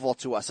carnival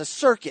to us, a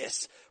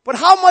circus. But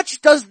how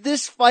much does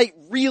this fight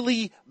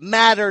really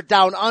matter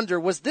down under?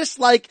 Was this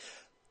like,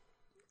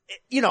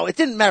 it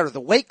didn't matter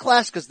the weight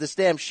class because this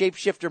damn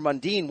shapeshifter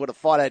Mundine would have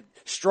fought at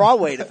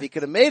strawweight if he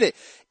could have made it.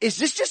 Is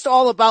this just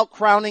all about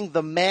crowning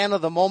the man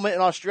of the moment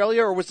in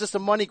Australia, or was this a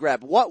money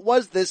grab? What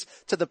was this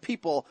to the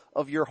people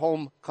of your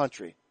home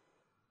country?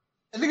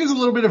 I think it was a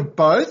little bit of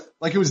both.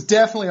 Like, it was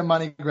definitely a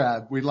money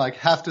grab. We'd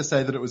have to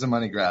say that it was a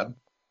money grab.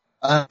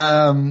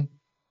 But,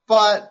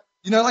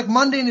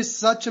 Mundine is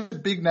such a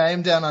big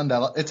name down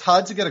under. It's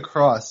hard to get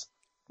across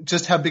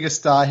just how big a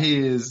star he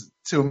is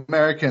to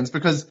Americans,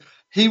 because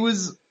he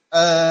was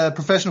a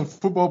professional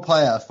football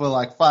player for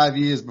 5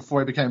 years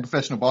before he became a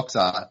professional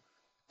boxer.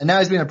 And now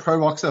he's been a pro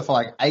boxer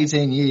for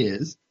 18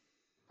 years.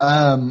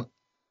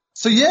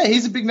 So yeah,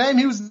 he's a big name.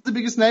 He was the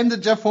biggest name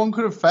that Jeff Horn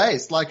could have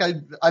faced.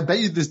 I bet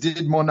you this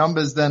did more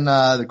numbers than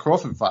the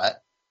Crawford fight.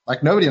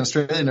 Nobody in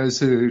Australia knows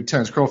who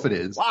Terence Crawford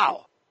is.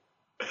 Wow.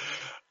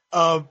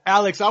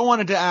 Alex, I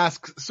wanted to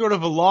ask, sort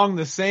of along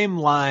the same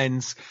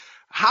lines,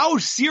 how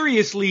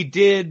seriously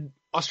did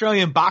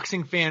Australian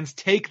boxing fans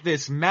take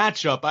this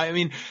matchup? I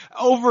mean,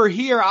 over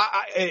here,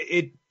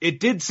 it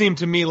did seem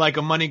to me like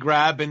a money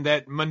grab, in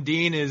that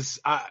Mundine is,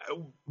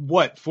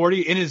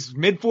 40, in his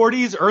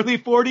mid-40s, early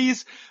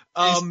 40s?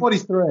 He's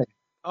 43.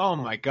 Oh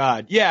my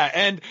God. Yeah.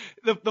 And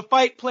the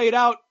fight played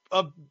out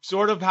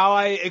sort of how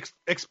I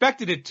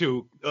expected it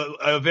to.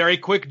 A very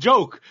quick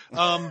joke.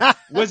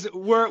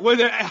 Were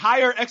there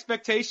higher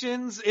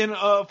expectations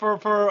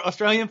for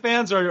Australian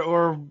fans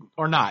or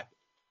not?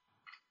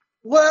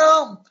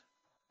 Well,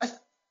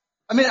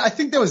 I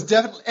think there was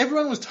definitely,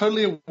 everyone was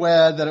totally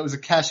aware that it was a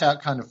cash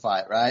out kind of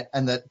fight, right?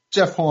 And that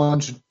Jeff Horn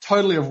should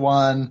totally have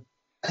won.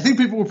 I think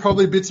people were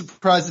probably a bit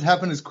surprised it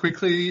happened as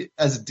quickly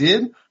as it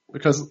did,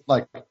 because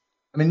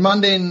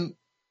Mundine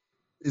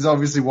is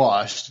obviously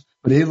washed,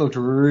 but he looked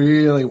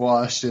really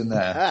washed in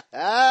there.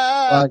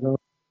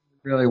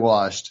 Really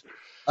washed.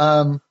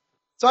 So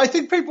I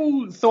think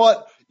people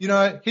thought,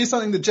 here's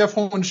something that Jeff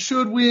Horn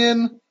should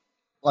win,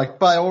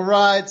 by all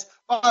rights,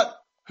 but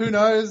who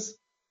knows?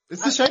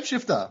 It's the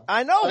shapeshifter.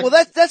 I know. Well,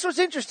 that's what's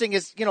interesting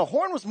is,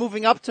 Horn was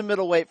moving up to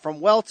middleweight from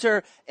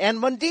welter, and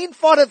Mundine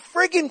fought a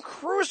friggin'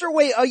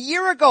 cruiserweight a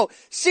year ago.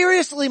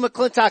 Seriously,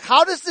 McClintock,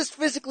 how does this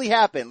physically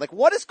happen?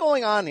 What is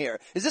going on here?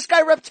 Is this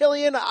guy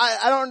reptilian? I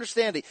don't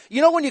understand it.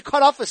 When you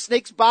cut off a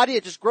snake's body,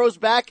 it just grows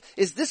back?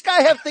 Is this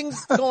guy have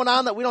things going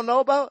on that we don't know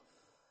about?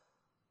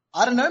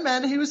 I don't know,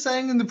 man. He was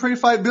saying in the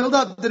pre-fight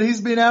build-up that he's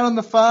been out on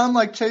the farm,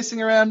 like chasing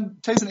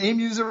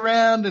emus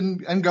around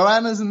and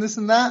goannas and this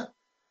and that.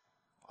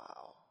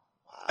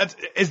 Wow.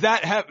 Is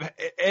that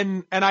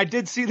and I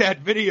did see that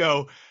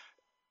video.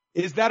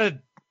 Is that a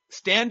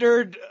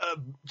standard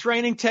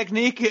training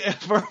technique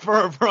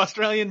for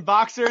Australian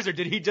boxers, or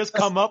did he just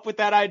come up with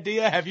that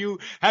idea? Have you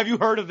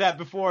heard of that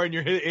before in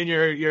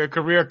your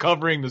career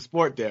covering the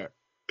sport there?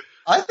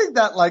 I think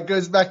that like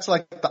goes back to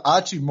like the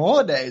Archie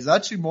Moore days.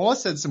 Archie Moore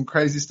said some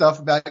crazy stuff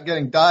about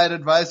getting diet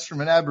advice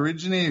from an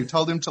Aborigine who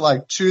told him to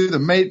like chew the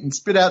meat and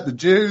spit out the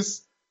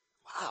juice.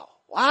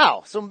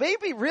 Wow. So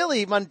maybe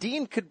really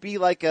Mundine could be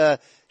like a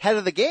head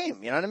of the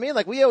game. You know what I mean?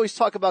 Like we always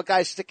talk about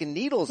guys sticking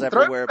needles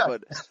everywhere,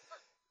 but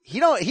he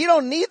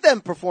don't need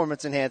them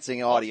performance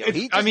enhancing audio.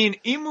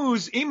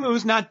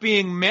 Emus not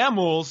being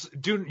mammals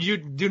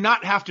do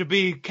not have to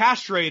be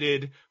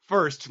castrated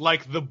first,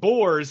 like the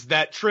boars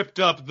that tripped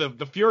up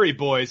the Fury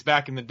boys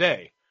back in the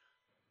day.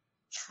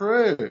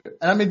 True.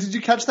 And I mean, did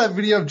you catch that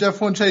video of Jeff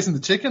Horn chasing the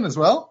chicken as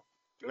well?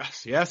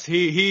 Yes.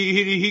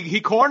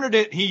 He cornered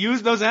it. He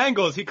used those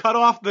angles. He cut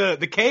off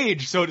the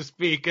cage, so to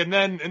speak, and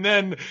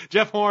then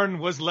Jeff Horn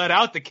was let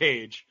out the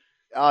cage.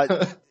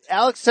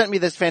 Alex sent me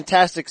this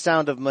fantastic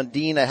sound of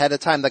Mundine ahead of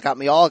time that got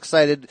me all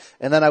excited,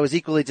 and then I was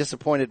equally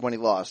disappointed when he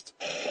lost.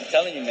 I'm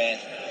telling you, man.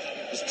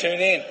 Just tune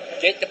in.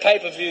 Get the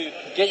pay-per-view.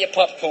 Get your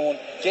popcorn.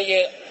 Get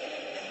your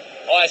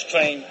ice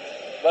cream.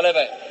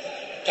 Whatever.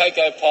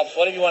 Cocoa Pops.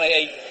 Whatever you want to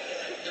eat.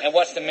 And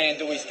watch the man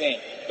do his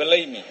thing.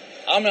 Believe me.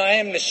 I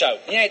am the show.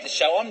 You ain't the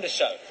show. I'm the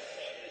show.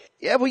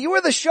 Yeah, well, you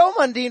were the show,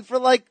 Mundine, for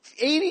like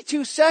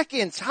 82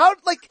 seconds.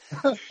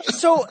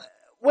 So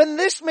when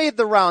this made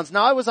the rounds,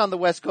 now I was on the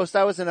West Coast.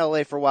 I was in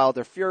LA for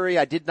Wilder Fury.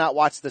 I did not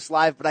watch this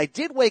live, but I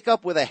did wake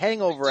up with a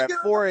hangover at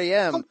 4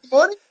 a.m.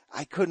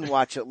 I couldn't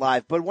watch it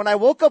live, but when I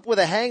woke up with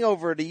a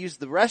hangover to use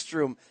the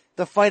restroom,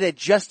 the fight had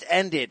just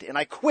ended, and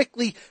I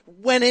quickly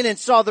went in and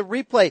saw the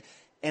replay,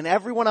 and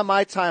everyone on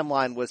my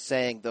timeline was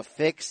saying the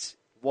fix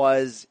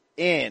was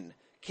in.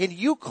 Can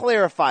you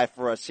clarify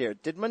for us here?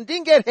 Did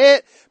Mundine get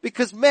hit?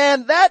 Because,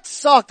 man, that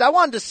sucked. I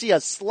wanted to see a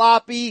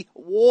sloppy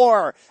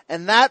war,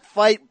 and that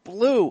fight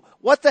blew.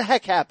 What the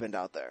heck happened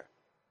out there?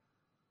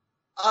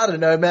 I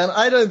don't know, man.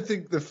 I don't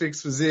think the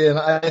fix was in.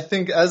 I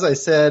think, as I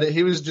said,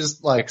 he was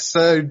just like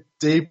so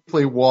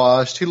deeply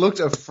washed. He looked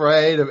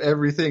afraid of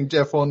everything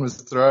Jeff Horn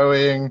was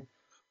throwing.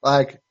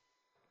 Like,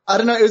 I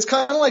don't know. It was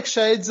kind of like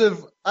shades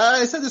of,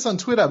 I said this on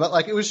Twitter, but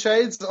like it was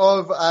shades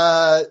of,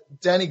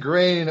 Danny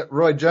Green,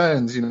 Roy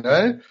Jones, you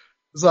know? It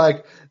was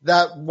like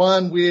that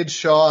one weird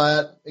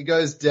shot. It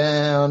goes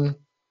down.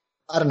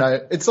 I don't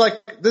know. It's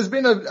like there's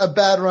been a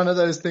bad run of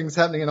those things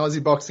happening in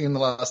Aussie boxing in the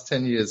last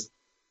 10 years.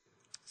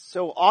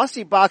 So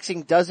Aussie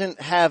boxing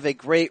doesn't have a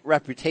great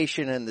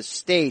reputation in the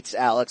States,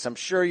 Alex. I'm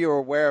sure you're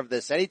aware of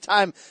this.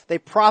 Anytime they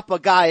prop a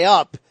guy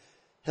up,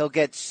 he'll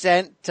get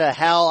sent to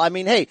hell. I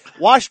mean, hey,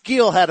 Wash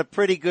Gill had a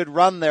pretty good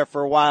run there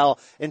for a while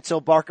until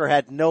Barker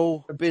had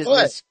no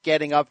business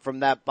getting up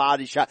from that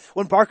body shot.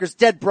 When Barker's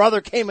dead brother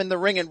came in the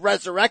ring and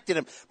resurrected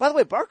him. By the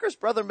way, Barker's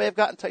brother may have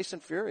gotten Tyson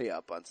Fury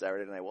up on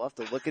Saturday night. We'll have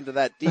to look into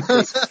that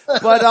deeply.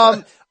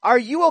 But, are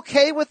you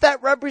okay with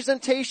that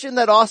representation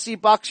that Aussie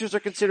boxers are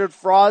considered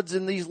frauds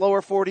in these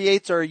lower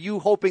 48s, or are you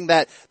hoping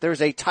that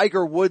there's a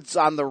Tiger Woods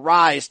on the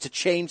rise to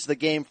change the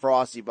game for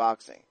Aussie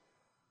boxing?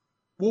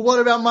 Well, what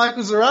about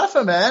Michael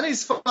Zarafa, man?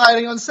 He's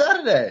fighting on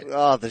Saturday.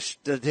 Oh,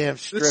 the damn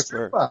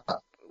stripper.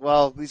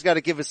 Well, he's got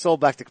to give his soul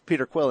back to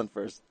Peter Quillen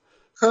first.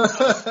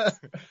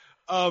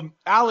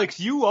 Alex,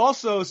 you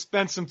also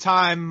spent some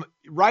time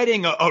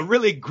writing a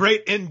really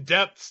great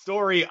in-depth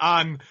story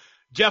on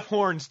Jeff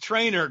Horn's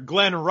trainer,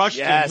 Glenn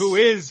Rushton,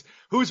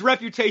 whose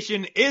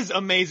reputation is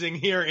amazing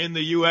here in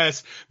the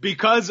U.S.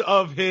 because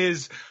of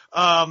his,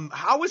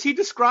 how was he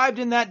described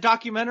in that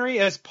documentary?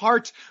 As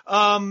part,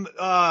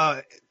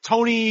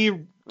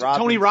 Tony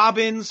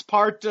Robbins,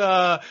 part,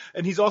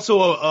 and he's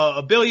also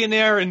a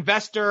billionaire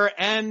investor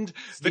and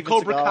the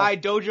Cobra Kai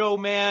dojo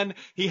man.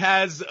 He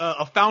has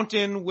a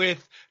fountain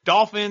with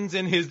dolphins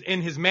in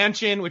his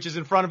mansion, which is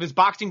in front of his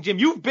boxing gym.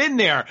 You've been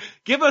there.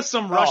 Give us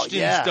some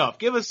Rushton stuff.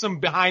 Give us some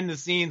behind the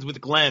scenes with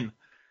Glenn.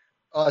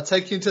 I'll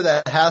take you to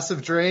that House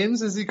of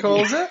Dreams, as he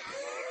calls it.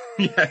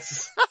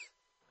 Yes.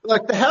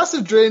 Like, the House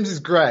of Dreams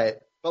is great,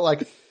 but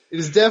like, it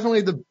is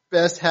definitely the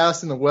best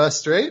house in the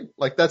worst street.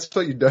 Like, that's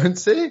what you don't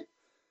see.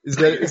 Is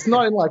that it's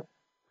not in like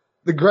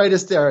the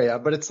greatest area,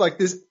 but it's like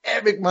this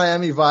epic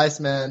Miami Vice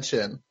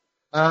mansion.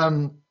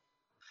 And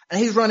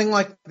he's running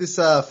like this,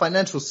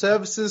 financial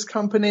services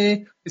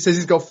company. He says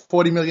he's got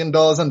 $40 million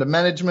under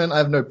management. I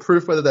have no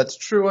proof whether that's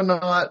true or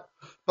not,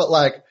 but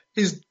like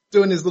he's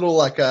doing his little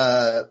like,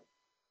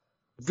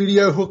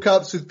 video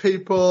hookups with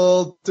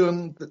people,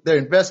 doing their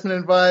investment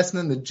advice, and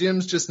then the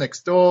gym's just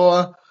next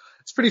door.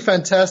 It's pretty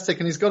fantastic.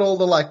 And he's got all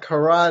the like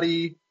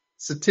karate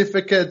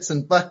certificates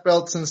and black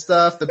belts and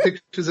stuff, the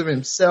pictures of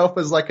himself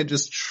as like a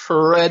just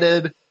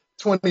shredded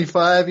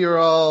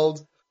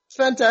 25-year-old. It's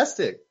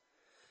fantastic.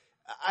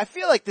 I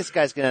feel like this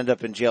guy's going to end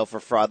up in jail for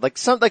fraud.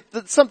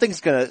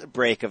 Something's going to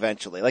break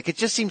eventually. Like, it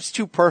just seems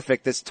too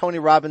perfect. This Tony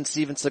Robbins,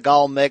 Steven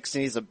Seagal mix,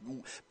 and he's a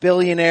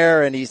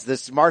billionaire, and he's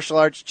this martial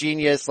arts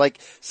genius. Like,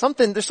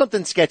 there's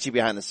something sketchy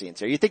behind the scenes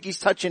here. You think he's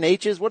touching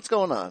H's? What's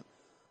going on?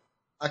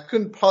 I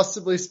couldn't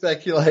possibly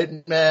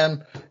speculate,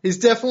 man. He's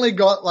definitely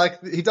got,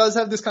 he does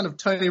have this kind of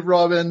Tony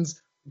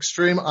Robbins,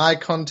 extreme eye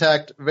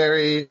contact,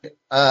 very,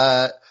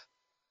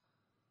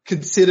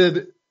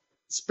 considered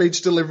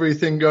speech delivery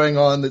thing going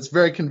on that's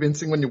very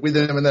convincing when you're with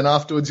him, and then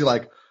afterwards you're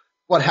like,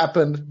 what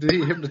happened? Did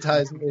he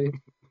hypnotize me?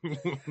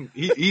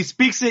 he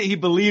speaks it, he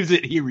believes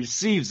it, he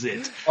receives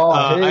it.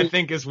 I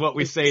think is what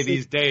we say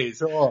these days.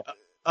 Sure.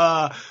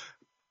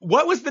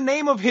 What was the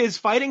name of his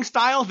fighting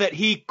style that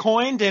he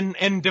coined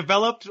and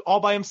developed all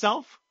by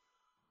himself?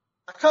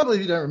 I can't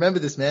believe you don't remember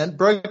this, man.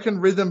 Broken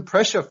rhythm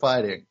pressure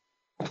fighting.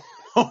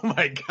 Oh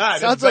my God.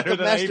 Sounds like a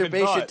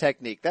masturbation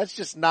technique. That's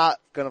just not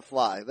gonna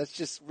fly. That's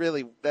just.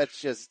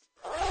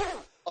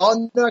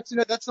 Oh no, actually,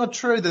 no, that's not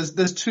true.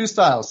 There's two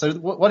styles. So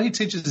what he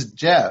teaches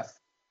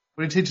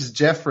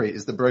Jeffrey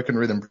is the broken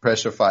rhythm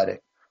pressure fighting.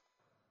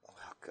 Oh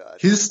God.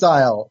 His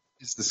style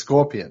is the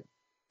scorpion.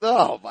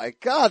 Oh my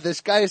God,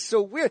 this guy is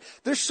so weird.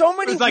 There's so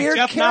many weird characters.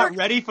 Jeff not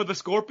ready for the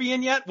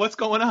scorpion yet? What's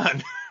going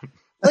on?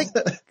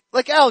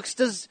 like Alex,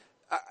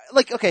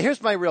 okay,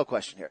 here's my real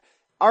question here.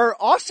 Are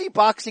Aussie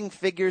boxing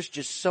figures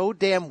just so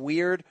damn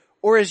weird,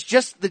 or is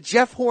just the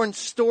Jeff Horn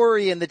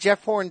story and the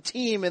Jeff Horn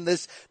team and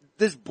this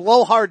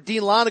blowhard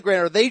Dean Lonergan,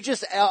 are they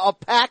just a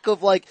pack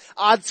of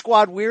odd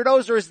squad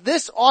weirdos, or is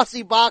this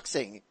Aussie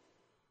boxing?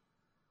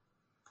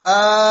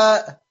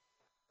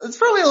 It's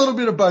probably a little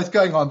bit of both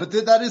going on, but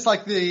that is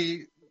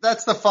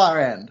that's the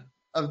far end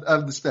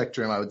of the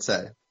spectrum, I would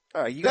say.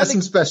 All right, There's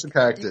some special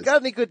characters. You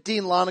got any good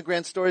Dean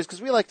Lonergan stories?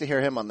 Because we like to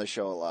hear him on the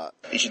show a lot.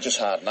 You should just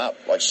harden up.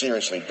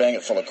 Seriously, bang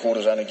it full of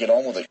cortisone and get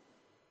on with it.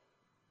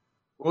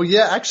 Well,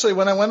 yeah, actually,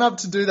 when I went up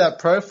to do that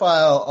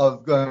profile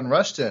of Glenn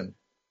Rushton,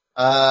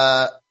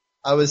 I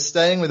was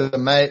staying with a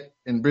mate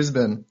in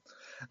Brisbane, and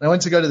I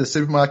went to go to the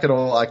supermarket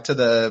or to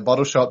the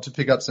bottle shop to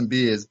pick up some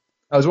beers.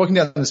 I was walking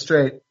down the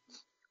street,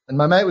 and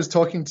my mate was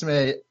talking to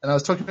me, and I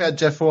was talking about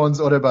Jeff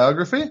Horn's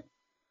autobiography,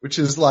 which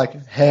is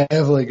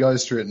heavily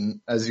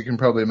ghostwritten, as you can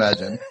probably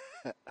imagine.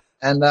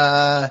 And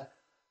I'm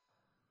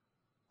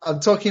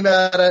talking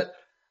about it,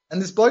 and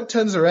this bloke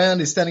turns around,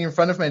 he's standing in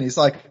front of me, and he's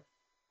like,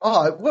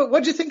 "Oh,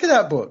 what'd you think of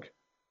that book?"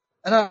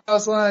 And I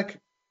was like,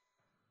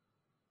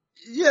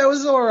 "Yeah, it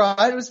was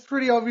alright. It was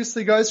pretty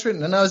obviously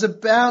ghostwritten." And I was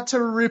about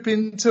to rip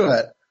into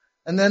it,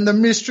 and then the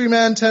mystery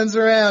man turns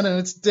around, and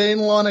it's Dean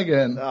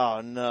Lonergan.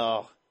 Oh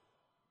no.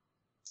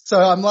 So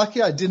I'm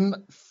lucky I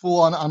didn't full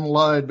on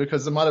unload,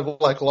 because I might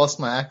have lost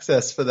my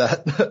access for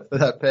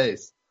that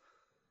piece.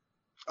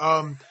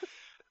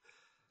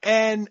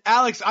 And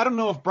Alex, I don't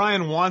know if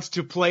Brian wants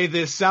to play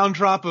this sound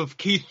drop of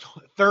Keith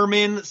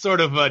Thurman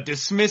sort of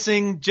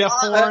dismissing Jeff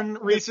Horn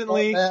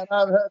recently. Man,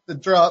 I've heard the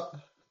drop.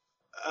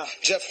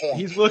 Jeff Horn.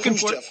 He's looking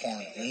Who's for Jeff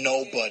Horn.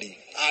 Nobody.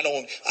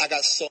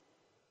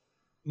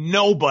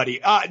 Nobody.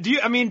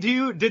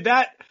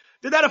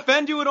 Did that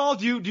offend you at all?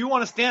 Do you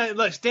want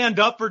to stand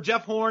up for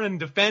Jeff Horn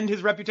and defend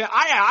his reputation?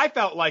 I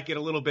felt like it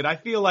a little bit. I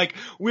feel like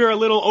we're a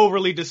little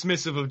overly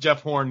dismissive of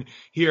Jeff Horn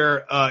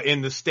here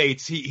in the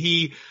States.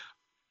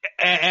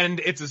 And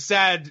it's a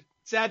sad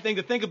thing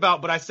to think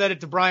about, but I said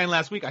it to Brian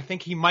last week. I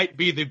think he might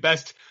be the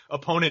best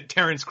opponent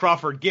Terrence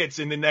Crawford gets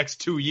in the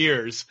next 2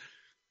 years.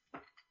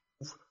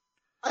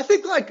 I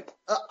think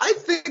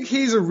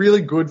he's a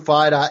really good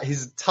fighter.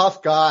 He's a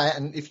tough guy,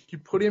 and if you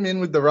put him in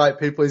with the right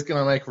people, he's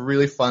going to make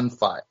really fun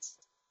fights.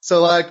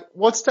 So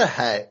what's to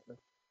hate?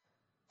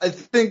 I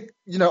think,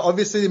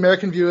 obviously the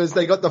American viewers,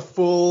 they got the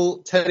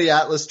full Teddy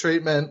Atlas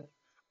treatment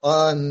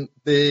on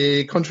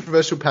the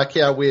controversial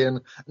Pacquiao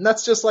win, and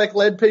that's just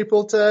led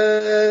people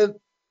to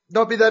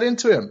not be that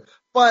into him.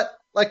 But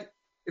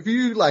if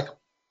you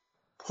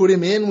put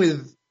him in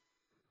with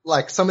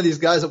some of these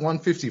guys at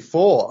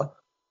 154,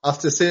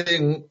 after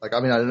seeing, I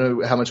don't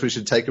know how much we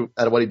should take out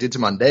of what he did to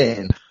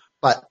Mundane,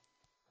 but,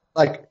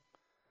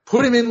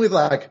 put him in with,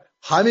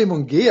 Jaime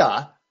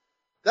Munguia,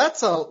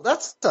 that's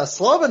a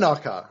slobber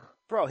knocker.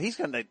 Bro, he's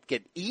gonna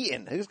get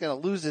eaten. He's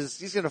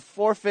gonna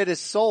forfeit his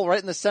soul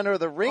right in the center of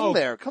the ring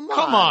there. Come on.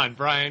 Come on,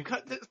 Brian.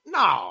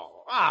 No.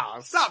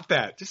 Stop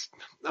that.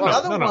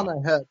 One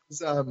I heard is,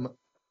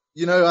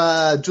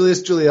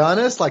 Julius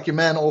Julianis, your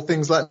man, All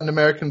Things Latin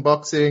American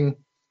Boxing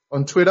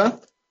on Twitter.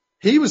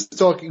 He was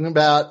talking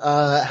about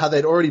how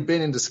they'd already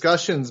been in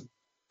discussions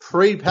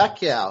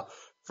pre-Pacquiao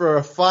for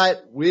a fight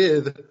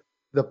with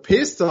the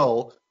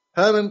Pistol,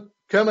 Kerman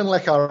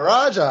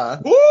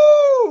Lekaraja.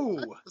 Woo!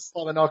 That's a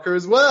slobber knocker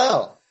as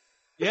well.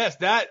 Yes,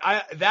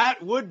 that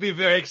would be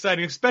very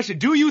exciting, especially,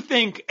 do you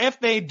think if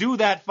they do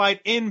that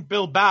fight in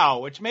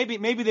Bilbao, which maybe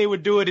they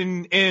would do it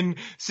in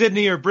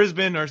Sydney or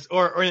Brisbane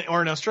or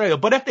in Australia,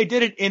 but if they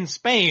did it in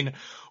Spain,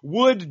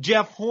 would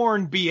Jeff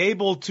Horn be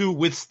able to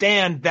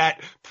withstand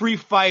that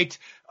pre-fight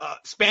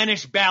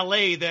Spanish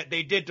ballet that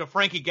they did to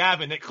Frankie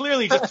Gavin that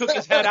clearly just took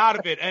his head out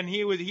of it, and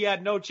he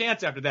had no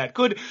chance after that?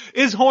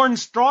 Is Horn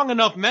strong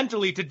enough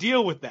mentally to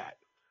deal with that?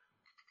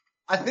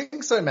 I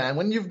think so, man.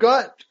 When you've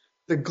got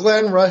the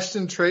Glenn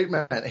Rushton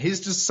treatment,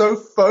 he's just so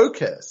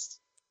focused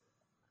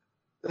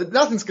that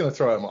nothing's going to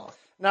throw him off.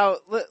 Now,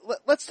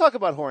 let's talk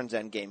about Horn's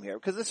endgame here,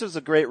 because this was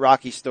a great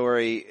Rocky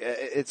story.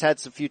 It's had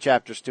some few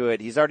chapters to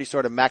it. He's already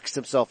sort of maxed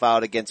himself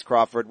out against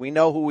Crawford. We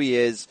know who he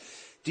is.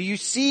 Do you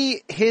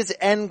see his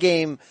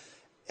endgame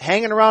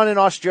hanging around in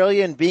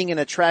Australia and being an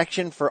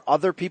attraction for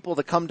other people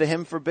to come to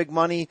him for big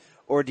money?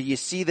 Or do you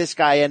see this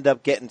guy end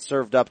up getting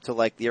served up to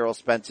like the Errol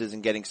Spences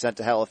and getting sent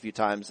to hell a few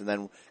times and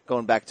then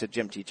going back to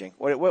gym teaching?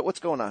 What's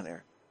going on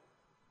here?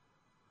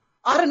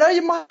 I don't know.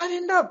 You might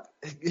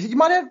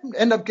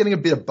end up getting a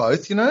bit of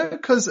both, you know,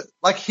 because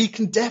like he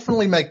can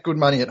definitely make good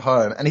money at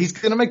home, and he's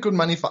going to make good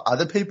money for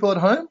other people at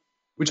home,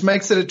 which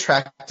makes it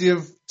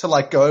attractive to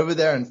like go over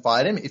there and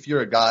fight him. If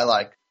you're a guy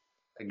like,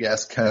 I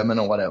guess, Kerman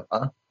or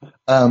whatever,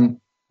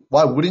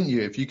 why wouldn't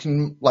you? If you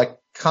can like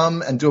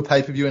come and do a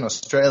pay-per-view in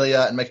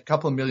Australia and make a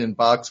couple of $1 million,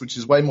 which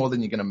is way more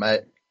than you're going to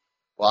make.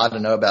 Well, I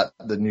don't know about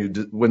when you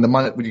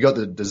got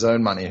the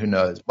DAZN money, who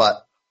knows,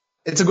 but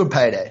it's a good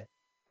payday.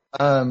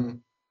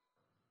 And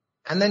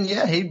then,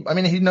 yeah, he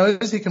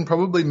knows he can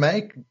probably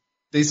make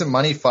decent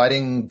money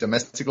fighting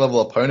domestic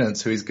level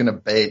opponents who he's going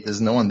to beat. There's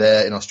no one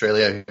there in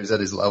Australia who's at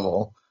his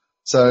level.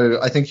 So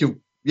I think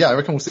I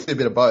reckon we'll see a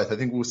bit of both. I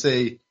think we'll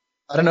see,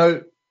 I don't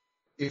know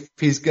if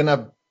he's going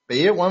to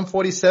be at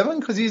 147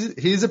 because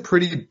he's a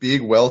pretty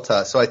big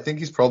welter. So I think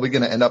he's probably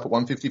going to end up at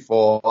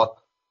 154.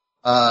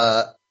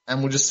 And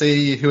we'll just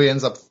see who he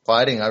ends up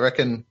fighting. I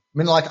reckon,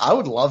 I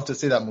would love to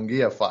see that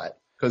Munguia fight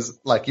because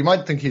like you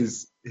might think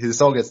his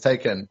soul gets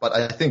taken, but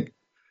I think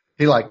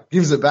he like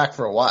gives it back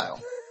for a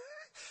while.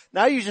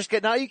 Now you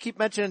keep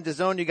mentioning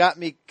DAZN. You got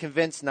me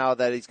convinced now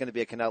that he's going to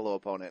be a Canelo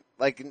opponent.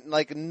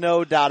 Like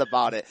no doubt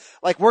about it.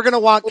 Like we're going to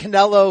want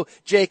Canelo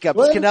Jacobs,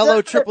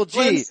 Canelo Triple G.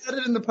 Glenn said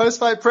it in the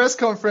post-fight press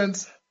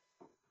conference.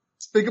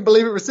 Speak it,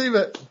 believe it, receive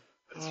it.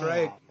 That's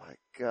right. Oh my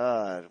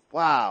God.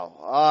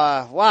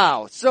 Wow.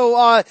 Wow. So,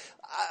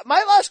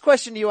 my last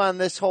question to you on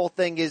this whole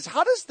thing is,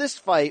 how does this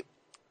fight,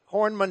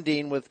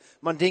 Horn-Mundine, with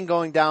Mundine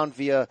going down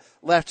via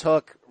left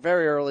hook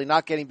very early,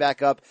 not getting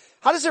back up,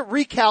 how does it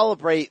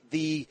recalibrate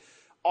the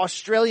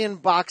Australian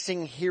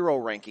boxing hero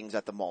rankings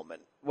at the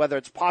moment? Whether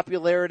it's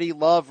popularity,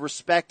 love,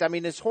 respect. I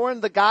mean, is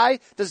Horn the guy?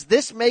 Does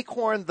this make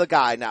Horn the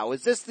guy now?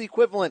 Is this the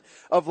equivalent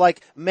of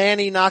like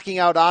Manny knocking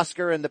out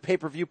Oscar and the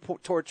pay-per-view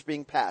torch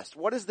being passed?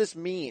 What does this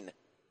mean?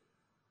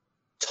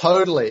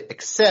 Totally,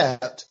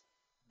 except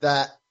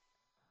that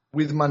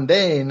with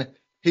Mundine,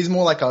 he's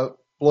more like a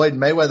Floyd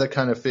Mayweather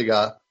kind of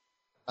figure,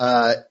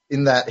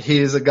 in that he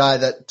is a guy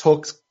that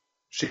talks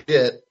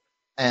shit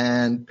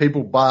and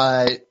people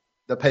buy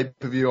the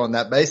pay-per-view on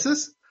that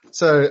basis.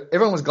 So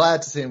everyone was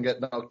glad to see him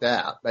get knocked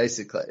out,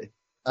 basically.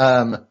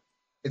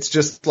 It's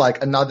just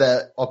like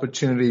another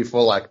opportunity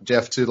for like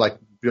Jeff to like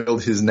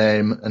build his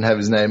name and have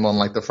his name on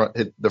like the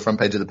front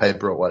page of the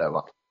paper or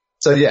whatever.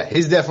 So yeah,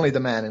 he's definitely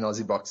the man in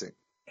Aussie boxing.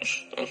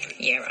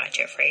 Yeah, right,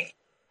 Jeffrey.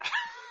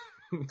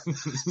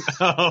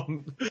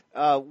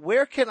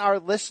 Where can our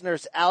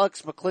listeners,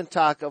 Alex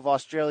McClintock of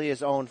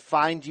Australia's Own,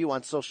 find you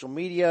on social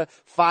media,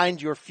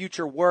 find your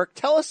future work?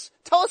 Tell us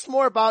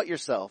more about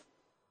yourself.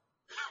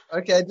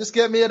 Okay, just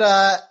get me at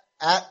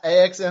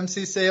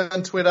AXMCC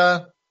on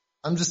Twitter.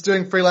 I'm just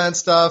doing freelance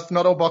stuff,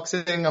 not all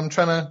boxing. I'm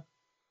trying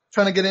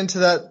to get into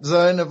that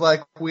zone of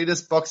like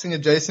weirdest boxing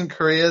adjacent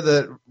career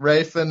that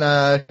Rafe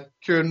and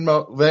Kieran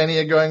Mulvaney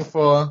are going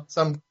for.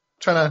 So I'm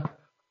trying to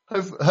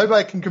hope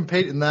I can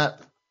compete in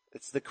that.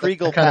 It's the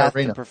Kriegel path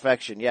to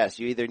perfection. Yes,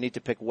 you either need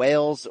to pick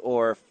Wales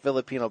or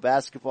Filipino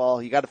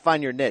basketball. You got to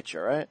find your niche,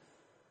 all right?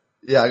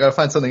 Yeah, I got to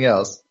find something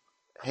else.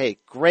 Hey,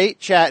 great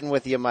chatting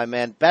with you, my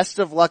man. Best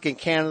of luck in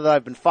Canada.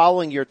 I've been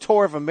following your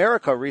tour of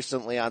America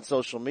recently on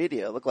social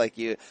media. It looked like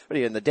you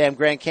in the damn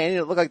Grand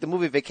Canyon? It looked like the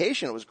movie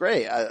Vacation. It was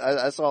great.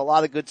 I saw a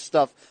lot of good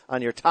stuff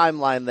on your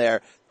timeline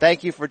there.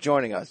 Thank you for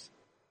joining us.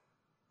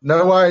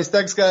 No worries.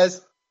 Thanks,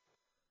 guys.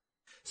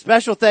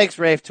 Special thanks,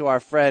 Rafe, to our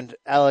friend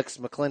Alex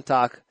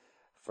McClintock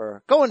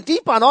for going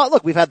deep on all.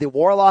 Look, we've had the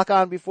Warlock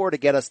on before to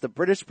get us the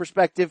British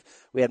perspective.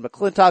 We had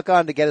McClintock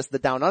on to get us the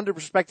Down Under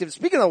perspective.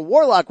 Speaking of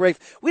Warlock,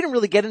 Rafe, we didn't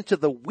really get into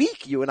the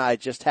week you and I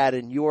just had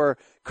in your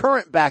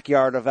current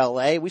backyard of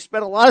LA. We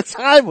spent a lot of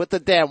time with the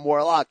damn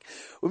Warlock.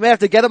 We may have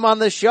to get him on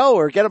this show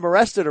or get him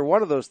arrested or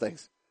one of those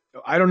things.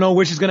 I don't know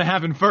which is going to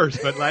happen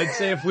first, but I'd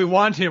say if we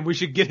want him, we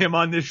should get him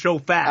on this show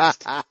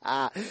fast.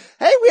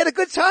 Hey, we had a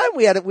good time.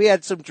 We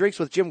had some drinks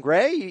with Jim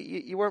Gray.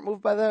 You weren't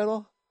moved by that at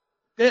all?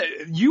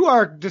 You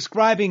are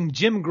describing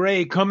Jim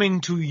Gray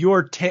coming to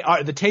your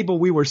the table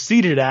we were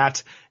seated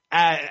at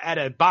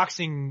a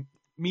boxing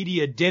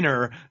media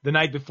dinner the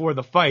night before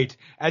the fight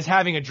as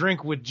having a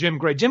drink with Jim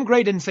Gray. Jim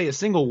Gray didn't say a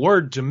single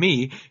word to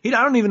me. I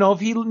don't even know if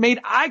he made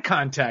eye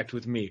contact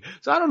with me.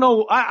 So I don't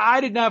know. I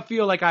did not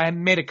feel like I had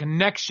made a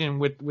connection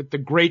with the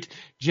great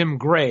Jim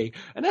Gray.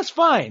 And that's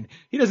fine.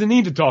 He doesn't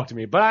need to talk to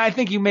me, but I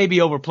think you may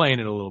be overplaying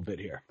it a little bit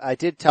here. I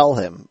did tell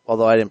him,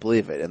 although I didn't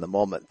believe it in the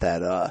moment,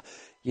 that,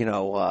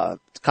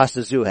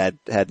 Kostya Tszyu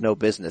had no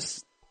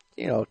business,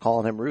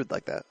 calling him rude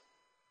like that.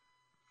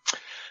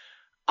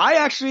 I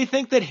actually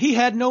think that he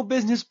had no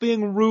business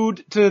being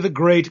rude to the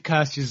great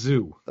Kostya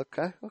Tszyu.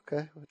 Okay.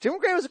 Jim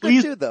Gray was a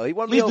good dude, though. He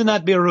won me over. Please do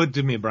not be rude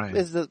to me, Brian.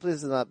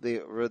 Please do not be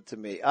rude to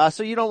me.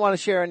 So you don't want to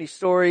share any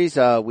stories?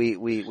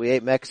 We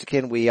ate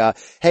Mexican. We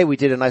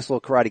did a nice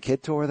little Karate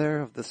Kid tour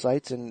there of the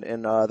sites in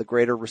the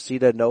greater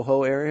Reseda,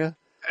 NoHo area.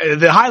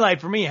 The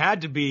highlight for me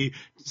had to be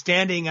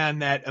standing on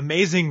that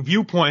amazing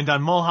viewpoint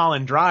on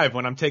Mulholland Drive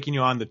when I'm taking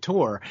you on the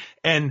tour,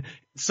 and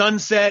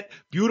sunset,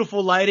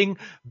 beautiful lighting,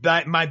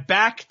 my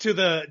back to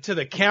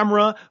the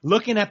camera,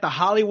 looking at the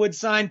Hollywood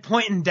sign,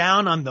 pointing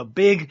down on the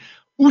big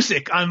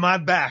Usyk on my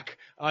back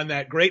on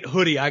that great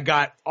hoodie I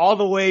got all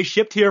the way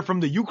shipped here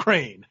from the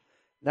Ukraine.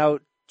 Now,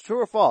 true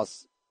or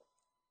false?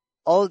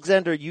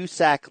 Alexander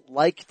Usyk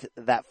liked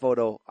that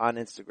photo on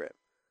Instagram.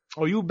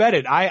 Oh, you bet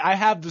it. I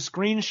have the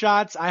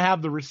screenshots. I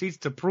have the receipts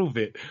to prove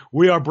it.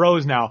 We are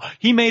bros now.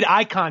 He made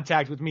eye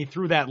contact with me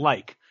through that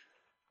like.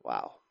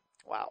 Wow.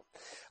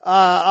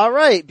 All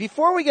right.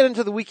 Before we get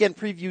into the weekend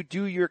preview,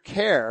 do you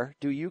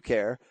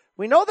care?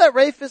 We know that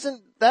Rafe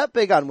isn't that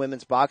big on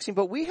women's boxing,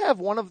 but we have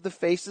one of the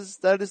faces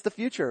that is the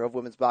future of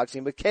women's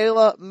boxing.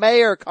 Mikaela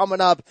Mayer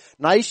coming up.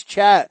 Nice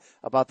chat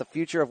about the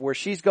future of where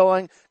she's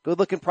going. Good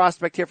looking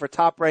prospect here for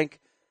Top Rank.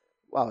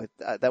 Wow,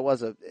 that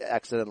was an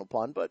accidental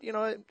pun, but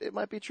it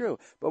might be true.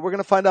 But we're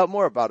going to find out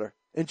more about her.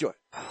 Enjoy.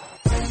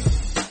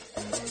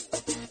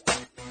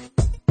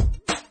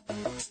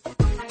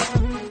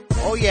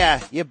 Oh yeah,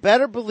 you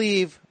better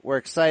believe we're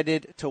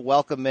excited to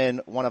welcome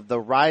in one of the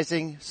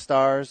rising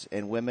stars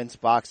in women's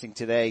boxing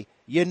today.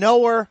 You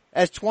know her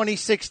as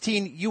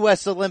 2016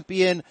 U.S.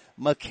 Olympian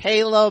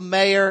Mikaela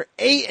Mayer,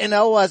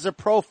 8-0 as a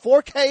pro,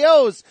 4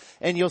 KOs,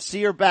 and you'll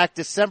see her back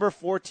December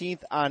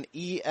 14th on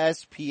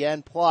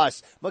ESPN+.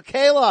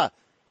 Mikaela,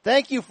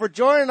 thank you for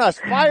joining us.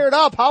 Fired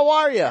up. How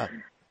are you?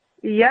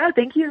 Yeah,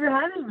 thank you for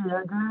having me.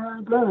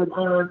 I'm doing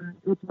good.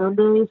 It's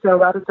Monday, so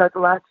about to start the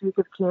last week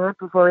of camp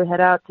before we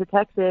head out to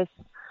Texas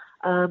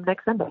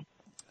next Sunday.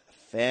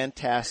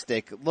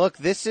 Fantastic. Look,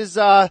 this is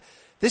a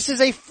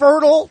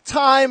fertile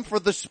time for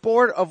the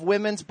sport of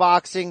women's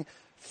boxing.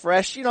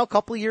 Fresh, a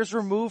couple of years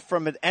removed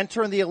from it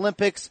entering the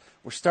Olympics.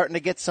 We're starting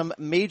to get some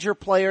major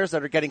players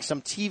that are getting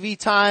some TV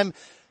time.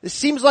 This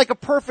seems like a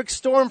perfect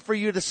storm for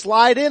you to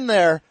slide in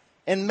there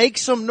and make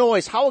some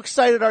noise. How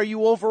excited are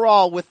you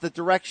overall with the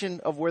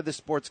direction of where the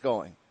sport's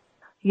going?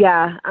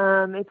 Yeah,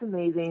 it's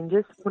amazing.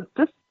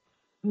 Just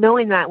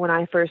knowing that when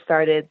I first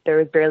started, there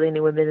was barely any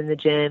women in the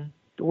gym.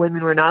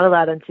 Women were not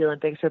allowed into the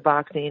Olympics for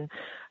boxing.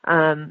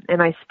 And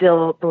I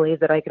still believe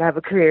that I could have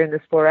a career in the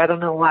sport. I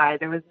don't know why.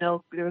 There was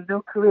no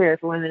career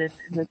for women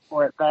in the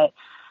sport, but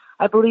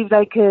I believed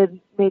I could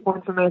make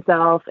one for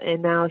myself.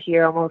 And now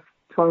here, almost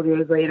 12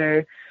 years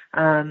later,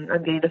 I'm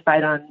getting to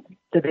fight on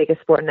the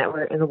biggest sport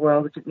network in the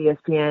world, which is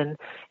ESPN.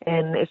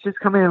 And it's just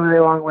coming a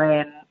really long way,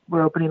 and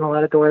we're opening a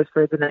lot of doors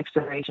for the next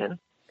generation.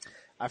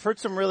 I've heard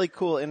some really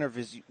cool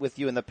interviews with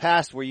you in the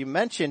past where you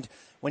mentioned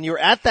when you were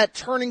at that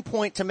turning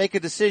point to make a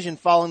decision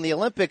following the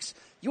Olympics,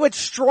 you had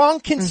strong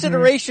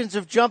considerations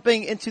of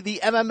jumping into the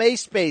MMA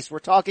space. We're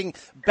talking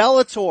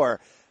Bellator.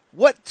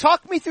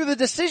 Talk me through the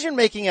decision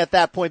making at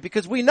that point,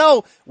 because we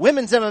know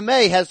women's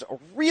MMA has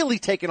really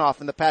taken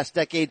off in the past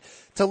decade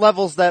to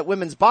levels that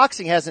women's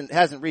boxing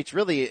hasn't reached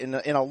really in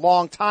a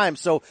long time.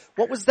 So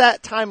what was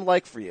that time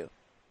like for you?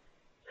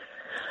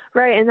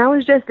 Right, and that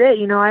was just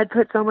it. I'd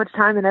put so much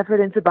time and effort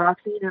into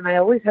boxing, and I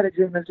always had a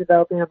dream of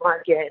developing a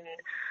market.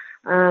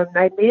 And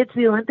I made it to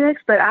the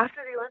Olympics, but after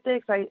the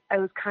Olympics, I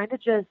was kind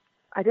of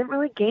I didn't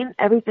really gain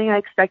everything I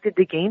expected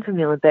to gain from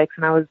the Olympics,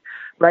 and I was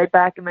right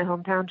back in my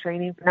hometown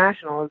training for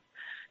nationals.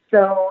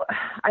 So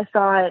I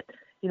thought,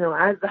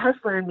 as the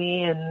hustler in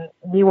me and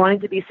me wanting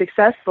to be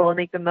successful and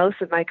make the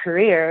most of my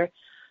career,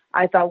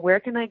 I thought, where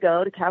can I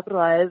go to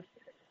capitalize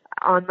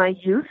on my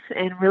youth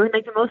and really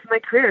make the most of my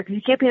career? Because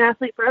you can't be an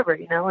athlete forever,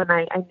 and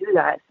I knew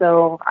that.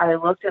 So I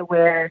looked at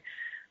where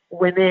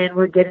women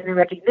were getting the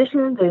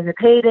recognition, getting the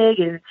payday,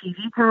 getting the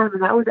TV time,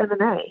 and that was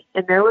MMA.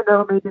 And there were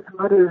no major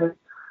promoters,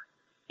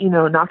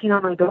 knocking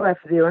on my door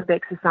after the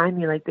Olympics to sign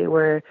me like they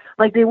would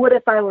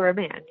if I were a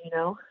man,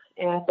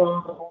 And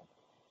so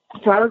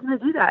I was going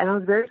to do that, and I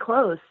was very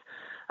close.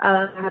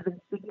 I had been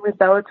speaking with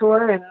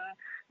Bellator, and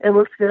it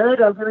looked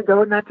good. I was going to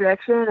go in that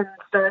direction, and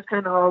stars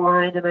kind of all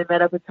aligned, and I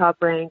met up with Top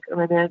Rank, and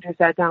my manager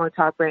sat down with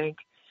Top Rank.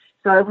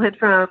 So I went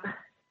from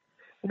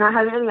not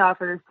having any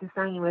offers to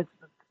signing with,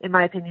 in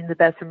my opinion, the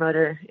best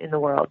promoter in the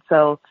world.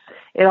 So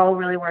it all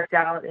really worked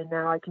out, and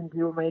now I can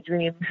do what my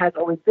dream has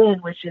always been,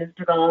 which is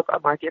develop a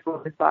market for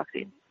women's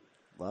boxing.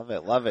 Love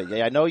it, love it.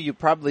 Yeah, I know you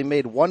probably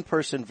made one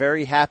person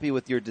very happy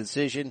with your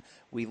decision.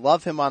 We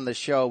love him on the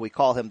show. We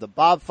call him the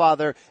Bob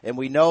Father, and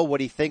we know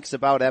what he thinks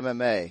about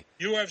MMA.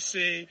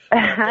 UFC,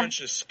 a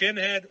bunch of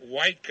skinhead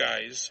white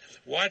guys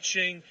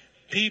watching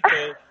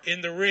people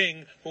in the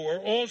ring who are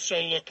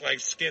also look like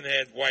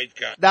skinhead white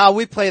guys. Now,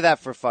 we play that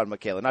for fun,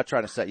 Michaela. Not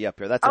trying to set you up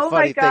here. That's a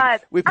funny thing.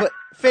 We put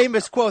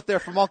famous quote there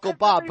from Uncle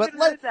Bob. But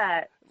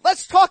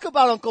let's talk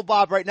about Uncle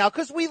Bob right now,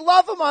 because we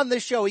love him on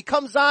this show. He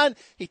comes on,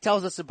 he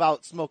tells us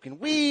about smoking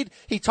weed,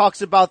 he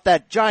talks about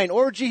that giant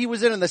orgy he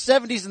was in the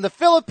 70s in the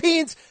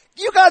Philippines.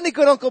 You got any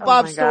good Uncle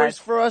Bob stories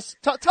for us?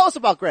 Tell us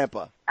about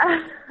Grandpa.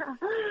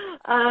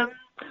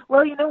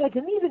 Well, you know, I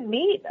didn't even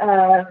meet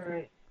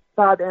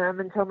Bob M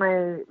until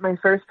my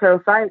first pro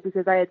fight,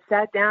 because I had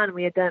sat down and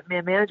we had done, my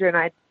manager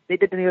and they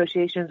did the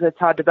negotiations with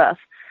Todd DeBuff.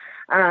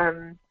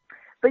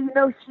 But, you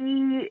know,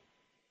 he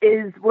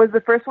was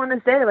the first one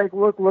to say, like,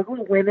 look what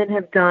women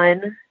have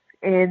done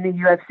in the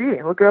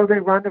UFC. Look, girls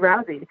like Ronda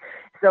Rousey.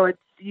 So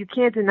you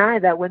can't deny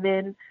that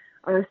women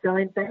are a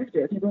selling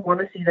factor. People want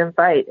to see them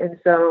fight. And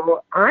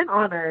so I'm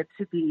honored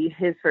to be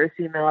his first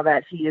female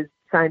that he is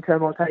signed to a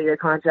multi-year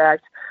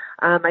contract.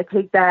 I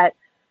take that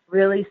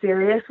really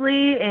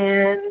seriously,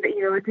 and,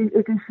 you know,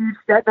 it's a huge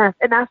step.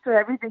 And after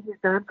everything he's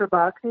done for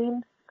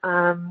boxing,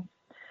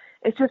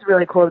 it's just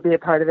really cool to be a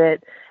part of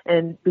it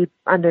and be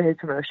under his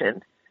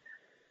promotion.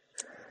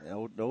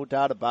 No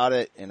doubt about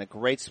it, and a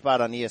great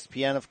spot on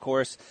ESPN, of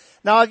course.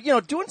 Now, you know,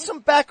 doing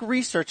some back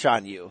research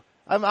on you,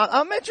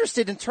 I'm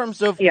interested in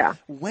terms of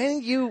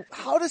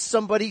how does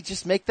somebody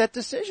just make that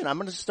decision? I'm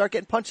going to start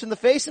getting punched in the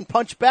face and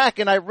punch back.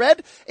 And I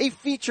read a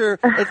feature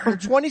from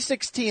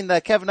 2016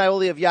 that Kevin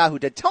Iole of Yahoo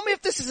did. Tell me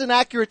if this is an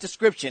accurate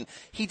description.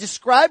 He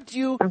described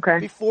you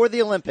before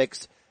the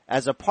Olympics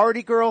as a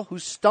party girl who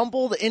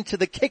stumbled into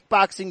the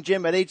kickboxing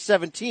gym at age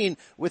 17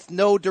 with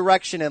no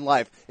direction in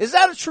life. Is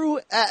that a true,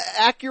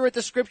 accurate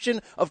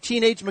description of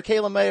teenage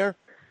Michaela Mayer?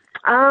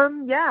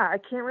 Yeah, I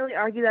can't really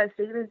argue that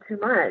statement too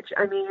much.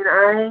 I mean,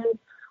 I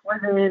was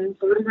in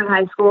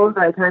high school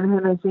by the time I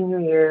had my senior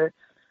year.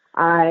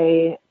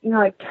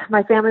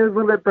 My family was a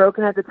little bit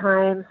broken at the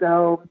time,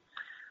 so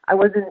I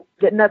wasn't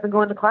getting up and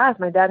going to class.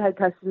 My dad had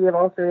custody of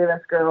all three of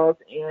us girls,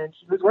 and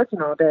he was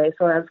working all day,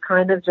 so I was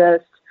kind of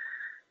just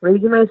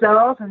raising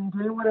myself and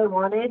doing what I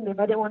wanted, and if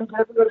I didn't want to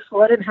get up and go to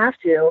school, I didn't have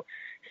to.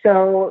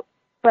 So,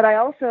 but I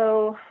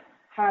also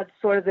had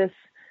sort of this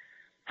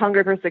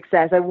hunger for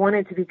success. I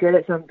wanted to be good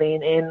at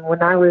something, and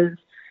when I was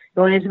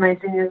going into my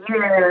senior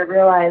year, I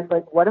realized,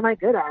 like, what am I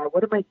good at?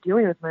 What am I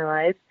doing with my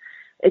life?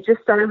 It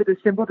just started with a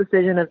simple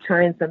decision of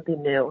trying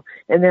something new.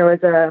 And there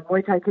was a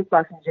Muay Thai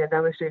kickboxing gym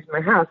down the street from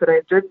my house that I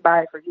had driven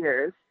by for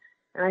years,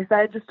 and I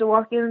decided just to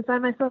walk in and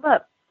sign myself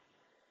up.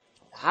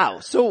 Wow.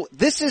 So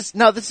this is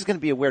going to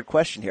be a weird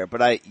question here,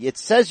 but it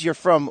says you're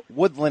from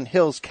Woodland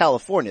Hills,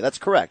 California. That's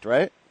correct,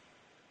 right?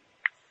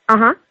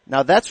 Uh-huh.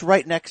 Now that's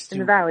right next to in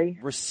the Valley.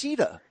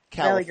 Reseda,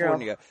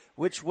 California,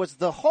 which was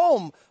the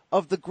home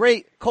of the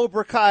great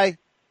Cobra Kai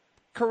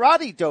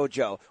karate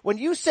dojo. When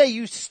you say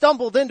you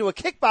stumbled into a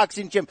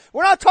kickboxing gym,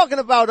 we're not talking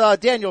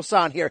about Daniel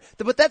San here,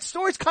 but that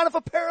story's kind of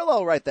a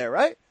parallel right there,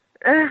 right?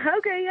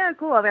 Okay, yeah,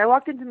 cool. I mean, I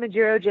walked into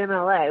Majiro Gym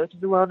LA, which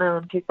is a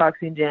well-known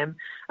kickboxing gym,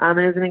 and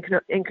it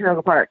was in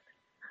Canoga Park.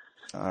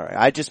 All right,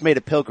 I just made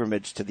a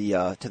pilgrimage to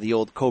the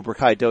old Cobra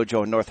Kai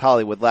dojo in North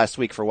Hollywood last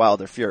week for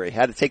Wilder Fury.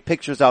 Had to take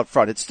pictures out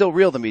front. It's still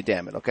real to me,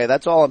 damn it. Okay,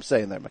 that's all I'm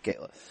saying there,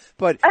 Michaela.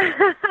 But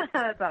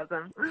that's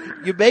awesome.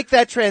 You make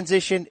that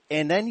transition,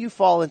 and then you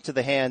fall into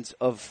the hands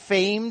of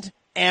famed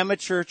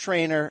amateur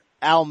trainer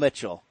Al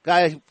Mitchell,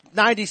 guy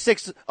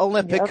 96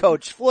 Olympic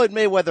coach, Floyd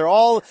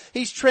Mayweather.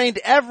 He's trained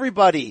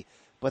everybody.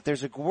 But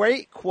there's a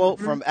great quote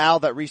from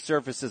Al that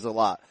resurfaces a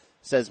lot.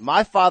 Says,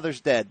 "My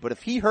father's dead, but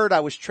if he heard I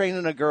was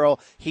training a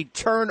girl, he'd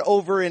turn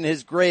over in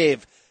his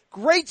grave."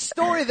 Great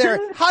story there.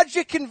 How'd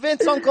you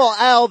convince Uncle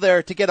Al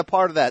there to get a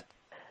part of that?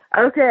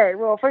 Okay,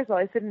 well, first of all,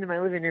 I sit in my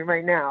living room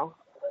right now.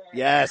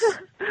 Yes.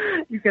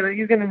 You're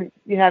gonna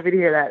be happy to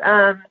hear that.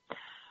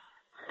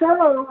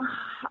 So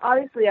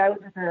obviously I was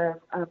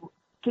a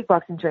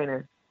kickboxing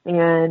trainer,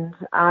 and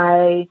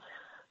I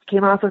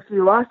came off a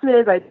few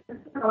losses. I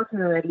didn't boxing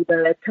already,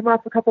 but I'd come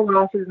off a couple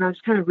losses, and I was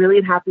kind of really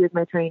unhappy with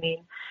my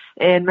training.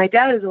 And my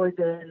dad has always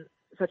been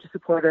such a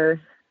supporter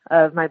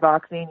of my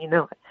boxing. You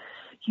know,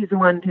 he's the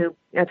one who,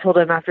 I told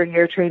him after a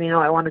year of training,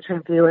 I want to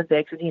train for the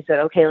Olympics, and he said,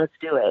 okay, let's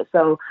do it.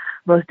 So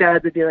most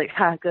dads would be like,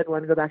 good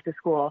one, go back to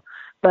school.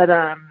 But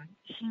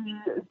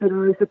he's been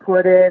really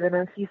supportive,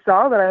 and he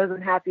saw that I was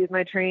unhappy with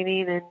my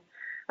training,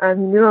 and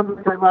he knew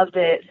I loved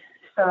it.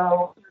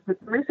 So he did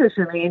some research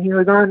for me, and he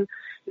was on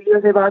the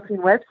USA Boxing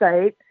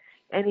website,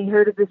 and he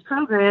heard of this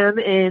program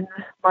in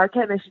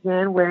Marquette,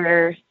 Michigan,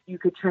 where you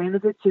could train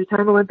with a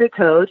 2-time Olympic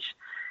coach.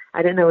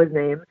 I didn't know his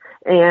name.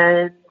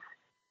 And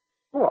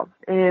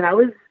I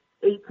was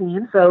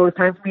 18, so it was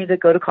time for me to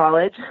go to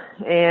college.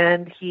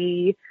 And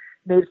he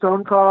made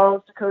phone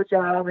calls to Coach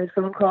Al, made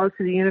phone calls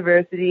to the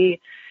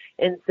university,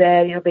 and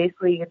said,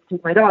 basically, you can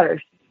take my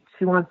daughter.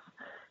 She wants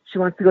to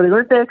go to the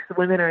Olympics. The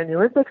women are in the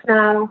Olympics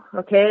now.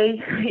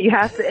 Okay, you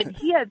have to. And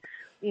he had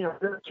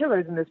the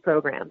killers in this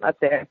program up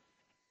there.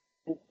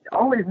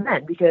 Always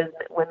men, because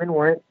women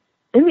weren't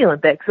in the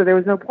Olympics, so there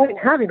was no point in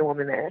having a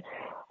woman there.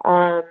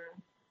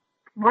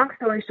 Long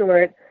story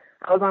short,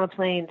 I was on a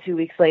plane 2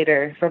 weeks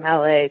later from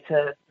LA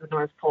to the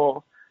North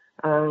Pole,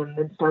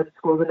 and started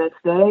school the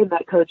next day,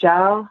 met Coach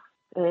Al,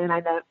 and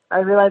I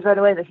realized right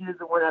away that he was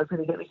the one that was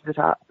going to get me to the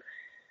top.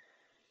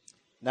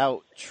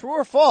 Now, true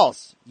or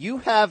false, you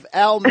have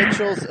Al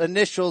Mitchell's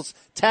initials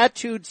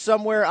tattooed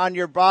somewhere on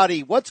your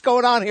body. What's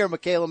going on here,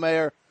 Mikaela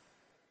Mayer?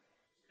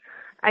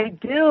 I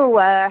do.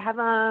 I have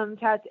AM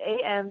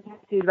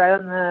tattooed right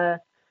on the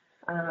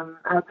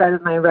outside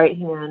of my right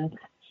hand.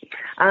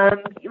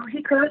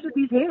 He crashed with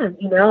these hands.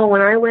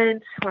 When I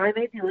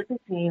made the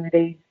Olympic team,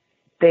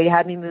 they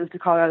had me move to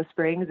Colorado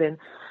Springs, and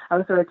I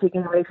was sort of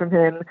taken away from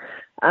him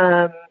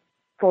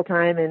full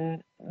time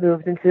and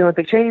moved into the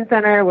Olympic Training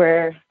Center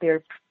where they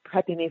were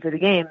prepping me for the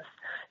games.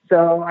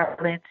 So I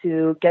wanted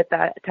to get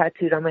that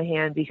tattooed on my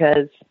hand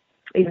because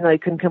even though he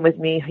couldn't come with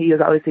me, he was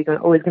obviously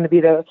always going to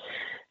be there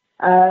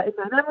in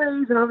my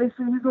memories, and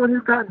obviously he's the one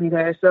who got me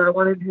there. So I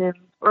wanted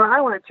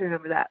to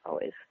remember that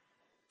always.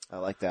 I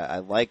like that. I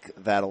like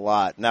that a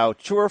lot. Now,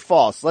 true or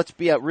false? Let's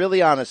be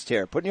really honest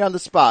here. Putting you on the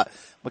spot.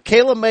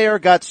 Mikaela Mayer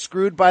got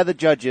screwed by the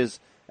judges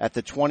at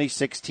the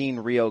 2016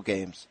 Rio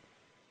Games.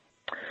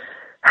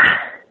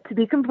 To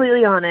be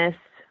completely honest,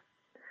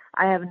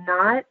 I have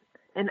not,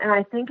 and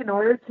I think in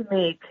order to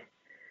make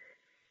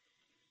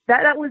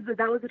that was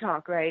the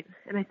talk, right?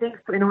 And I think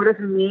in order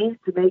for me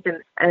to make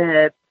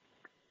a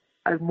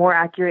more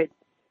accurate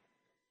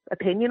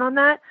opinion on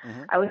that,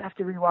 I would have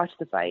to rewatch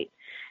the fight.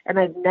 And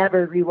I've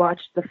never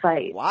rewatched the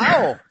fight.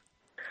 Wow.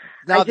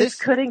 Now, I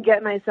couldn't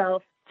get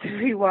myself to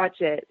rewatch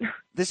it.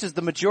 This is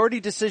the majority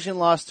decision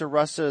loss to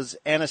Russia's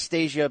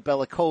Anastasia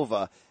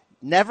Belikova.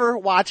 Never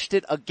watched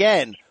it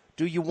again.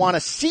 Do you want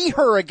to see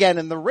her again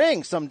in the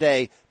ring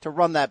someday to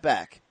run that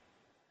back?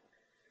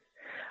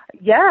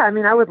 Yeah,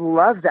 I would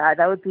love that.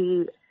 That would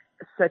be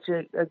such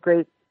a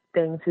great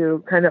thing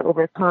to kind of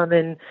overcome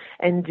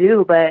and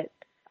do. But,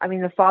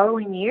 the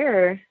following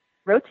year,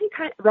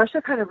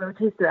 Russia kind of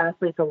rotates their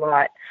athletes a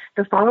lot.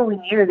 The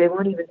following year, they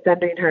weren't even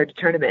sending her to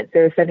tournaments.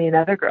 They were sending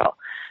another girl.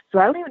 So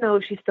I don't even know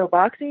if she's still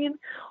boxing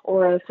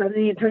or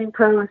suddenly turning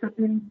pro or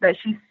something that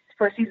she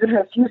foresees in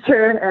her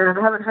future, and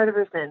I haven't heard of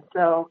her since.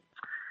 So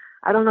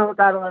I don't know if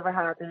that'll ever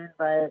happen,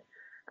 but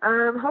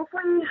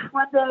hopefully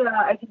one day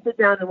I can sit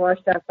down and watch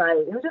that fight.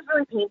 It was just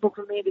really painful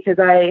for me because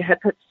I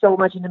had put so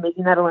much into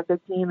making that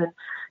Olympic team, and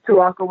to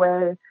walk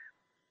away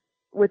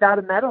without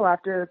a medal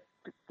after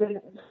getting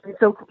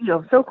so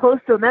close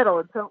to a medal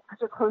and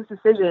such a close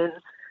decision,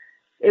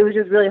 it was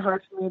just really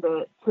hard for me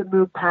to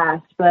move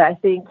past. But I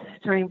think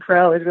turning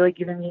pro has really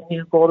given me a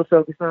new goal to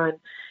focus on,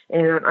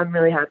 and I'm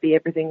really happy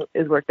everything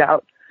is worked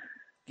out.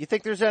 Do you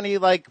think there's any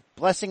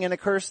blessing and a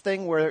curse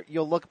thing where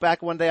you'll look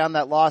back one day on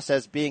that loss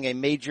as being a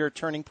major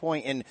turning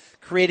point in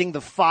creating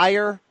the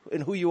fire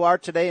in who you are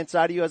today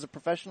inside of you as a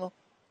professional?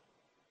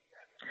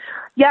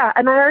 Yeah,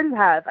 and I already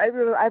have.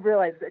 I've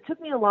realized it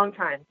took me a long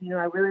time.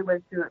 I really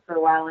went through it for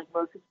a while, like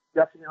most of the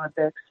stuff in the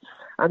Olympics,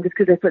 just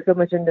because I put so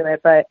much into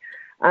it. But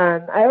I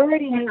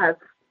already have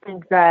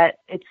think that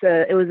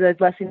it was a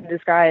blessing in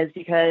disguise,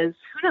 because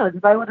who knows,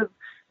 if I would have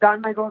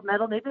gotten my gold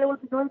medal, maybe I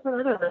wouldn't be going for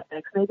another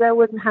Olympics. Maybe I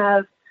wouldn't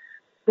have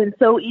been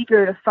so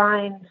eager to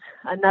find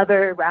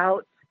another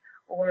route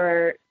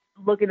or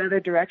look in other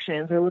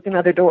directions or look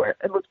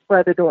for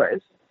other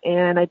doors.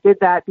 And I did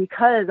that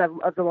because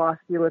of the loss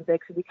of the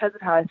Olympics and because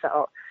of how I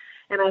felt.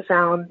 And I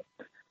found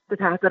the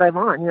path that I'm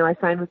on. I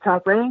signed with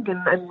Top Rank, and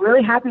I'm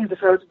really happy. The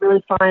show's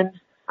really fun.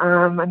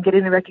 I'm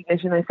getting the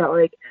recognition I feel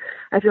like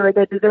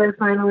I deserve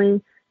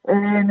finally.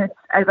 And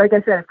like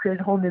I said, I've created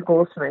whole new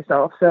goals for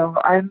myself. So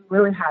I'm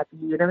really happy,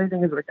 and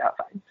everything has worked out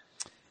fine.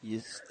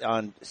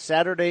 On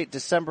Saturday,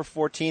 December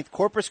 14th,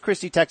 Corpus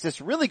Christi, Texas.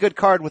 Really good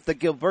card with the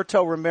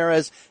Gilberto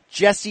Ramirez,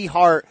 Jesse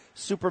Hart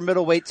super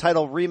middleweight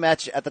title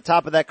rematch. At the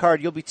top of that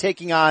card, you'll be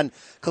taking on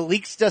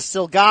Calixta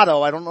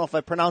Salgado. I don't know if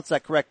I pronounced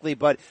that correctly,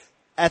 but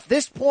at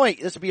this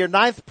point, this will be your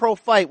 9th pro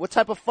fight. What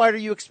type of fight are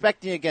you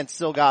expecting against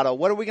Salgado?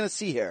 What are we going to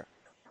see here?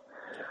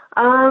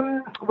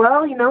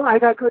 Well, I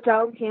got Coach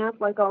Al in camp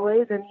like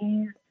always,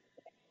 and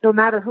no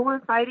matter who I'm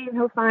fighting,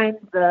 he'll find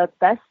the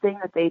best thing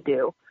that they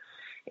do.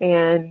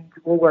 And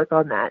we'll work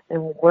on that,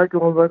 and we'll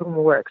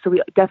work. So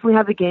we definitely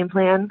have a game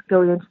plan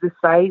going into this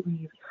fight.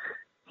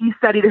 He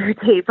studied her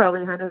tape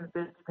probably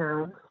 150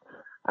 times.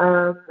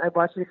 I've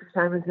watched it a few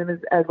times with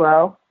him as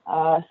well.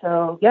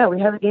 So yeah, we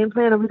have a game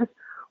plan, and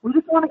we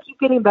just want to keep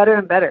getting better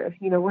and better.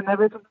 We're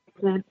never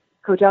complacent.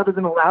 Coach Al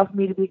doesn't allow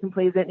me to be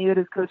complacent, neither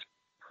does Coach.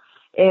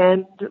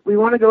 And we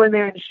want to go in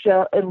there and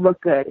show and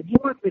look good. And he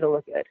wants me to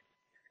look good.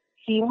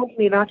 He wants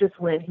me not just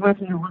win. He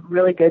wants me to look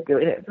really good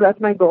doing it. So that's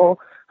my goal.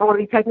 I want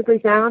to be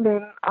technically sound,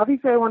 and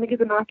obviously I want to get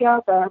the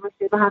knockout, but I'm going to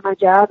stay behind my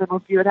jab, and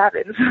we'll see what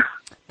happens.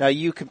 Now,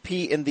 you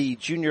compete in the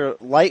junior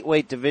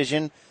lightweight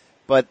division,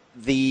 but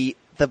the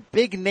the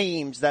big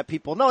names that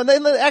people know. And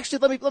then actually,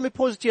 let me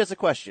pose it to you as a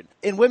question.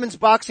 In women's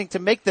boxing, to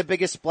make the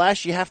biggest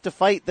splash, you have to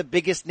fight the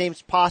biggest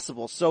names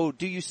possible. So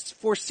do you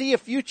foresee a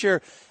future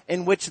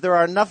in which there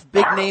are enough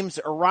big names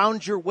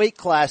around your weight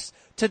class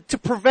to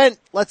prevent,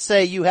 let's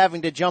say, you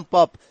having to jump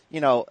up,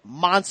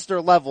 monster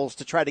levels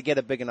to try to get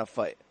a big enough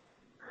fight?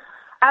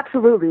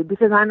 Absolutely,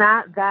 because I'm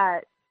at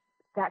that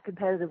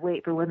competitive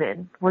weight for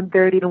women,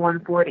 130 to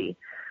 140.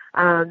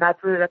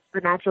 That's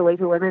the natural weight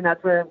for women.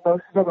 That's where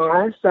most of them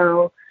are.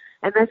 So,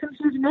 and there's some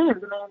huge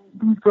names. I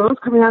mean, these girls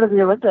coming out of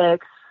the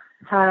Olympics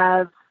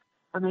have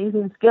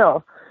amazing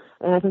skill.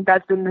 And I think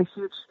that's been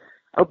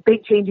a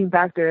big changing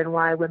factor in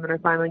why women are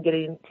finally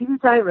getting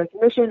TV time,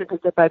 recognition, and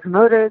picked up by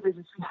promoters. Is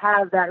just we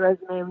have that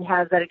resume, we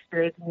have that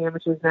experience in the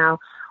amateurs now.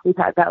 We've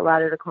had that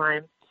ladder to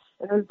climb.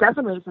 And there's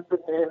definitely some big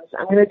names.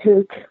 I'm going to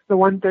take the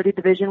 130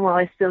 division while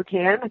I still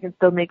can. I can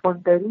still make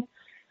 130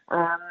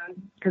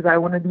 because I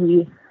want to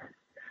be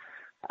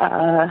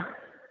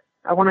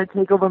I want to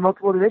take over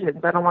multiple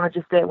divisions. I don't want to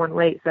just stay at one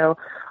weight. So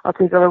I'll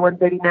take over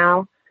 130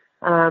 now.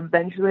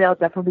 Eventually I'll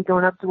definitely be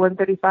going up to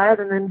 135,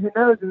 and then who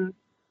knows, in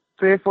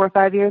 3 or 4 or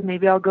 5 years,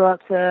 maybe I'll go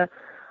up to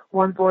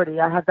 140.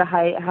 I have the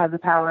height, I have the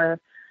power,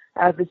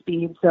 I have the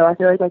speed. So I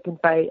feel like I can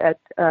fight at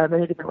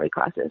many different weight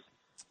classes.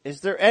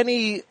 Is there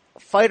any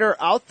fighter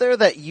out there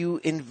that you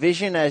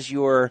envision as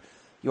your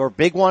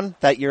big one,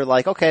 that you're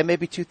like, okay,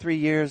 maybe 2-3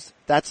 years,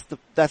 that's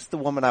the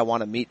woman I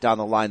want to meet down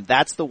the line.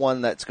 That's the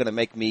one that's going to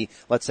make me,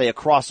 let's say, a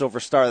crossover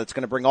star that's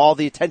going to bring all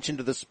the attention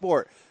to the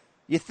sport.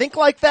 You think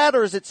like that,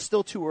 or is it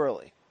still too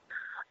early?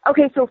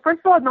 Okay, so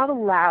first of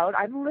all,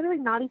 I'm literally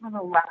not even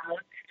allowed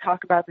to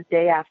talk about the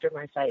day after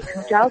my fight.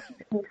 Giles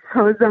is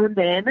so zoned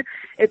in.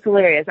 It's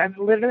hilarious. I'm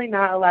literally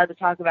not allowed to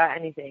talk about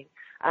anything.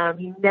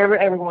 He never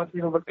ever wants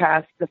me to look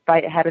past the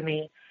fight ahead of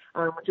me,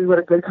 which is what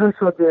a good coach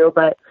will do.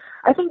 But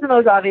I think the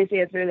most obvious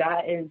answer to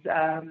that is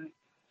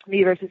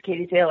me versus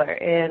Katie Taylor.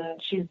 And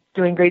she's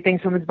doing great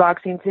things from his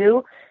boxing,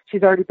 too.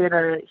 She's already been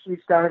a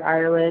huge star in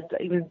Ireland,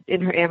 even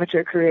in her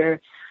amateur career,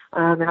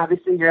 and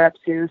obviously Europe,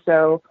 too.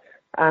 So,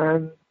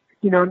 I'm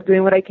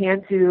doing what I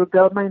can to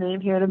build my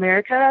name here in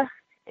America.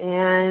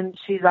 And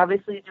she's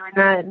obviously doing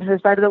that in her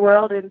side of the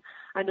world. And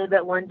I know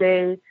that one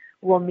day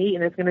we'll meet,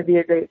 and it's going to be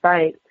a great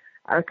fight.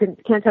 I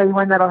can't tell you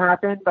when that'll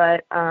happen,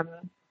 but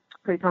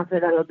pretty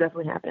confident that it'll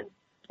definitely happen.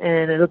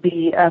 And it'll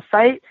be a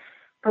fight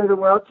for the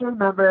world to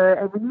remember,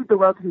 and we need the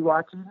world to be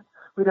watching.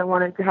 We don't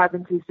want it to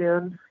happen too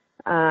soon,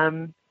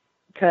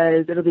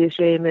 because it'll be a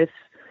shame if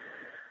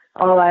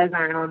all eyes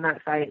aren't on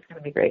that fight. It's going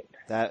to be great.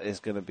 That is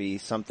going to be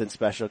something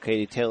special.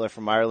 Katie Taylor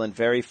from Ireland,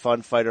 very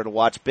fun fighter to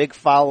watch. Big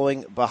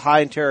following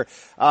behind her.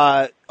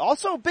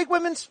 Also, big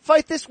women's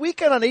fight this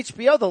weekend on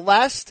HBO. The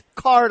last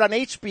card on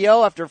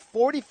HBO after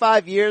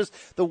 45 years.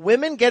 The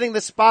women getting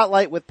the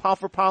spotlight with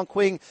pound-for-pound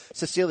queen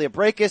Cecilia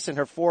Brækhus and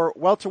her 4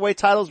 welterweight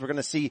titles. We're going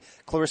to see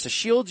Clarissa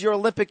Shields, your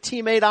Olympic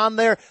teammate, on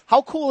there.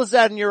 How cool is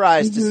that in your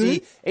eyes to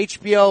see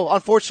HBO,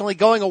 unfortunately,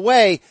 going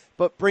away,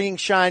 but bringing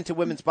shine to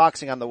women's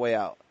boxing on the way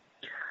out?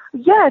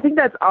 Yeah, I think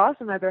that's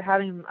awesome that they're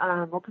having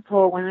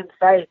multiple women's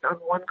fights on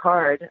one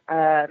card.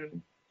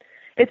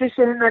 It's a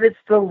shame that it's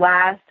the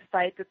last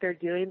fight that they're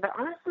doing, but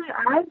honestly,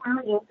 I'm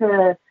really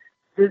into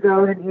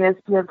DAZN and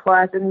ESPN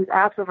Plus and these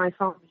apps on my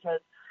phone because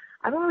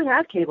I don't really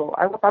have cable.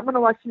 If I'm going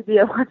to watch TV,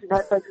 I watch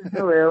Netflix and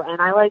Hulu,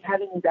 and I like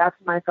having these apps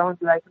on my phone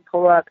so that I can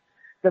pull up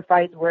the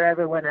fights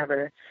wherever,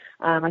 whenever.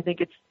 I think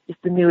it's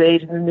just the new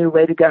age and the new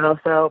way to go.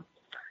 So,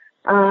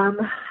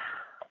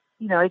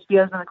 HBO's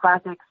been a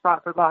classic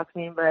spot for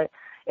boxing, but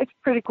it's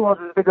pretty cool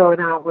that they're going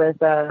out with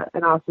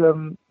an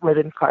awesome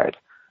women's card.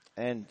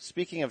 And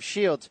speaking of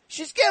Shields,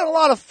 she's getting a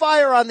lot of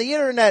fire on the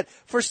internet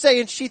for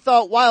saying she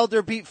thought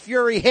Wilder beat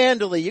Fury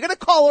handily. You going to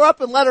call her up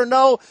and let her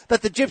know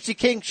that the Gypsy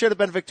King should have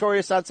been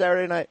victorious on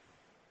Saturday night?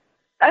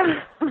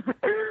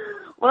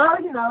 Well,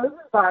 this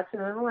is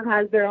boxing. Everyone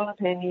has their own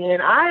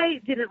opinion.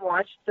 I didn't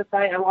watch the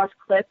fight. I watched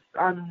clips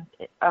on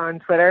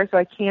Twitter, so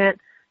I can't.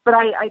 But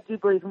I do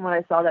believe in what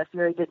I saw that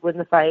Fury did win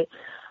the fight.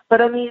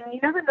 But, you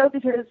never know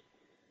because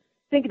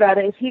think about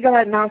it. If he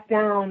got knocked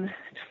down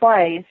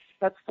twice,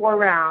 that's 4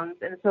 rounds.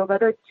 And so the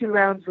other 2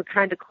 rounds were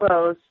kind of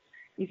close.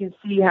 You can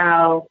see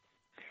how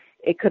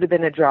it could have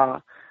been a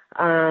draw.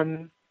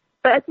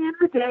 But at the end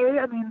of the day,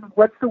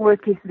 what's the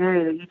worst case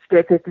scenario? That you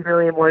get $50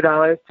 million more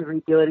to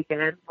redo it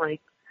again?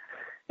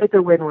 It's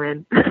a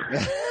win-win.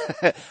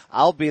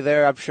 I'll be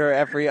there. I'm sure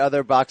every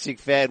other boxing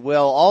fan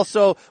will.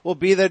 Also, we'll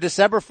be there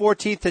December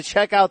 14th to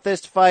check out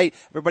this fight.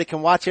 Everybody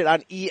can watch it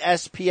on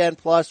ESPN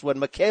Plus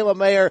when Mikaela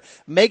Mayer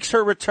makes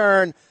her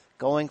return,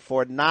 going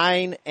for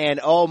 9-0.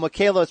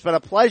 Mikaela, it's been a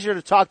pleasure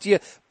to talk to you.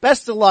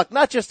 Best of luck,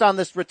 not just on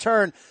this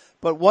return,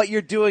 but what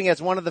you're doing as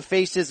one of the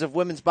faces of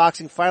women's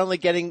boxing, finally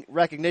getting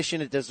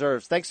recognition it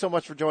deserves. Thanks so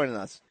much for joining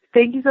us.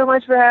 Thank you so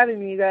much for having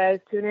me, you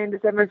guys. Tune in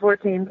December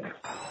 14th.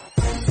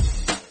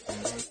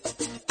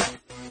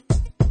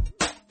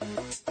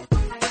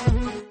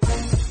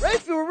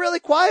 You were really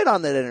quiet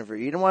on that interview.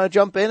 You didn't want to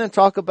jump in and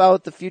talk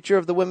about the future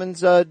of the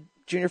women's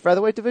junior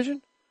featherweight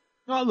division?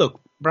 Oh,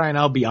 look, Brian,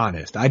 I'll be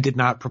honest. I did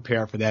not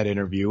prepare for that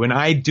interview. And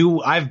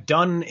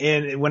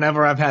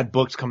whenever I've had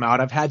books come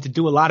out, I've had to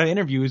do a lot of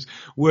interviews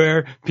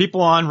where people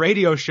on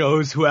radio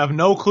shows who have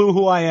no clue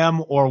who I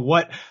am or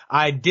what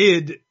I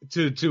did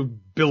to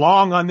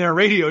belong on their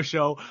radio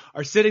show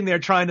are sitting there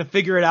trying to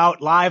figure it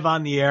out live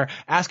on the air,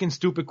 asking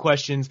stupid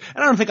questions.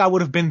 And I don't think I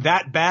would have been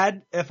that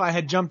bad if I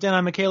had jumped in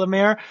on Michaela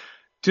Mayer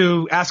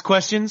to ask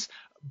questions,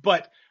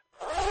 but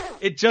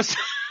it just...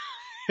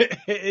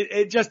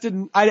 It just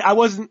didn't,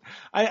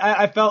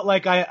 I felt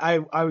like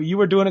you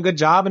were doing a good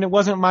job and it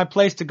wasn't my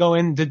place to go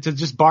in to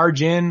just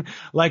barge in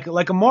like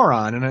a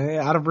moron. And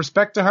out of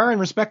respect to her and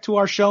respect to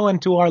our show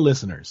and to our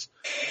listeners.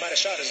 You might have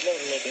shot his load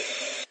a little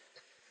bit.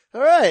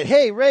 All right.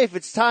 Hey, Rafe,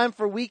 it's time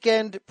for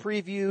weekend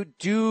preview.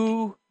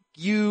 Do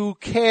you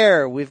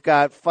care? We've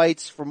got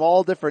fights from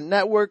all different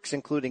networks,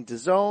 including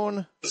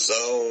DAZN.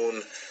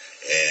 DAZN.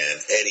 And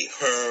Eddie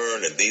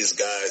Hearn and these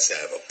guys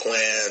have a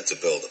plan to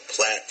build a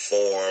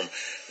platform.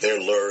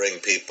 They're luring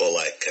people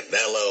like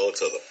Canelo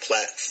to the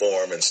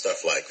platform and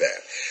stuff like that.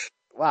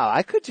 Wow,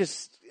 I could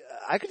just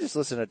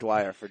listen to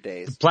Dwyer for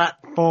days.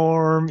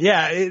 Platform.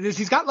 Yeah,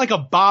 he's got like a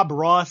Bob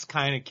Ross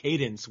kind of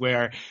cadence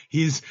where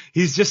he's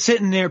just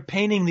sitting there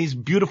painting these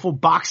beautiful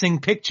boxing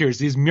pictures,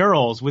 these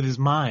murals with his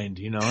mind,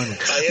 you know. And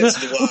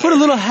we'll put a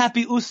little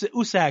happy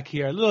Usyk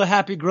here, a little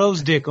happy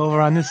Groves Dick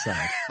over on this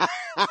side.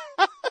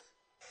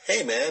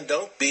 Hey man,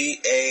 don't be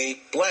a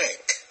blank.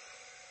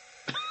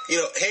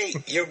 Hey,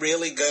 you're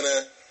really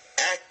gonna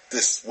act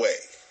this way.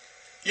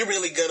 You're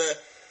really gonna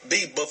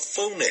be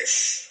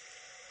buffoonish.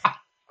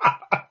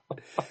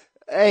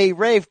 Hey,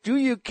 Rafe, do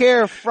you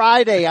care?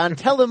 Friday on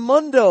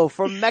Telemundo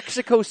from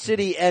Mexico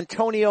City,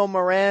 Antonio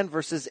Moran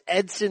versus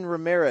Edson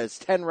Ramirez,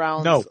 10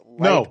 rounds.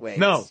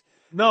 Lightweights.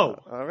 No.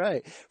 All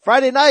right.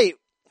 Friday night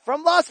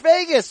from Las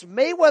Vegas,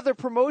 Mayweather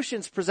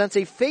Promotions presents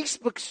a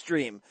Facebook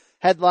stream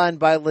headlined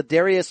by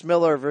Ladarius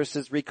Miller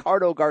versus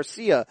Ricardo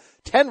Garcia.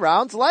 10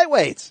 rounds,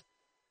 lightweights.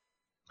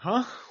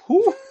 Huh?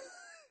 Who?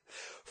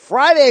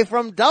 Friday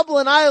from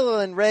Dublin,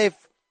 Ireland, Ray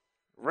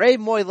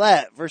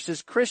Moylett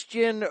versus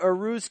Christian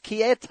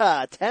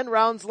Uruzquieta. 10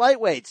 rounds,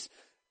 lightweights.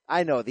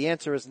 I know, the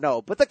answer is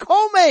no. But the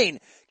co-main,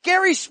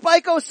 Gary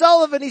Spike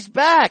O'Sullivan, he's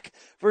back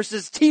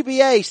versus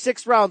TBA,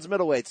 6 rounds,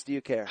 middleweights. Do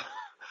you care?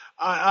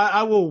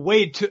 I will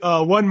wait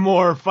one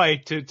more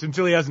fight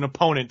until he has an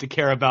opponent to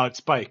care about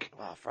Spike.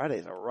 Wow,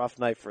 Friday's a rough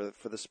night for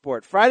the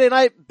sport. Friday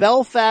night,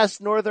 Belfast,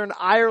 Northern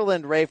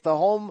Ireland, Rafe, the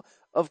home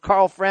of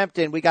Carl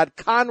Frampton. We got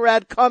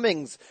Conrad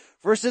Cummings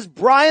versus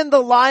Brian the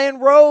Lion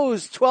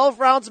Rose, 12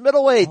 rounds,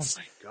 middleweights.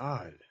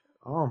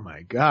 Oh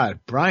my God,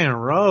 Brian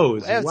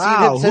Rose!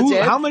 Wow,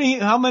 how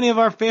many of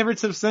our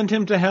favorites have sent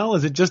him to hell?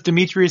 Is it just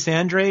Demetrius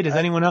Andrade? Does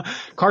anyone else?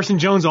 Carson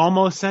Jones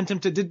almost sent him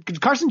to.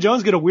 Did Carson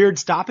Jones get a weird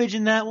stoppage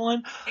in that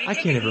one? I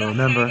can't even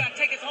remember.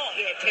 Take his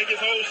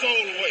whole soul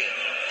away.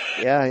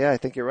 Yeah, I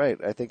think you're right.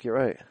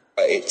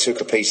 It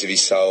took a piece of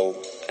his soul,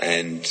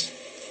 and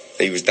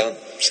he was done.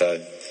 So,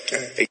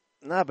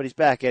 but he's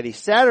back, Eddie.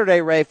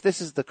 Saturday, Rafe. This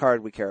is the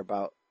card we care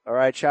about. All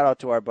right, shout out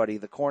to our buddy,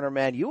 the Corner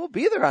Man. You will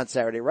be there on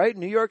Saturday, right?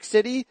 New York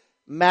City.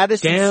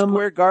 Madison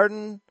Square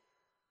Garden.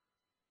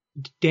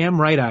 Damn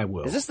right I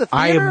will. Is this the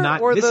theater? I am not.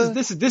 Or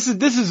this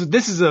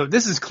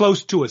is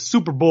close to a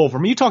Super Bowl for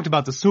me. You talked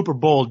about the Super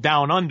Bowl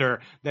down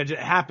under that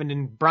happened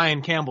in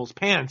Brian Campbell's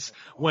pants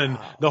when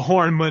the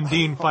Horn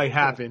Mundine fight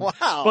happened.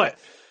 Wow. But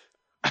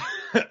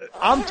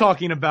I'm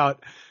talking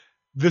about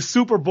the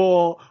Super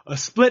Bowl, a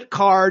split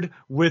card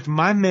with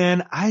my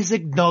man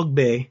Isaac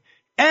Dogbe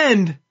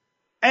and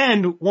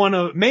one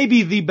of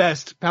maybe the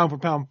best pound for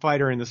pound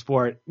fighter in the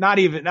sport. Not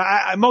even,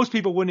 most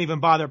people wouldn't even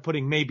bother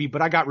putting maybe,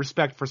 but I got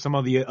respect for some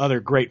of the other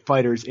great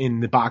fighters in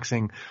the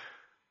boxing.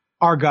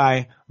 Our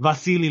guy,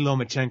 Vasily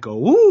Lomachenko.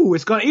 Ooh,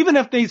 even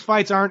if these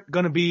fights aren't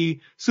gonna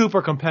be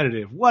super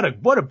competitive. What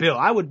a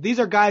bill. These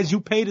are guys you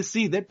pay to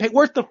see. They're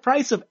worth the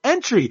price of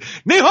entry.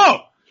 Niho!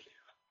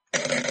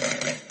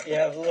 You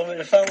have a little bit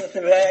of fun with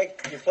the bag.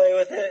 You play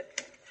with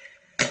it.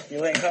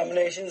 You win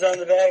combinations on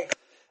the bag.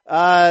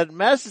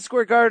 Madison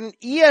Square Garden,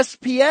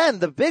 ESPN,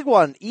 the big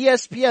one,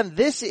 ESPN.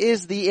 This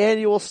is the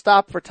annual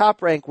stop for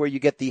Top Rank where you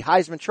get the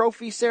Heisman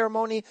Trophy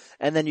ceremony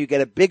and then you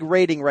get a big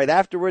rating right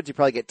afterwards. You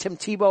probably get Tim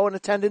Tebow in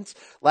attendance.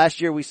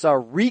 Last year we saw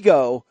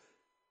Rigo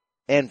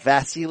and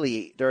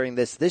Vasily during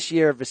this. This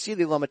year,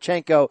 Vasily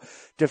Lomachenko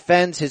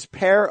defends his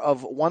pair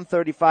of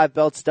 135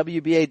 belts,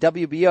 WBA,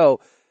 WBO.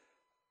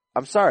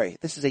 I'm sorry,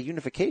 this is a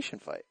unification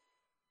fight.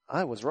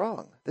 I was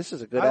wrong. This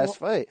is a good-ass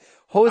fight.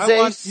 I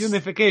want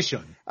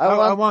unification.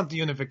 I want the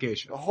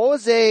unification.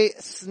 Jose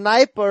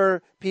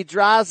Sniper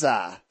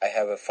Pedraza. I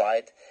have a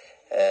fight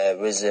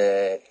with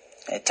a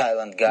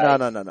Thailand guy.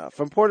 No.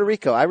 From Puerto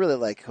Rico. I really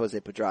like Jose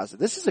Pedraza.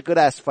 This is a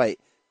good-ass fight.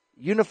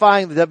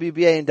 Unifying the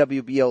WBA and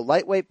WBO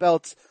lightweight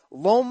belts.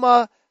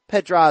 Loma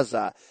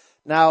Pedraza.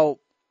 Now,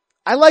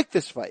 I like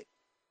this fight.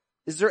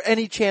 Is there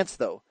any chance,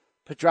 though,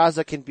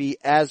 Pedraza can be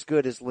as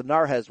good as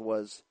Linares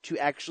was to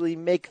actually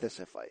make this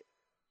a fight?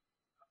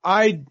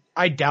 I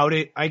doubt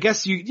it. I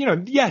guess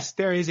yes,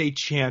 there is a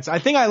chance. I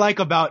think I like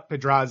about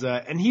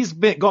Pedraza, and he's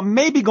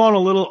maybe gone a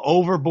little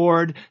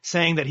overboard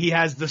saying that he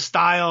has the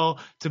style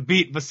to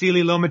beat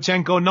Vasily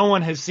Lomachenko. No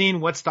one has seen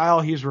what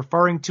style he's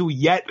referring to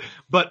yet,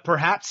 but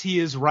perhaps he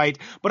is right.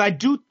 But I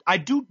do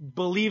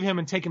believe him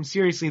and take him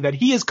seriously that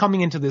he is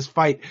coming into this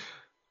fight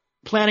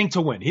planning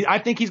to win. I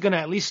think he's going to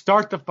at least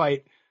start the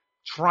fight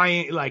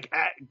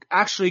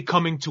actually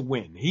coming to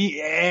win.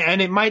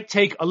 And it might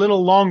take a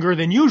little longer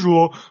than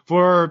usual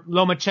for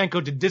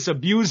Lomachenko to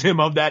disabuse him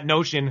of that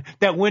notion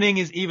that winning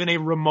is even a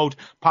remote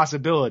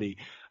possibility.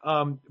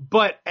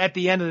 But at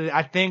the end of it,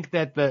 I think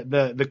that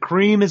the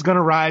cream is going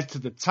to rise to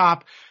the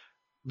top.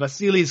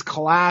 Vasily's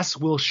class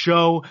will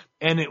show,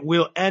 and it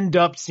will end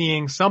up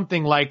seeing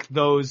something like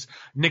those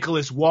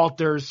Nicholas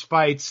Walters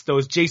fights,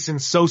 those Jason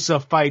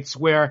Sosa fights,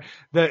 where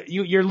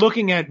you're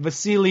looking at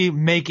Vasily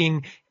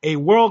making a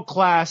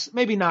world-class,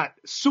 maybe not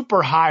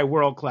super high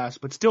world-class,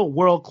 but still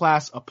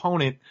world-class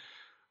opponent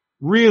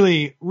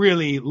really,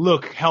 really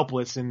look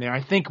helpless in there.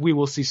 I think we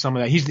will see some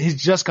of that. He's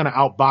just going to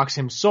outbox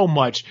him so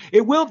much.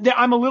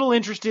 I'm a little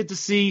interested to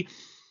see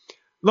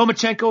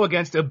Lomachenko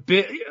against a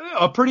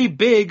pretty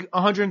big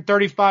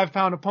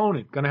 135-pound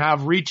opponent. Going to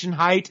have reach and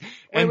height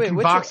and can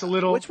box a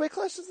little. Which weight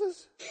class is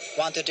this?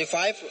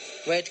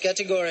 135 weight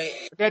category.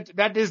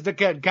 That is the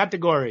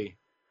category.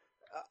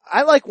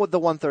 I like the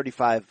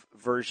 135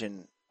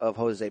 version of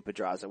Jose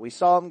Pedraza. We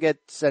saw him get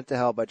sent to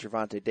hell by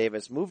Gervonta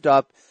Davis, moved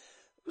up.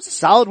 It was a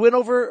solid win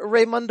over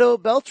Raimundo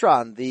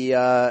Beltran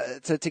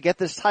to get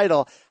this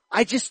title.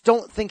 I just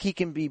don't think he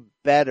can be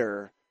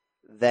better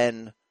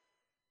than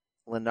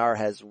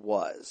Linares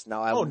was.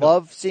 Now, I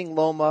love seeing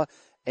Loma,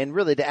 and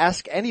really to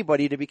ask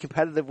anybody to be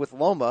competitive with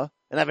Loma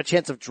and have a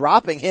chance of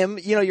dropping him,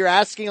 you're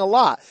asking a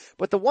lot.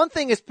 But the one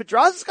thing is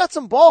Pedraza's got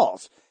some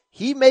balls.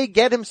 He may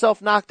get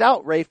himself knocked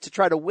out, Rafe, to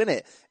try to win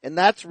it. And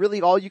that's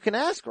really all you can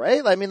ask,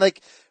 right? I mean,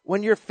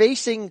 when you're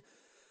facing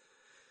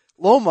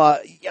Loma,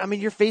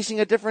 you're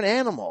facing a different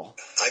animal.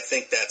 I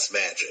think that's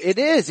magic. It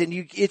is, and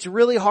it's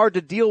really hard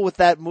to deal with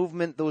that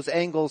movement, those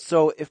angles.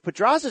 So if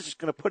Pedraza's just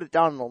going to put it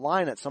down on the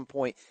line at some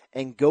point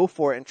and go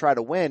for it and try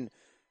to win,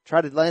 try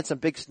to land some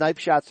big snipe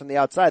shots from the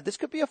outside, this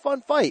could be a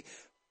fun fight.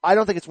 I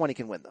don't think it's one he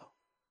can win, though.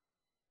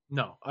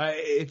 No,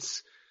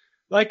 it's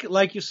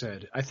like you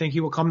said. I think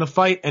he will come to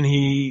fight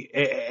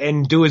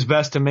and do his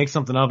best to make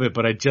something of it.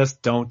 But I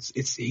just don't.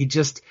 We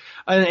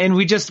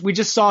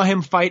just saw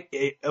him fight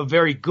a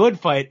very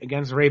good fight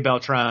against Ray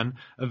Beltran,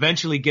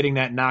 eventually getting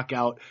that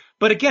knockout.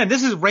 But again,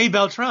 this is Ray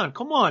Beltran.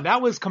 Come on,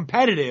 that was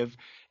competitive.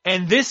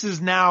 And this is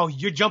now,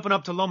 you're jumping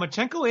up to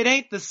Lomachenko. It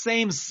ain't the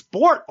same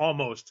sport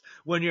almost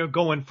when you're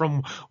going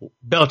from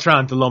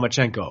Beltran to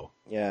Lomachenko.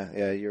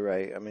 Yeah, you're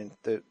right.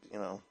 The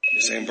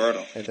same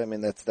Berto.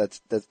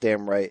 That's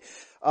damn right.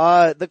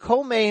 The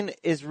co-main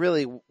is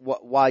really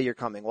why you're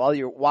coming,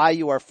 why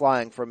you are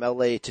flying from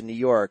LA to New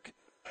York.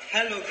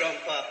 Hello,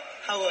 Grandpa.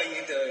 How are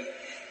you doing?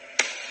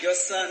 Your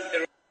son,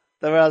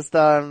 the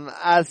Rastan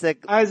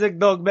Isaac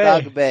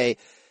Dogbe.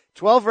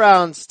 12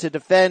 rounds to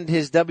defend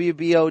his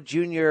WBO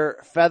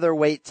junior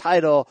featherweight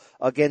title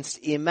against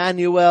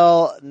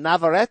Emmanuel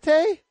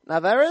Navarrete.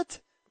 Navarrete,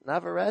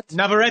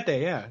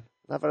 yeah.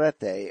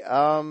 Navarrete.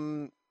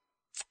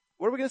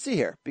 What are we going to see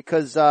here?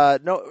 Because,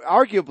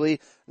 arguably,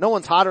 no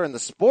one's hotter in the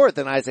sport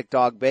than Isaac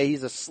Dogbe.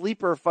 He's a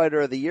sleeper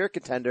fighter of the year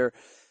contender.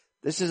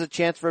 This is a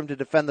chance for him to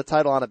defend the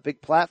title on a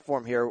big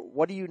platform here.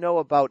 What do you know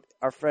about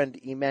our friend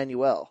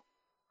Emmanuel?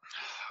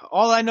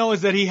 All I know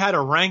is that he had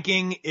a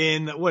ranking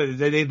in, the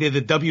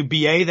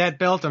WBA, that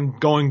belt. I'm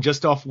going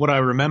just off what I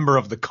remember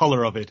of the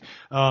color of it.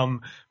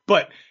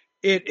 But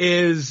it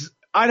is,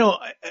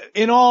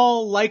 in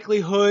all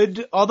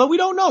likelihood, although we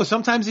don't know,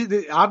 sometimes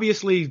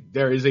obviously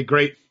there is a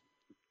great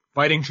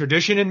fighting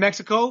tradition in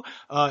Mexico.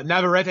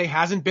 Navarrete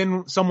hasn't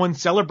been someone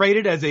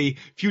celebrated as a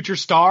future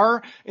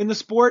star in the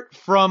sport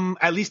from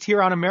at least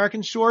here on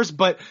American shores,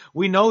 but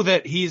we know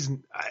that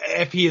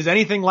if he is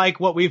anything like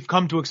what we've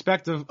come to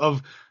expect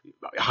of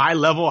high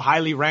level,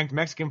 highly ranked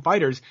Mexican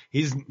fighters,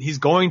 he's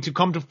going to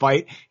come to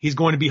fight. He's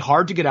going to be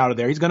hard to get out of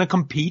there. He's going to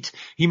compete.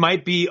 He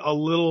might be a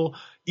little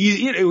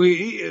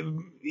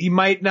he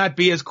might not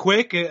be as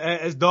quick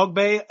as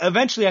Dogbe.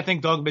 Eventually, I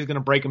think Dogbe is going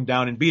to break him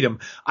down and beat him.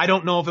 I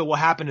don't know if it will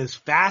happen as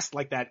fast,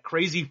 like that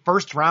crazy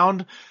first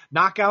round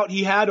knockout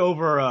he had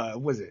over,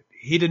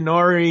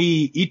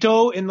 Hidenori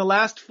Ito in the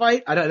last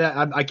fight.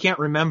 I can't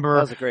remember.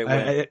 That was a great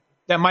win.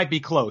 That might be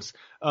close.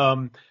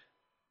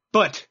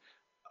 But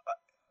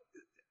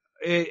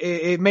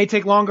it may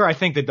take longer. I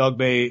think that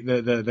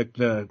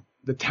Dogbe,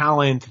 the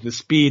talent, the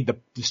speed,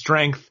 the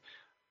strength,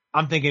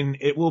 I'm thinking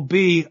it will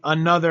be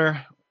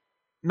another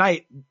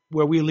night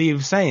where we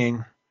leave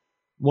saying,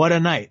 what a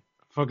night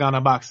for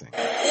Ghana boxing.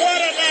 What a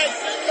night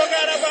for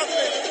Ghana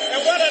boxing.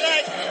 And what a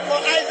night for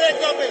Isaac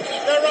Dogbe,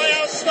 the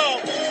Royal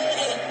Storm.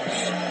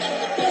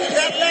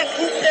 That left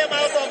hook came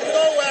out of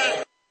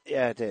nowhere.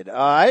 Yeah, it did.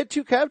 I had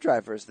two cab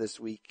drivers this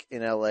week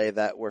in LA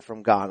that were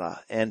from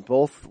Ghana, and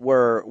both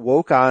were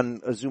woke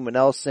on Azuma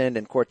Nelson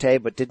and Corte,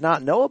 but did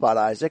not know about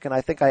Isaac, and I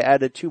think I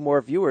added two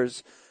more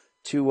viewers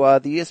to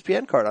the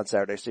ESPN card on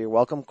Saturday. So you're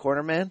welcome,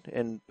 Cornerman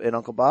and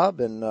Uncle Bob,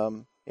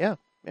 and yeah,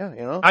 you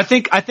know. I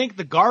think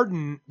the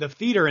garden, the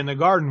theater in the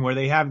garden where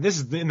they have, this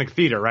is in the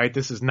theater, right?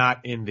 This is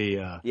not in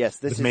the yes,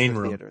 this the is main the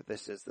room. theater.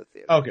 This is the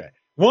theater. Okay.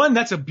 One,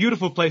 that's a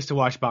beautiful place to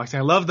watch boxing.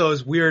 I love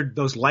those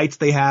lights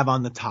they have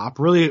on the top.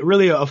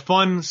 Really a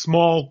fun,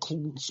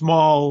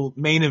 small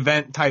main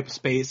event type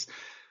space.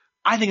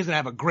 I think it's going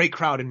to have a great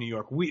crowd in New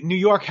York. New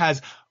York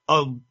has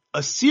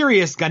a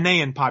serious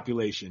Ghanaian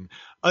population,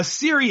 a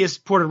serious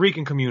Puerto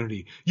Rican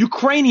community.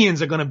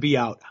 Ukrainians are going to be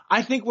out.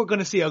 I think we're going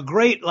to see a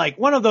great, like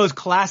one of those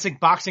classic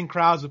boxing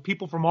crowds with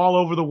people from all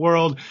over the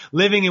world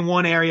living in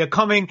one area,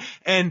 coming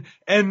and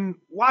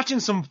watching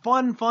some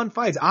fun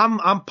fights.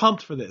 I'm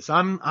pumped for this.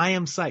 I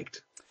am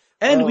psyched.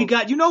 And we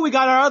got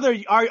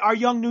our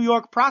young New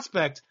York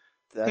prospect,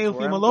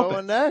 Teofimo Lopez.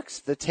 Going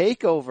next. The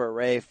takeover,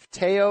 Rafe.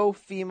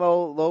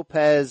 Teofimo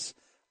Lopez,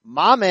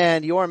 my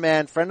man, your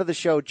man, friend of the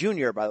show,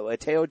 Junior, by the way,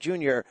 Teo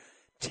Jr.,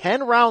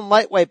 10-round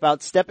lightweight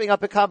bout, stepping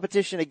up in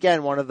competition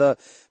again. One of the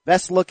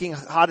best-looking,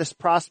 hottest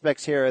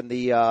prospects here in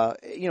the,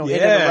 in and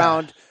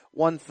around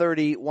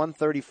 130,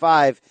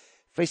 135,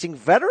 facing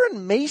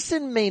veteran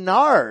Mason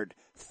Maynard,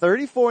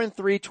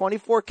 34-3,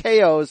 24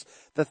 KOs,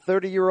 the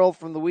 30-year-old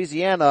from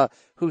Louisiana,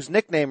 whose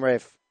nickname,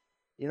 Rafe,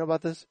 you know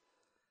about this?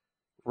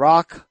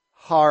 Rock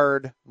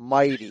Hard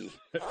Mighty.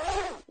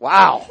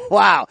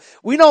 Wow.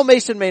 We know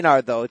Mason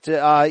Maynard, though.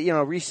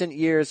 Recent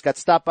years, got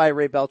stopped by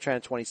Ray Beltran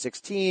in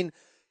 2016,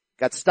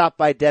 got stopped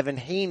by Devin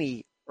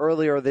Haney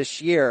earlier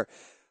this year.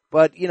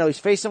 But, he's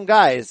faced some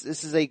guys.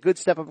 This is a good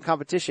step up in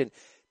competition.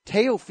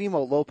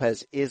 Teofimo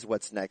Lopez is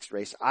what's next,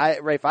 Rafe.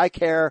 I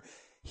care.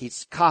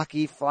 He's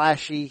cocky,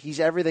 flashy. He's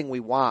everything we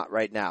want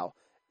right now.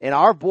 And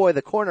our boy,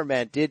 the corner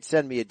man, did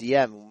send me a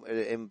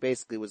DM and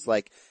basically was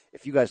like,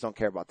 if you guys don't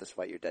care about this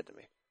fight, you're dead to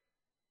me.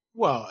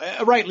 Well,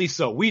 rightly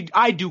so.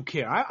 I do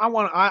care.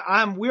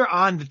 We're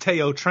on the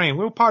Teo train.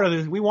 We're part of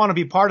this. We want to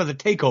be part of the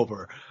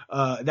takeover,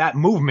 that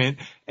movement.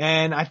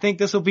 And I think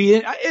this will be,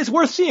 it's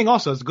worth seeing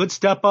also. It's a good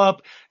step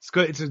up. It's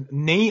good. It's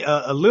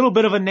a little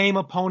bit of a name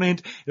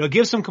opponent. It'll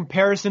give some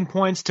comparison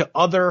points to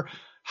other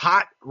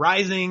hot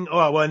rising,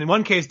 in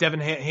one case,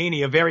 Devin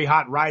Haney, a very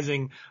hot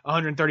rising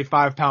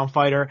 135-pound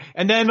fighter.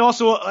 And then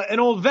also an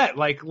old vet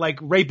like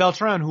Ray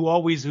Beltran,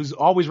 who's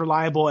always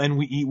reliable, and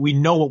we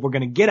know what we're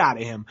going to get out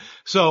of him.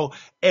 So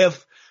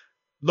if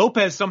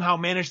Lopez somehow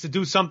managed to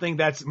do something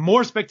that's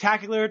more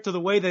spectacular to the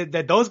way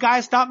that those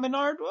guys stopped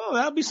Menard, well,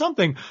 that'll be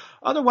something.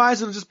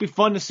 Otherwise, it'll just be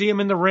fun to see him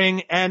in the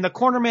ring. And the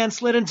corner man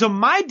slid into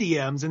my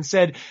DMs and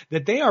said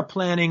that they are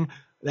planning,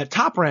 that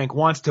Top Rank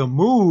wants to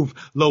move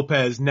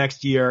Lopez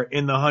next year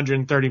in the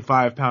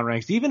 135-pound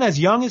ranks. Even as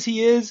young as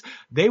he is,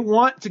 they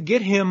want to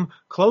get him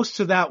close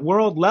to that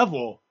world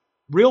level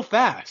real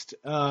fast.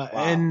 Wow.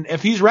 And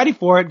if he's ready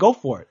for it, go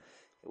for it.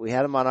 We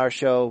had him on our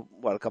show,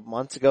 a couple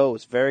months ago. It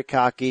was very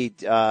cocky.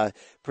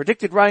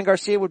 Predicted Ryan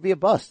Garcia would be a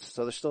bust.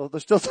 So there's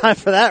still time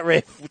for that,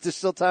 Rafe. There's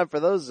still time for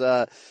those,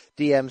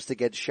 DMs to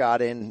get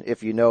shot in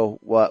if you know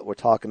what we're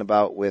talking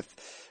about with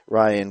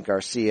Ryan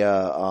Garcia.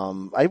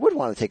 I would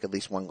want to take at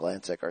least one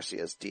glance at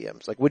Garcia's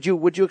DMs. Like, would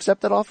you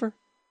accept that offer?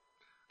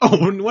 Oh,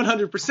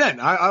 100%.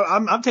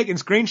 I'm taking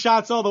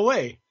screenshots all the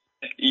way.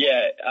 Yeah,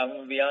 I'm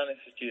gonna be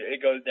honest with you.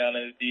 It goes down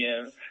in the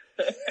DMs.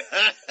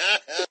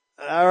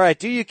 All right.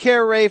 Do you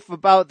care, Rafe,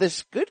 about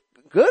this good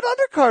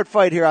undercard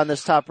fight here on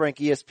this Top Rank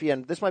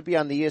ESPN? This might be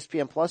on the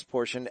ESPN Plus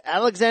portion.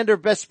 Alexander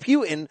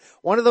Vesputin,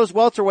 one of those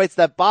welterweights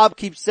that Bob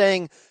keeps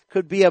saying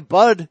could be a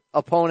Bud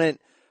opponent,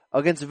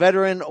 against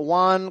veteran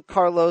Juan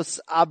Carlos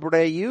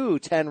Abreu,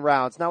 10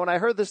 rounds. Now, when I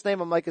heard this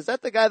name, I'm like, is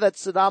that the guy that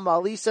Saddam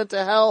Ali sent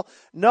to hell?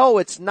 No,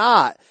 it's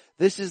not.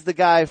 This is the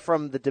guy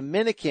from the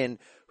Dominican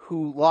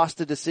who lost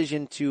a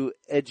decision to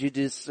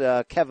Egidis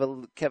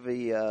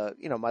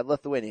my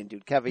Lithuanian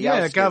dude, Kavaliauskas.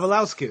 Yeah,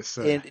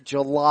 Kavaliauskas. In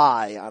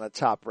July on a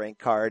Top Rank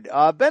card.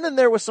 Been in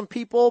there with some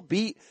people,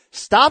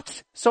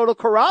 stopped Soto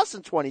Carras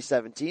in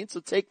 2017, so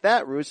take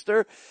that,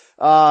 Rooster.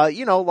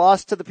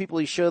 Lost to the people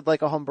he should,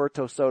 like a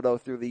Humberto Soto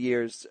through the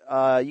years.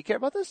 You care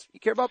about this? You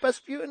care about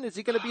Vesputin? Is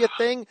he going to be a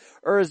thing,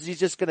 or is he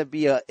just going to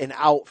be an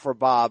out for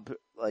Bob?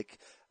 Like,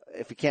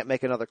 if he can't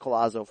make another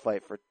Collazo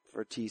fight for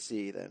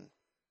TC, then.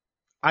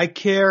 I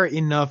care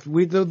enough.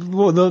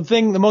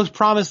 The most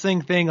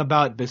promising thing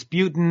about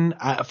Vesputin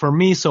for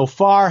me so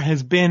far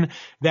has been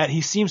that he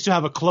seems to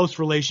have a close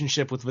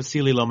relationship with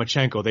Vasily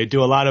Lomachenko. They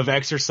do a lot of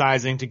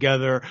exercising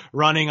together,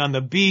 running on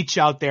the beach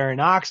out there in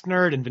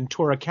Oxnard and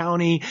Ventura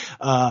County,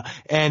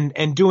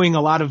 and doing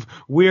a lot of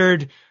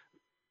weird,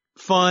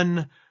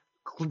 fun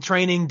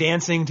training,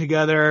 dancing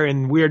together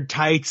in weird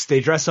tights. They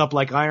dress up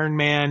like Iron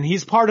Man.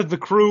 He's part of the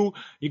crew.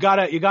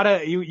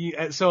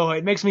 So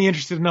it makes me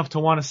interested enough to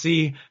want to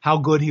see how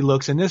good he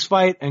looks in this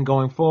fight and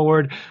going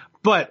forward.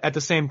 But at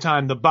the same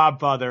time, the Bob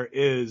father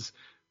is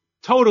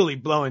totally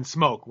blowing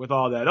smoke with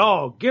all that.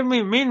 Oh, give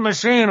me Mean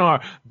Machine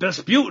or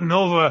Vesputin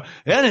over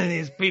any of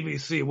these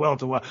PBC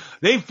welterweight.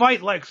 They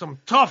fight like some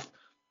tough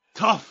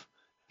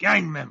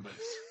gang members.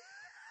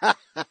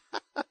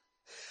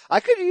 I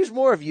could use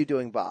more of you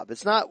doing Bob.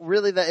 It's not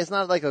really that, it's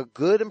not like a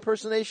good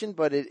impersonation,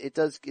 but it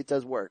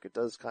does work.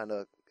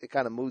 It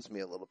kind of moves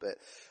me a little bit.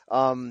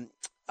 All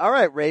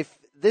right, Rafe,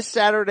 this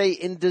Saturday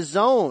in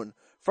DAZN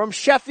from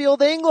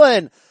Sheffield,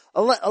 England,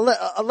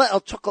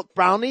 a chocolate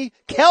brownie.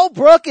 Kell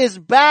Brook is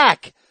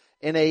back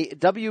in a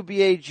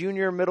WBA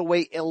junior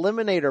middleweight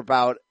eliminator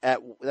bout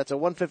that's a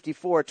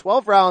 154,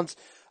 12 rounds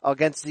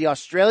against the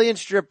Australian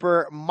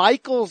stripper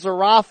Michael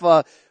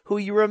Zarafa, who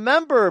you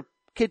remember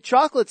Kid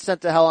Chocolate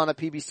sent to hell on a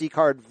PBC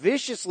card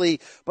viciously,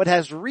 but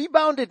has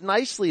rebounded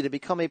nicely to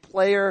become a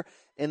player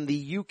in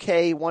the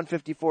UK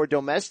 154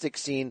 domestic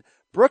scene.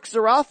 Brook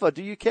Zarafa,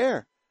 do you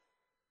care?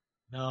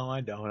 No,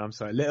 I don't. I'm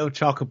sorry. Little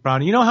chocolate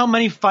brownie. You know how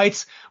many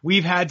fights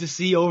we've had to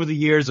see over the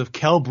years of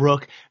Kell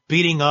Brook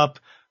beating up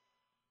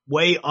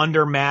way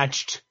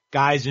undermatched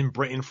guys in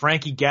Britain,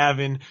 Frankie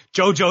Gavin,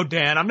 Jojo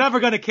Dan. I'm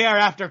never going to care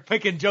after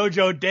picking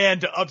Jojo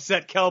Dan to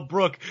upset Kell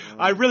Brook.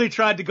 I really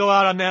tried to go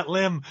out on that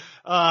limb.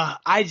 I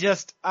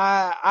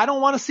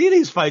don't want to see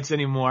these fights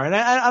anymore. And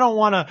I don't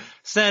want to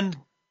send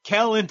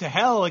Kell into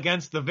hell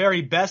against the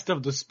very best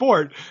of the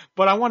sport,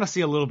 but I want to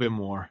see a little bit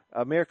more.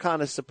 Amir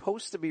Khan is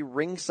supposed to be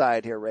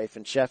ringside here, Rafe,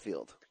 in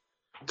Sheffield.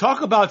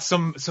 Talk about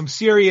some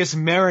serious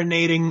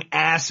marinating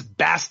ass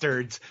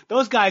bastards.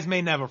 Those guys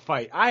may never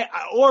fight.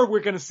 Or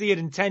we're going to see it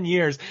in 10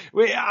 years.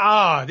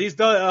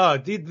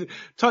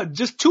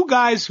 Just two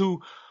guys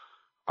who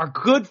are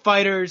good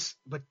fighters,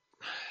 but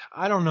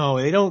I don't know.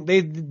 Don't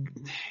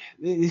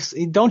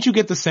you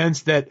get the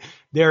sense that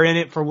they're in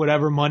it for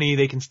whatever money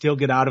they can still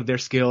get out of their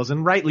skills?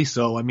 And rightly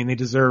so. I mean, they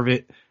deserve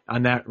it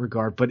on that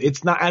regard, but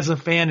it's not, as a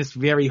fan, it's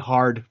very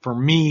hard for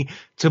me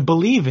to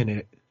believe in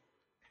it.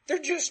 They're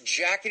just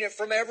jacking it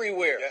from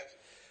everywhere.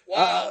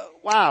 Wow.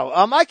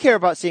 Wow. I care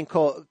about seeing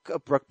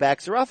Brook back.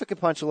 Zarafa can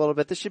punch a little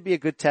bit. This should be a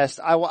good test.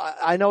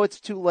 I know it's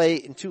too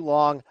late and too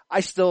long. I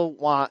still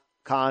want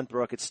Khan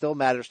Brook. It still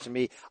matters to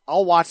me.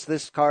 I'll watch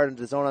this card in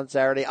DAZN on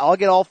Saturday. I'll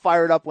get all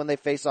fired up when they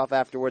face off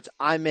afterwards.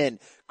 I'm in.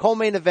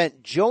 Co-main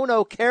event, Joan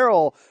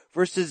O'Carroll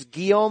versus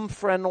Guillaume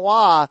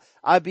Frenois,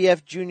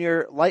 IBF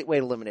Junior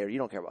Lightweight Eliminator. You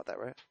don't care about that,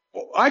 right?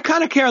 I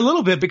kind of care a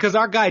little bit because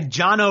our guy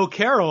John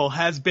O'Carroll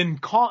has been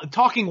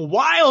talking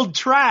wild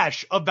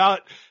trash about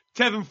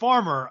Tevin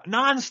Farmer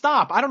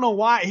nonstop. I don't know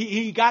why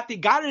he got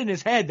it in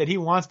his head that he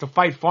wants to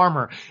fight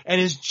Farmer,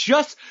 and is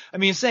just,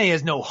 saying he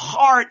has no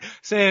heart,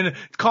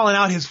 calling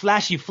out his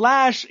flashy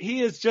flash.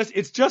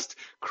 It's just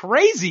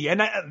crazy.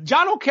 And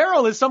John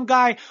O'Carroll is some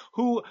guy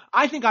who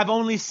I think I've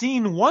only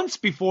seen once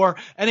before,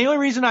 and the only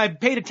reason I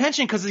paid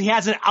attention because he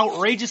has an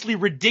outrageously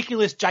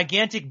ridiculous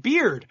gigantic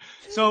beard.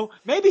 So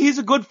maybe he's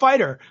a good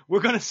fighter. We're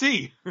gonna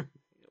see.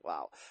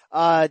 Wow.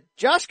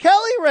 Josh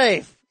Kelly,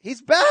 Rafe. He's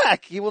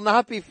back. He will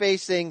not be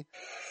facing. And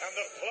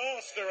the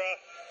plasterer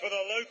for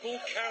the local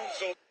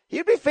council.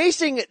 He'd be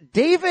facing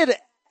David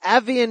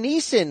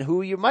Avianesian,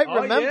 who you might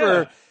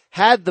remember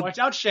had the, watch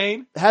out,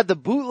 Shane, had the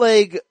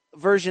bootleg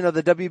version of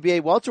the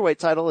WBA welterweight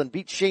title and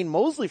beat Shane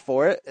Mosley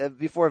for it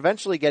before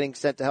eventually getting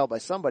sent to hell by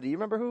somebody. You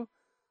remember who?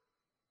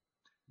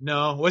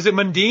 No, was it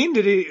Mundine?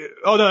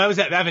 Oh no, that was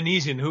that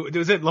Avianesian. Who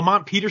was it?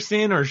 Lamont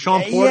Peterson or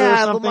Sean Porter or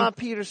something? Lamont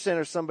Peterson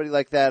or somebody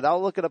like that.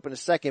 I'll look it up in a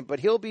second, but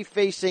he'll be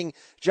facing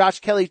Josh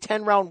Kelly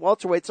 10-round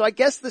welterweight. So I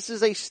guess this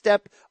is a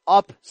step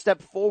up,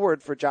 step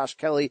forward for Josh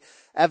Kelly.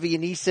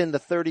 Avianesian, the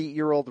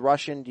 30-year-old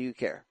Russian. Do you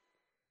care?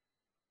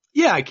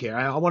 Yeah, I care.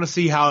 I want to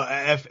see how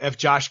if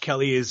Josh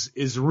Kelly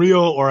is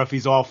real or if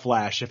he's all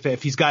flash.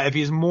 If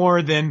he's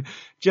more than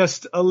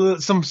just a little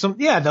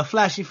the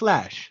flashy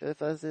flash.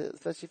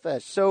 Flashy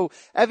flash. So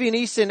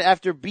Avianesian,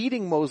 after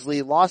beating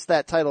Mosley, lost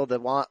that title to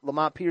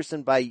Lamont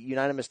Peterson by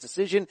unanimous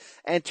decision,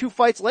 and 2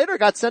 fights later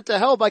got sent to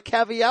hell by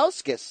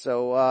Kaviauskas.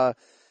 So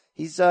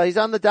he's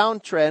on the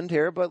downtrend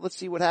here, but let's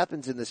see what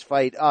happens in this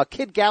fight.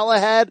 Kid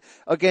Galahad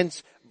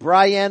against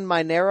Brian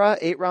Minera,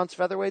 8 rounds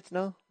featherweights.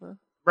 No.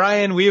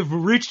 Brian, we have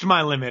reached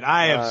my limit.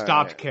 I have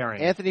stopped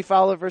caring. Anthony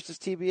Fowler versus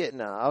TBA?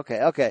 No,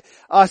 okay.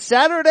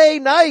 Saturday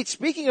night,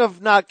 speaking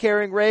of not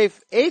caring,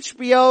 Rafe,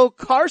 HBO,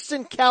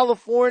 Carson,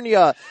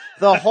 California,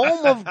 the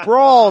home of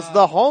brawls,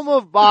 the home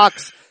of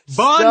box.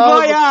 Bon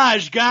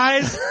voyage,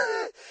 guys!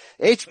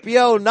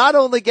 HBO not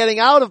only getting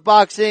out of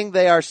boxing,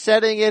 they are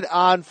setting it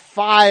on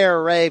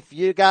fire, Rafe.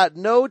 You got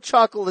no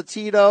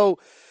Chocolatito.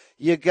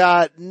 You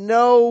got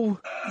no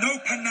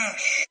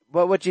panache.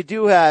 But what you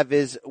do have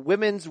is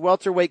women's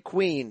welterweight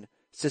queen,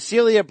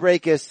 Cecilia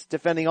Brækhus,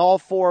 defending all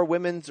 4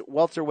 women's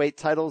welterweight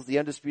titles, the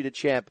undisputed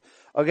champ,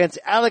 against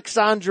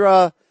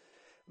Alexandra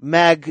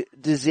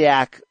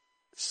Magdziak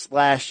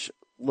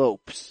 /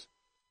 Lopes.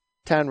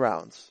 10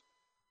 rounds.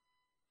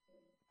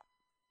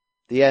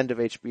 The end of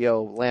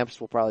HBO.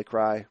 Lamps will probably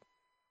cry.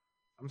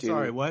 I'm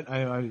sorry, what?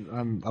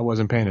 I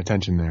wasn't paying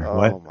attention there. Oh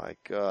what? My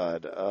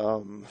God.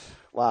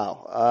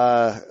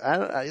 Wow.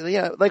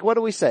 What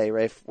do we say,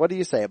 Rafe? What do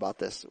you say about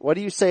this? What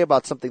do you say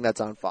about something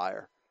that's on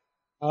fire?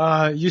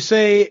 You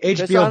say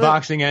HBO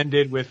boxing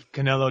ended with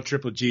Canelo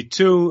Triple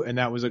G2, and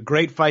that was a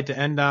great fight to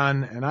end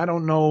on, and I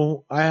don't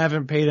know, I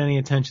haven't paid any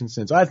attention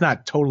since. That's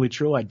not totally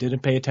true. I didn't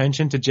pay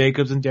attention to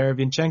Jacobs and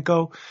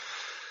Derevyanchenko.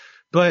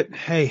 But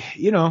hey,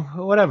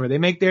 whatever. They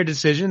make their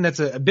decision. That's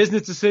a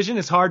business decision.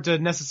 It's hard to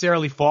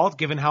necessarily fault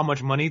given how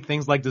much money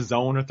things like the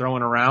Zone are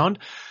throwing around.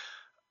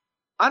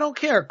 I don't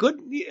care.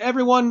 Good.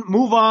 Everyone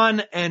move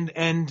on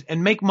and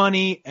make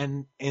money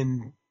and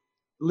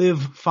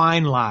live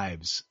fine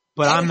lives.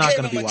 But I'm not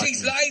going to be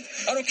watching.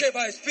 Life. I don't care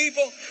about his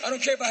people. I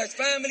don't care about his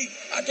family.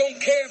 I don't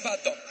care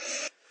about them.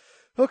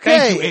 Okay.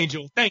 Thank you,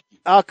 Angel. Thank you.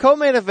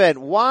 Co-main event,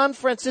 Juan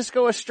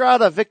Francisco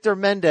Estrada, Victor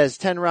Mendez,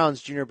 10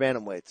 rounds, junior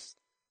bantamweights.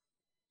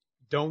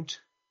 Don't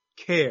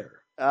care.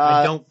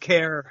 I don't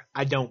care.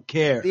 I don't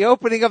care. The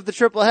opening of the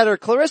triple header,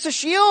 Clarissa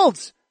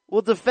Shields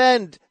will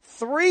defend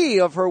 3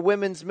 of her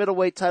women's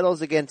middleweight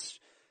titles against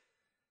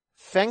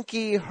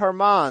Fenke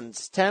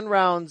Hermans. 10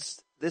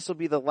 rounds. This will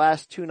be the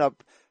last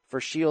tune-up for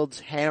Shields'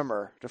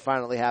 hammer to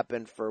finally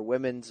happen for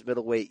women's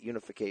middleweight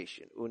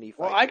unification.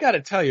 Well, I got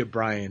to tell you,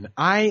 Brian,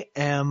 I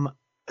am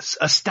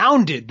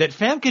astounded that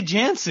Famke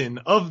Janssen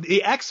of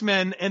the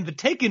X-Men and the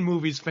Taken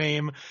movies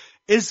fame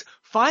is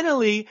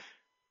finally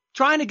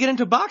trying to get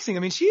into boxing. I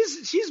mean,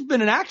 she's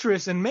been an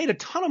actress and made a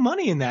ton of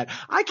money in that.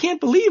 I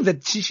can't believe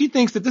that she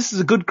thinks that this is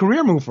a good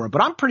career move for her,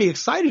 but I'm pretty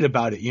excited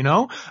about it,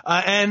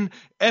 and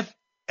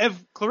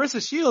if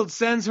Clarissa Shields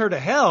sends her to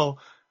hell,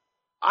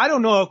 I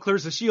don't know if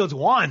Clarissa Shields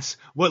wants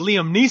what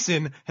Liam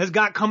Neeson has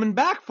got coming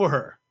back for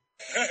her.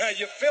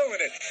 You're feeling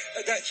it.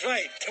 That's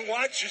right.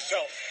 Watch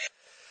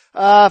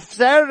yourself.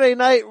 Saturday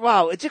night.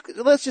 Wow.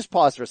 Let's just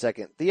pause for a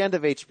second. The end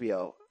of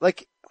HBO.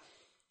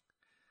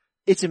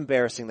 It's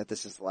embarrassing that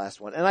this is the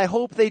last one. And I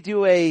hope they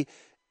do a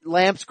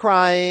lamps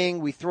crying.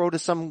 We throw to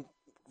some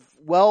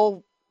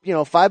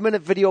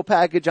 5-minute video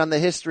package on the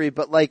history,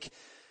 but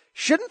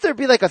shouldn't there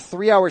be a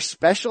 3-hour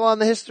special on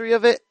the history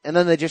of it? And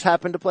then they just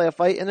happen to play a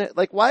fight in it?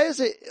 Why is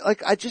it,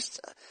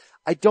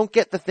 I don't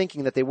get the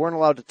thinking that they weren't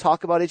allowed to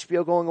talk about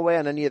HBO going away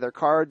on any of their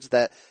cards,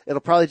 that it'll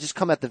probably just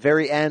come at the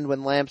very end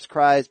when Lamps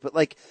cries. But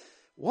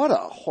what a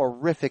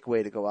horrific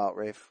way to go out,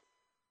 Rafe.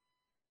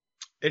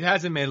 It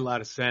hasn't made a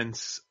lot of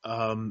sense.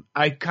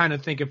 I kind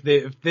of think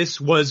if this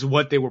was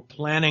what they were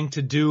planning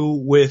to do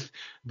with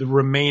the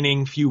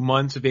remaining few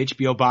months of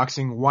HBO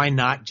boxing, why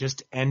not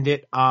just end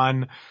it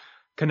on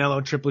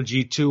Canelo Triple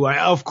G2?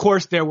 Of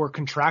course, there were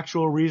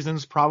contractual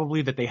reasons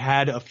probably that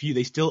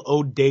they still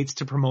owed dates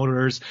to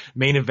promoters.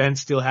 Main Event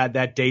still had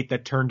that date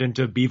that turned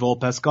into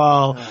Bivol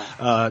Pascal.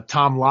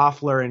 Tom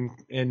Loeffler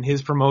and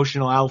his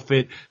promotional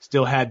outfit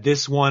still had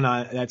this one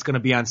that's going to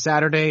be on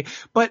Saturday.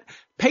 But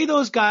pay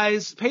those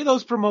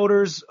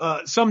promoters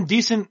some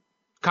decent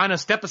kind of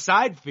step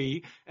aside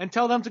fee and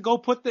tell them to go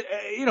put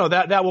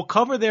that will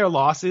cover their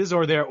losses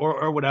or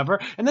whatever.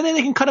 And then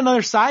they can cut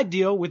another side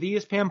deal with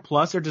ESPN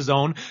Plus or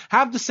DAZN,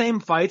 have the same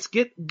fights,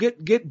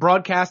 get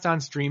broadcast on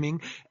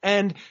streaming.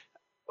 And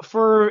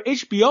for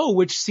HBO,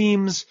 which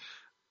seems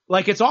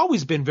like it's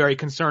always been very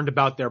concerned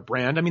about their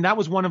brand. I mean, that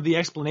was one of the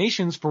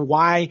explanations for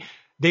why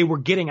they were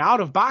getting out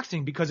of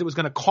boxing, because it was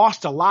going to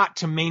cost a lot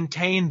to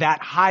maintain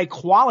that high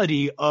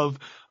quality of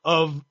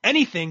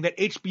anything that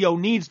HBO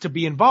needs to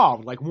be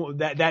involved.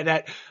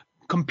 That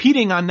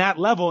competing on that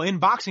level in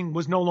boxing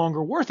was no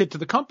longer worth it to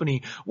the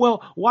company.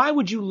 Well, why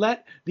would you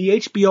let the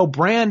HBO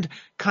brand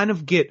kind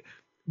of get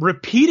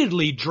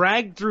repeatedly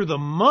dragged through the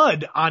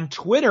mud on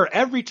Twitter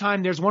every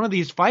time there's one of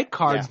these fight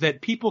cards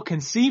that people can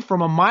see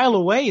from a mile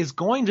away is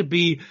going to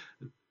be,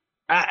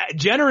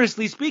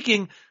 generously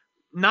speaking,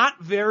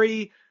 not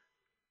very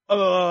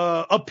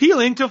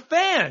appealing to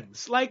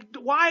fans.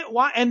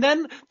 Why? And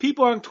then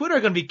people on Twitter are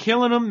going to be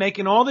killing them,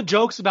 making all the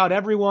jokes about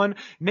everyone,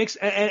 and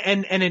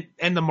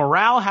the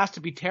morale has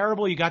to be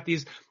terrible. You got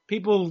these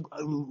people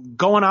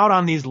going out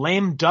on these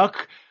lame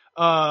duck,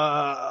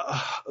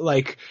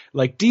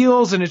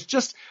 deals, and it's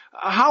just,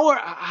 how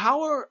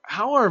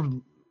are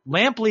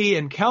Lampley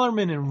and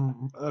Kellerman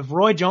and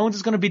Roy Jones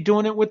is going to be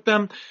doing it with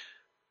them?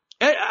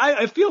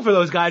 I feel for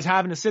those guys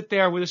having to sit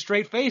there with a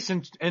straight face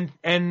and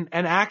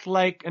act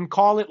like and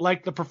call it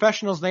like the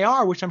professionals they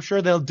are, which I'm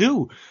sure they'll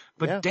do.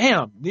 But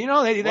damn,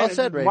 well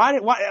said, Ray.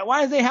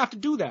 Why do they have to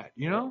do that?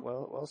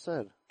 Well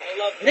said.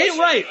 It ain't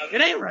right.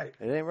 It ain't right.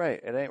 It ain't right.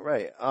 It ain't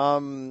right.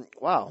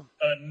 Wow.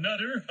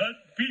 Another hot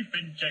beef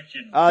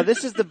injection.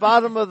 This is the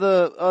bottom of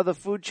the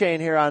food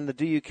chain here on the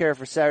Do You Care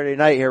for Saturday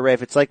night here,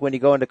 Rafe. It's like when you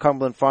go into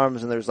Cumberland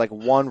Farms and there's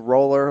one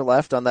roller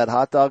left on that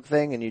hot dog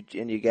thing and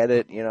you get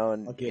it,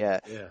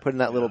 put in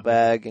that little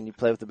bag and you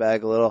play with the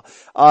bag a little.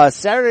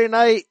 Saturday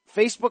night,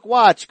 Facebook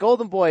Watch,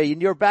 Golden Boy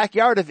in your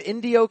backyard of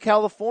Indio,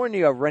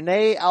 California.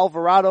 Rene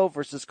Alvarado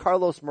versus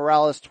Carlos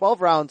Morales,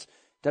 12 rounds,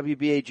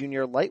 WBA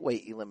junior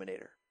lightweight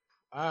eliminator.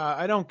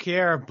 I don't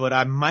care, but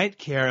I might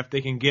care if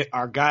they can get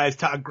our guys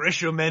Todd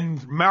Grisham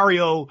and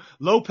Mario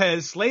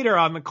Lopez Slater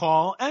on the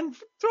call and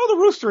throw the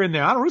Rooster in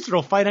there. Rooster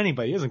will fight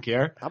anybody. He doesn't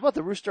care. How about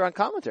the Rooster on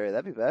commentary?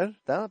 That'd be bad.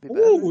 That'd be bad.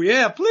 Ooh,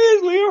 yeah.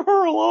 Please leave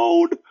her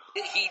alone.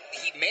 He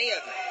may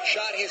have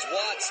shot his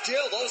wad.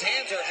 Still, those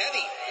hands are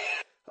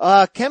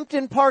heavy.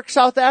 Kempton Park,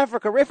 South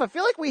Africa. Rafe, I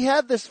feel like we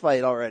had this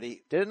fight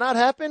already. Did it not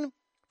happen?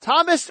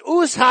 Thomas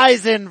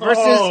Oosthuizen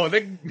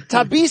versus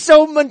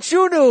Tabiso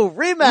Manchunu.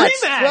 Rematch.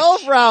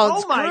 12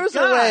 rounds. Oh my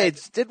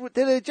Cruiserweights.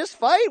 Did it just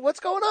fight? What's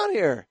going on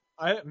here?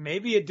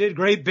 Maybe it did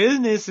great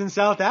business in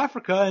South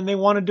Africa and they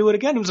want to do it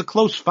again. It was a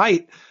close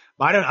fight.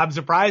 I'm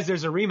surprised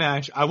there's a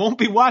rematch. I won't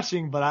be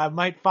watching, but I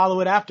might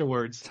follow it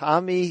afterwards.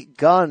 Tommy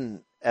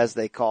Gunn, as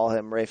they call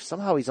him, Rafe.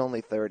 Somehow he's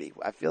only 30.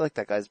 I feel like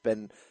that guy's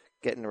been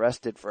getting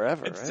arrested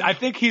forever, right? I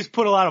think he's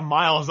put a lot of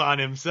miles on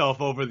himself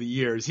over the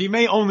years. He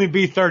may only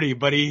be 30,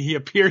 but he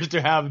appears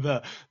to have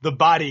the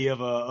body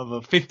of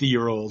a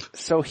 50-year-old.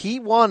 So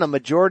he won a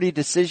majority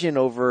decision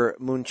over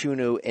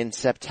Munchunu in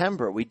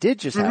September. We did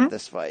just have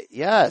this fight.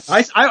 Yes.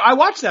 I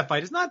watched that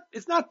fight.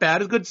 It's not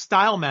bad. It's a good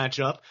style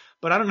matchup.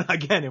 But I don't know,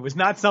 again, it was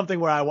not something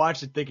where I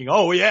watched it thinking,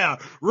 oh yeah,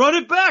 run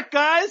it back,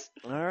 guys!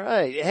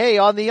 Alright. Hey,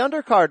 on the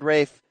undercard,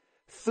 Rafe,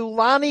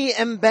 Thulani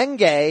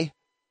Mbenge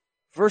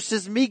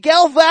versus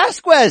Miguel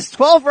Vasquez,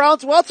 12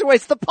 rounds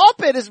welterweights. The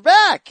puppet is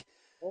back!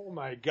 Oh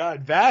my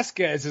god,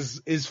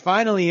 Vasquez is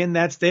finally in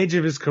that stage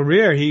of his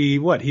career. He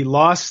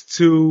lost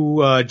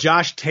to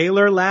Josh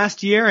Taylor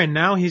last year, and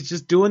now he's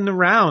just doing the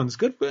rounds.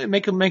 Good for him,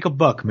 make a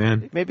buck,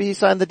 man. Maybe he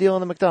signed the deal in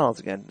the McDonald's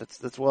again.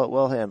 That's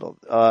well handled.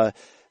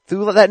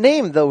 That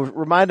name, though,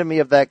 reminded me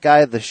of that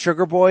guy, the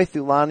Sugar Boy,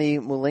 Thulani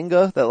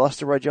Mulinga, that lost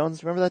to Roy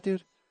Jones. Remember that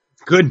dude?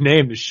 Good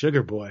name, the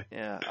Sugar Boy.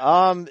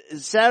 Yeah.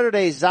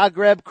 Saturday,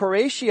 Zagreb,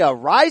 Croatia,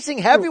 rising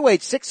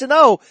heavyweight,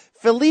 6-0,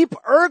 Filip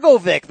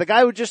Ergovic, the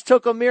guy who just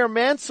took Amir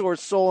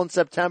Mansour's soul in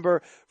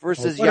September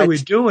versus what are we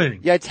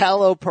doing?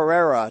 Yaitalo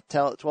Pereira,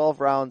 12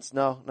 rounds.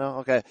 No,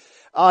 okay.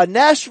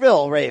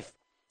 Nashville, Rafe,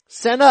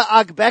 Sena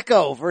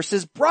Agbeko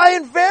versus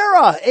Brian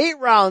Vera, 8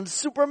 rounds,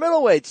 super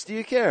middleweights. Do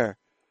you care?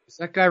 Is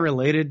that guy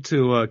related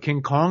to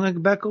King Kong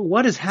Agbeko?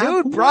 What is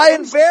happening? Dude,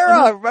 Brian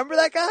Vera, remember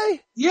that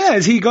guy? Yeah,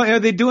 are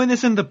they doing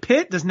this in the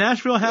pit? Does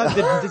Nashville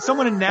did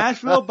someone in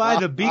Nashville buy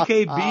the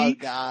BKB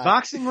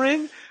boxing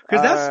ring?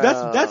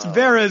 Because that's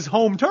Vera's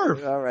home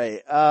turf. All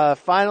right.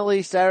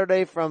 Finally,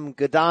 Saturday from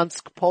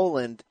Gdansk,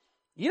 Poland.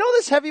 You know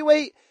this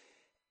heavyweight,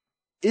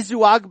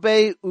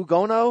 Izuagbe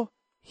Ugono?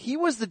 He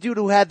was the dude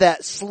who had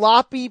that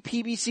sloppy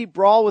PBC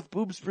brawl with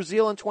Boobs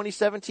Brazil in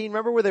 2017.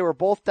 Remember where they were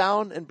both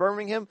down in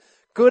Birmingham?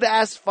 Good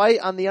ass fight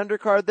on the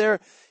undercard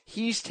there.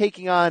 He's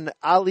taking on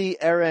Ali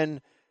Eren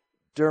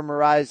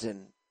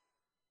Dermarizen.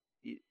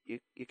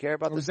 You care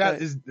about this guy?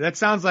 That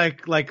sounds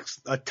like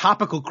a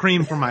topical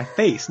cream for my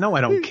face. No,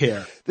 I don't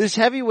care. This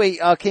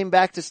heavyweight came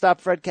back to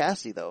stop Fred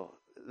Cassie though.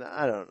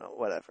 I don't know.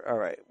 Whatever. All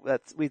right.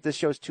 This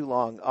show's too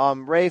long.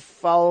 Rafe,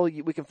 follow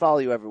you. We can follow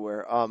you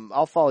everywhere.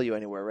 I'll follow you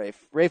anywhere,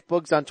 Rafe. Rafe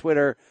Boogs on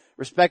Twitter.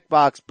 Respect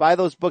Box. Buy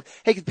those books.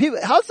 Hey, people,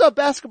 how's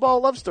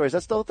Basketball Love Story? Is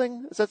that still a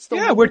thing? Is that still?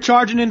 Yeah, we're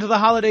charging into the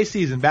holiday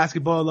season.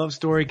 Basketball Love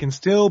Story can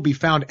still be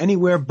found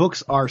anywhere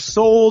books are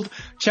sold.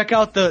 Check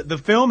out the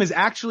film is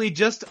actually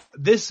just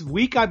this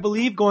week, I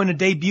believe, going to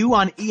debut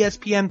on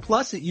ESPN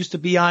Plus. It used to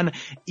be on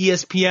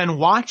ESPN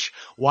Watch.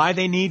 Why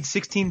they need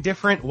 16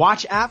 different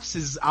watch apps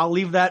is I'll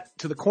leave that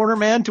to the corner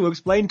man to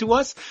explain to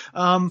us.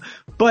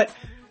 But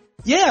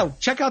yeah,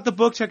 check out the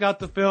book, check out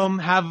the film,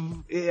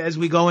 as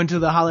we go into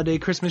the holiday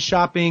Christmas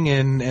shopping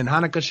and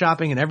Hanukkah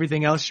shopping and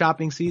everything else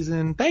shopping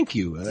season. Thank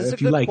you. Is this a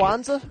good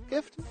Kwanzaa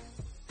gift?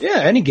 Yeah,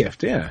 any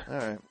gift,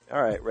 yeah.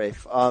 All right,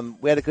 Rafe.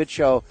 We had a good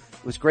show.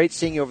 It was great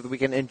seeing you over the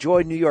weekend.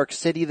 Enjoy New York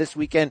City this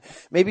weekend.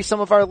 Maybe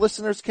some of our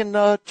listeners can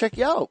check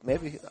you out.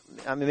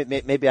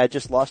 Maybe I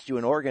just lost you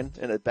in Oregon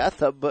in a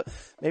bathtub, but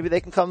maybe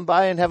they can come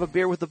by and have a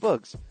beer with the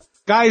Boogs.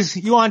 Guys,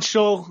 you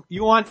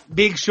want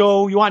big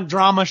show, you want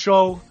drama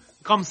show,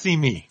 come see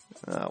me.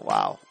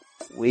 Wow.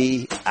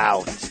 We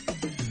out.